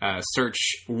search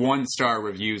 1-star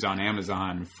reviews on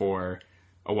Amazon for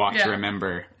A Walk to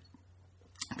Remember,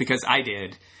 because I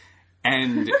did.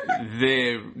 And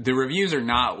the reviews are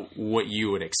not what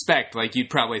you would expect. Like, you'd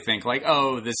probably think, like,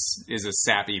 oh, this is a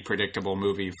sappy, predictable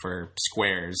movie for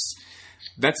squares.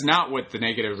 That's not what the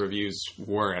negative reviews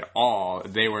were at all.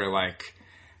 They were like,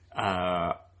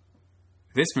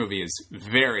 this movie is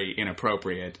very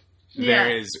inappropriate. Yeah.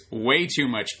 There is way too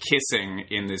much kissing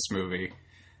in this movie.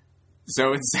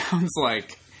 So it sounds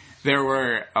like there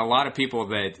were a lot of people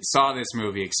that saw this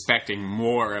movie expecting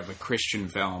more of a Christian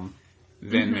film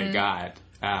than they got.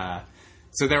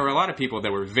 So there were a lot of people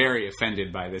that were very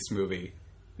offended by this movie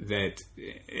that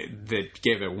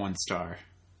give it 1 star,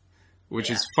 which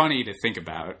is funny to think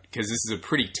about, because this is a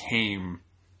pretty tame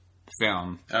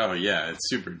film. Oh, yeah, it's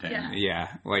super tame.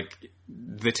 Yeah, like,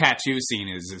 the tattoo scene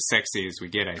is as sexy as we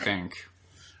get, I think.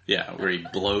 Yeah, where he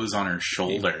blows on her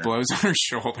shoulder.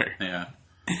 Yeah.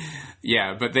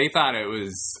 Yeah, but they thought it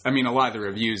was... I mean, a lot of the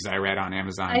reviews I read on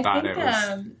Amazon thought it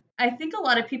was... I think a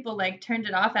lot of people, like, turned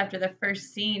it off after the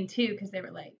first scene, too, because they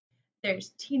were like,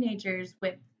 there's teenagers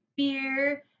with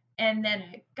beer, and then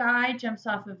a guy jumps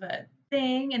off of a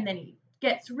thing, and then he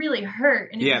gets really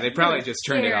hurt. And they probably really just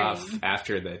scary. turned it off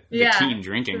after the teen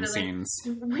drinking scenes.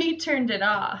 We turned it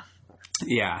off.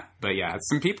 Yeah, but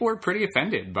some people were pretty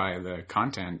offended by the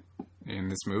content in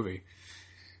this movie.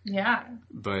 Yeah.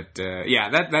 But,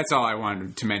 that's all I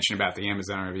wanted to mention about the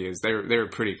Amazon reviews. They were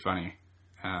pretty funny.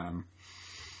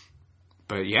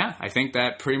 But yeah, I think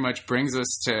that pretty much brings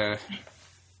us to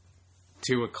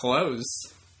a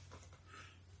close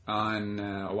on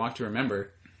A Walk to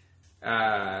Remember.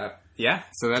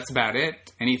 So that's about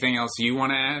it. Anything else you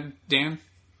want to add, Dan?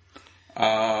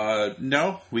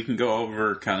 No, we can go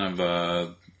over kind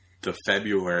of the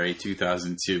February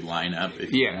 2002 lineup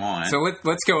if you want. So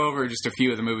let's go over just a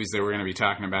few of the movies that we're going to be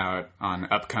talking about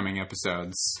on upcoming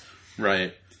episodes.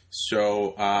 Right.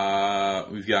 So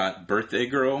we've got Birthday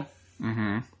Girl.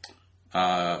 Mm-hmm.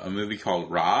 A movie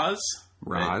called Roz.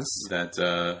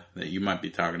 That you might be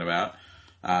talking about.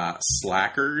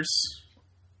 Slackers.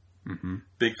 Mm-hmm.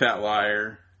 Big Fat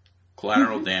Liar.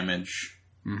 Collateral Damage,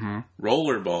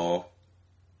 Rollerball,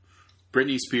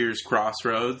 Britney Spears'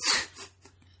 Crossroads,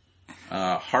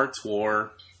 Heart's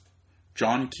War,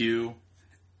 John Q,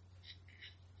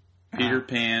 Peter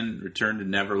Pan, Return to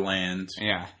Neverland,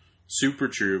 Super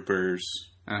Troopers,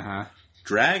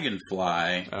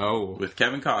 Dragonfly, with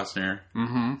Kevin Costner,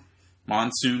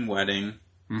 Monsoon Wedding,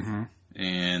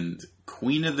 and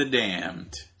Queen of the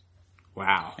Damned.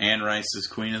 Wow. Anne Rice's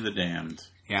Queen of the Damned.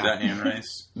 Yeah. Is that Anne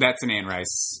Rice? That's an Anne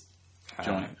Rice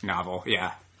joint novel.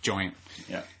 Yeah, joint.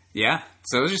 Yeah. Yeah,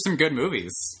 so those are some good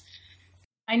movies.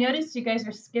 I noticed you guys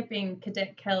are skipping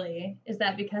Cadet Kelly. Is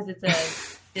that because it's a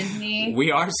Disney?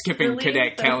 We are skipping release?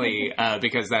 Cadet Kelly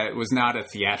because that was not a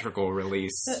theatrical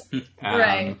release.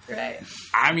 Right.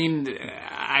 I mean,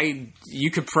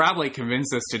 you could probably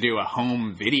convince us to do a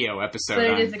home video episode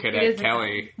on Cadet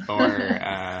Kelly or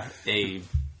a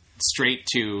straight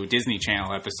to Disney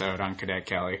Channel episode on Cadet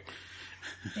Kelly.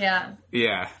 Yeah.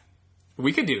 Yeah.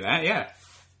 We could do that, yeah.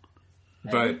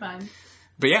 That'd be fun.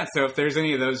 But yeah, so if there's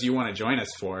any of those you want to join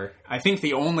us for, I think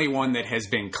the only one that has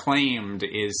been claimed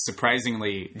is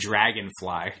surprisingly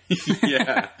Dragonfly.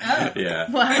 Yeah.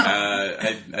 Wow.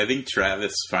 I think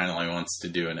Travis finally wants to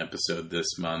do an episode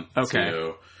this month. Okay.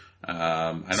 Too.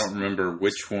 I don't remember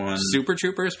which one. Super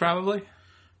Troopers, probably?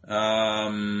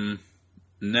 No,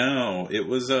 it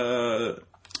was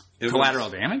Collateral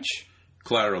Damage?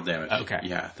 Collateral Damage. Okay.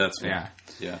 Yeah, that's one.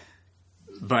 Yeah.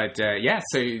 But,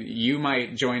 so you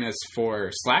might join us for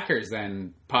Slackers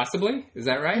then, possibly? Is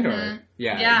that right? Or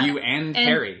Yeah. You and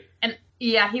Harry. And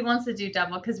yeah, he wants to do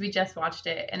double because we just watched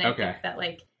it. And I think that,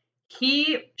 like,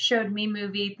 he showed me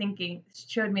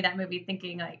that movie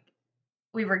thinking, like,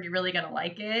 we were really going to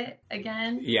like it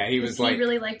again. Yeah, he was like... He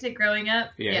really liked it growing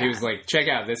up. Yeah, he was like, check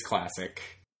out this classic.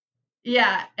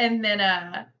 Yeah, and then,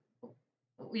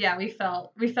 we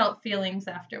felt feelings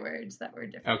afterwards that were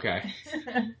different. Okay.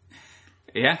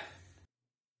 Yeah.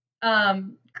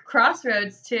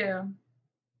 Crossroads too.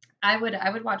 I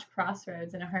would watch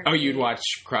Crossroads in a heartbeat. Oh, you'd watch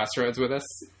Crossroads with us?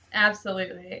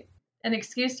 Absolutely. An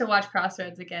excuse to watch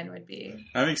Crossroads again would be.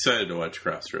 I'm excited to watch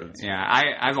Crossroads. Yeah,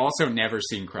 I've also never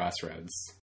seen Crossroads.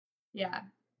 Yeah,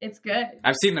 it's good.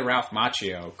 I've seen the Ralph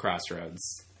Macchio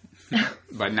Crossroads.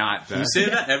 But not the... You say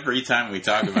that every time we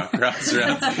talk about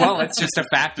Crossroads. Well, it's just a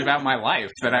fact about my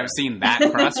life that I've seen that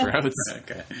Crossroads.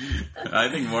 Okay. I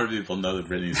think more people know the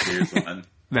Britney Spears one.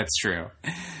 That's true.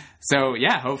 So,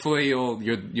 yeah, hopefully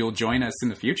you'll join us in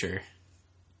the future.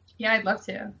 Yeah, I'd love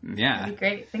to. Yeah. That'd be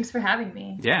great. Thanks for having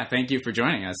me. Yeah, thank you for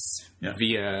joining us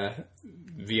via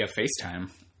FaceTime.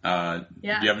 Do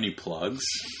you have any plugs?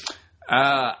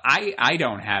 I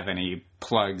don't have any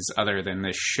plugs other than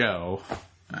this show.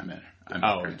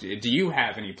 Do you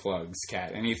have any plugs,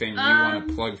 Kat? Anything you want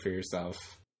to plug for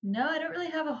yourself? No, I don't really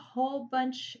have a whole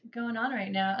bunch going on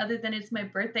right now, other than it's my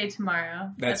birthday tomorrow.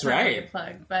 That's not right. Really a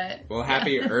plug, but well,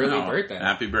 happy early birthday!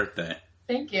 Happy birthday!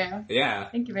 Thank you. Yeah,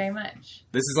 thank you very much.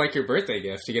 This is like your birthday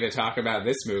gift. You get to talk about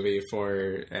this movie for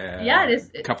it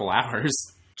is a couple hours.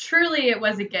 Truly, it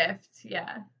was a gift.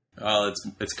 Yeah. Well,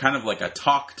 it's kind of like a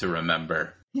talk to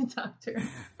remember. Doctor.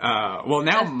 Well,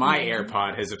 now my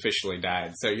AirPod has officially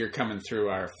died, so you're coming through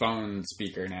our phone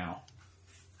speaker now.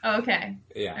 Oh, okay.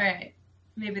 Yeah. All right.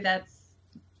 Maybe that's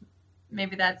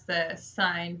a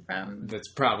sign from.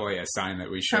 That's probably a sign that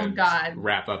we should from God.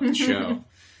 Wrap up the show.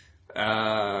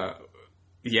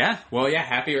 Yeah. Well, yeah.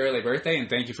 Happy early birthday, and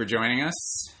thank you for joining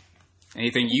us.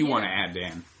 Anything you want to add,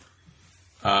 Dan?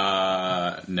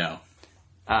 No.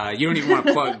 You don't even want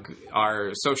to plug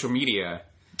our social media.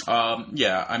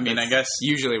 Yeah, I mean, I guess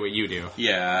usually what you do.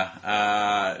 Yeah.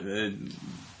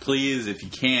 Please, if you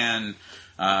can,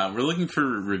 we're looking for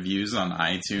reviews on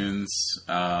iTunes,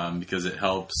 because it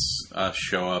helps us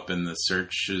show up in the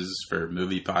searches for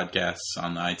movie podcasts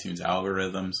on the iTunes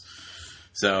algorithms.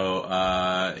 So,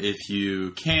 if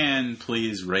you can,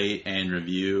 please rate and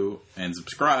review and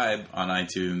subscribe on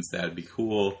iTunes. That'd be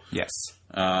cool. Yes.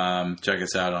 Check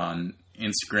us out on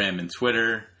Instagram and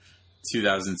Twitter.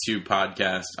 2002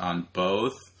 podcast on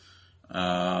both.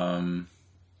 That's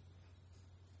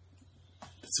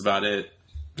about it.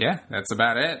 Yeah, that's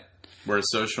about it. We're a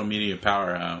social media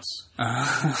powerhouse.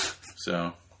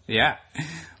 So yeah.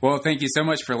 Well, thank you so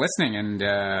much for listening, and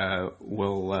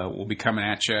we'll be coming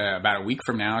at you about a week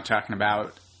from now talking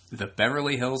about the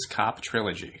Beverly Hills Cop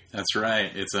trilogy. That's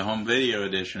right. It's a home video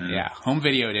edition. Yeah, home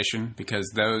video edition, because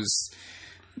those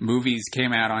movies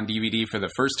came out on DVD for the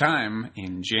first time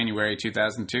in January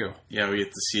 2002. Yeah, we get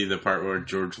to see the part where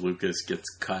George Lucas gets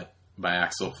cut by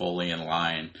Axel Foley in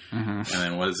line. Mm-hmm. And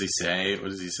then what does he say?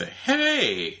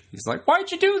 Hey! He's like,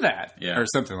 why'd you do that? Yeah. Or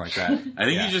something like that. I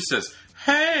think he just says,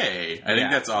 hey. I think Yeah.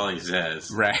 that's all he says.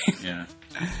 Right. Yeah.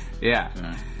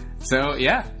 Yeah. So,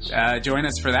 yeah, join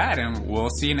us for that, and we'll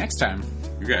see you next time.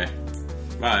 Okay.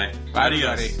 Bye. Bye,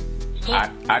 Adios.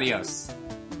 everybody. Adios.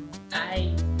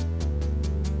 Bye.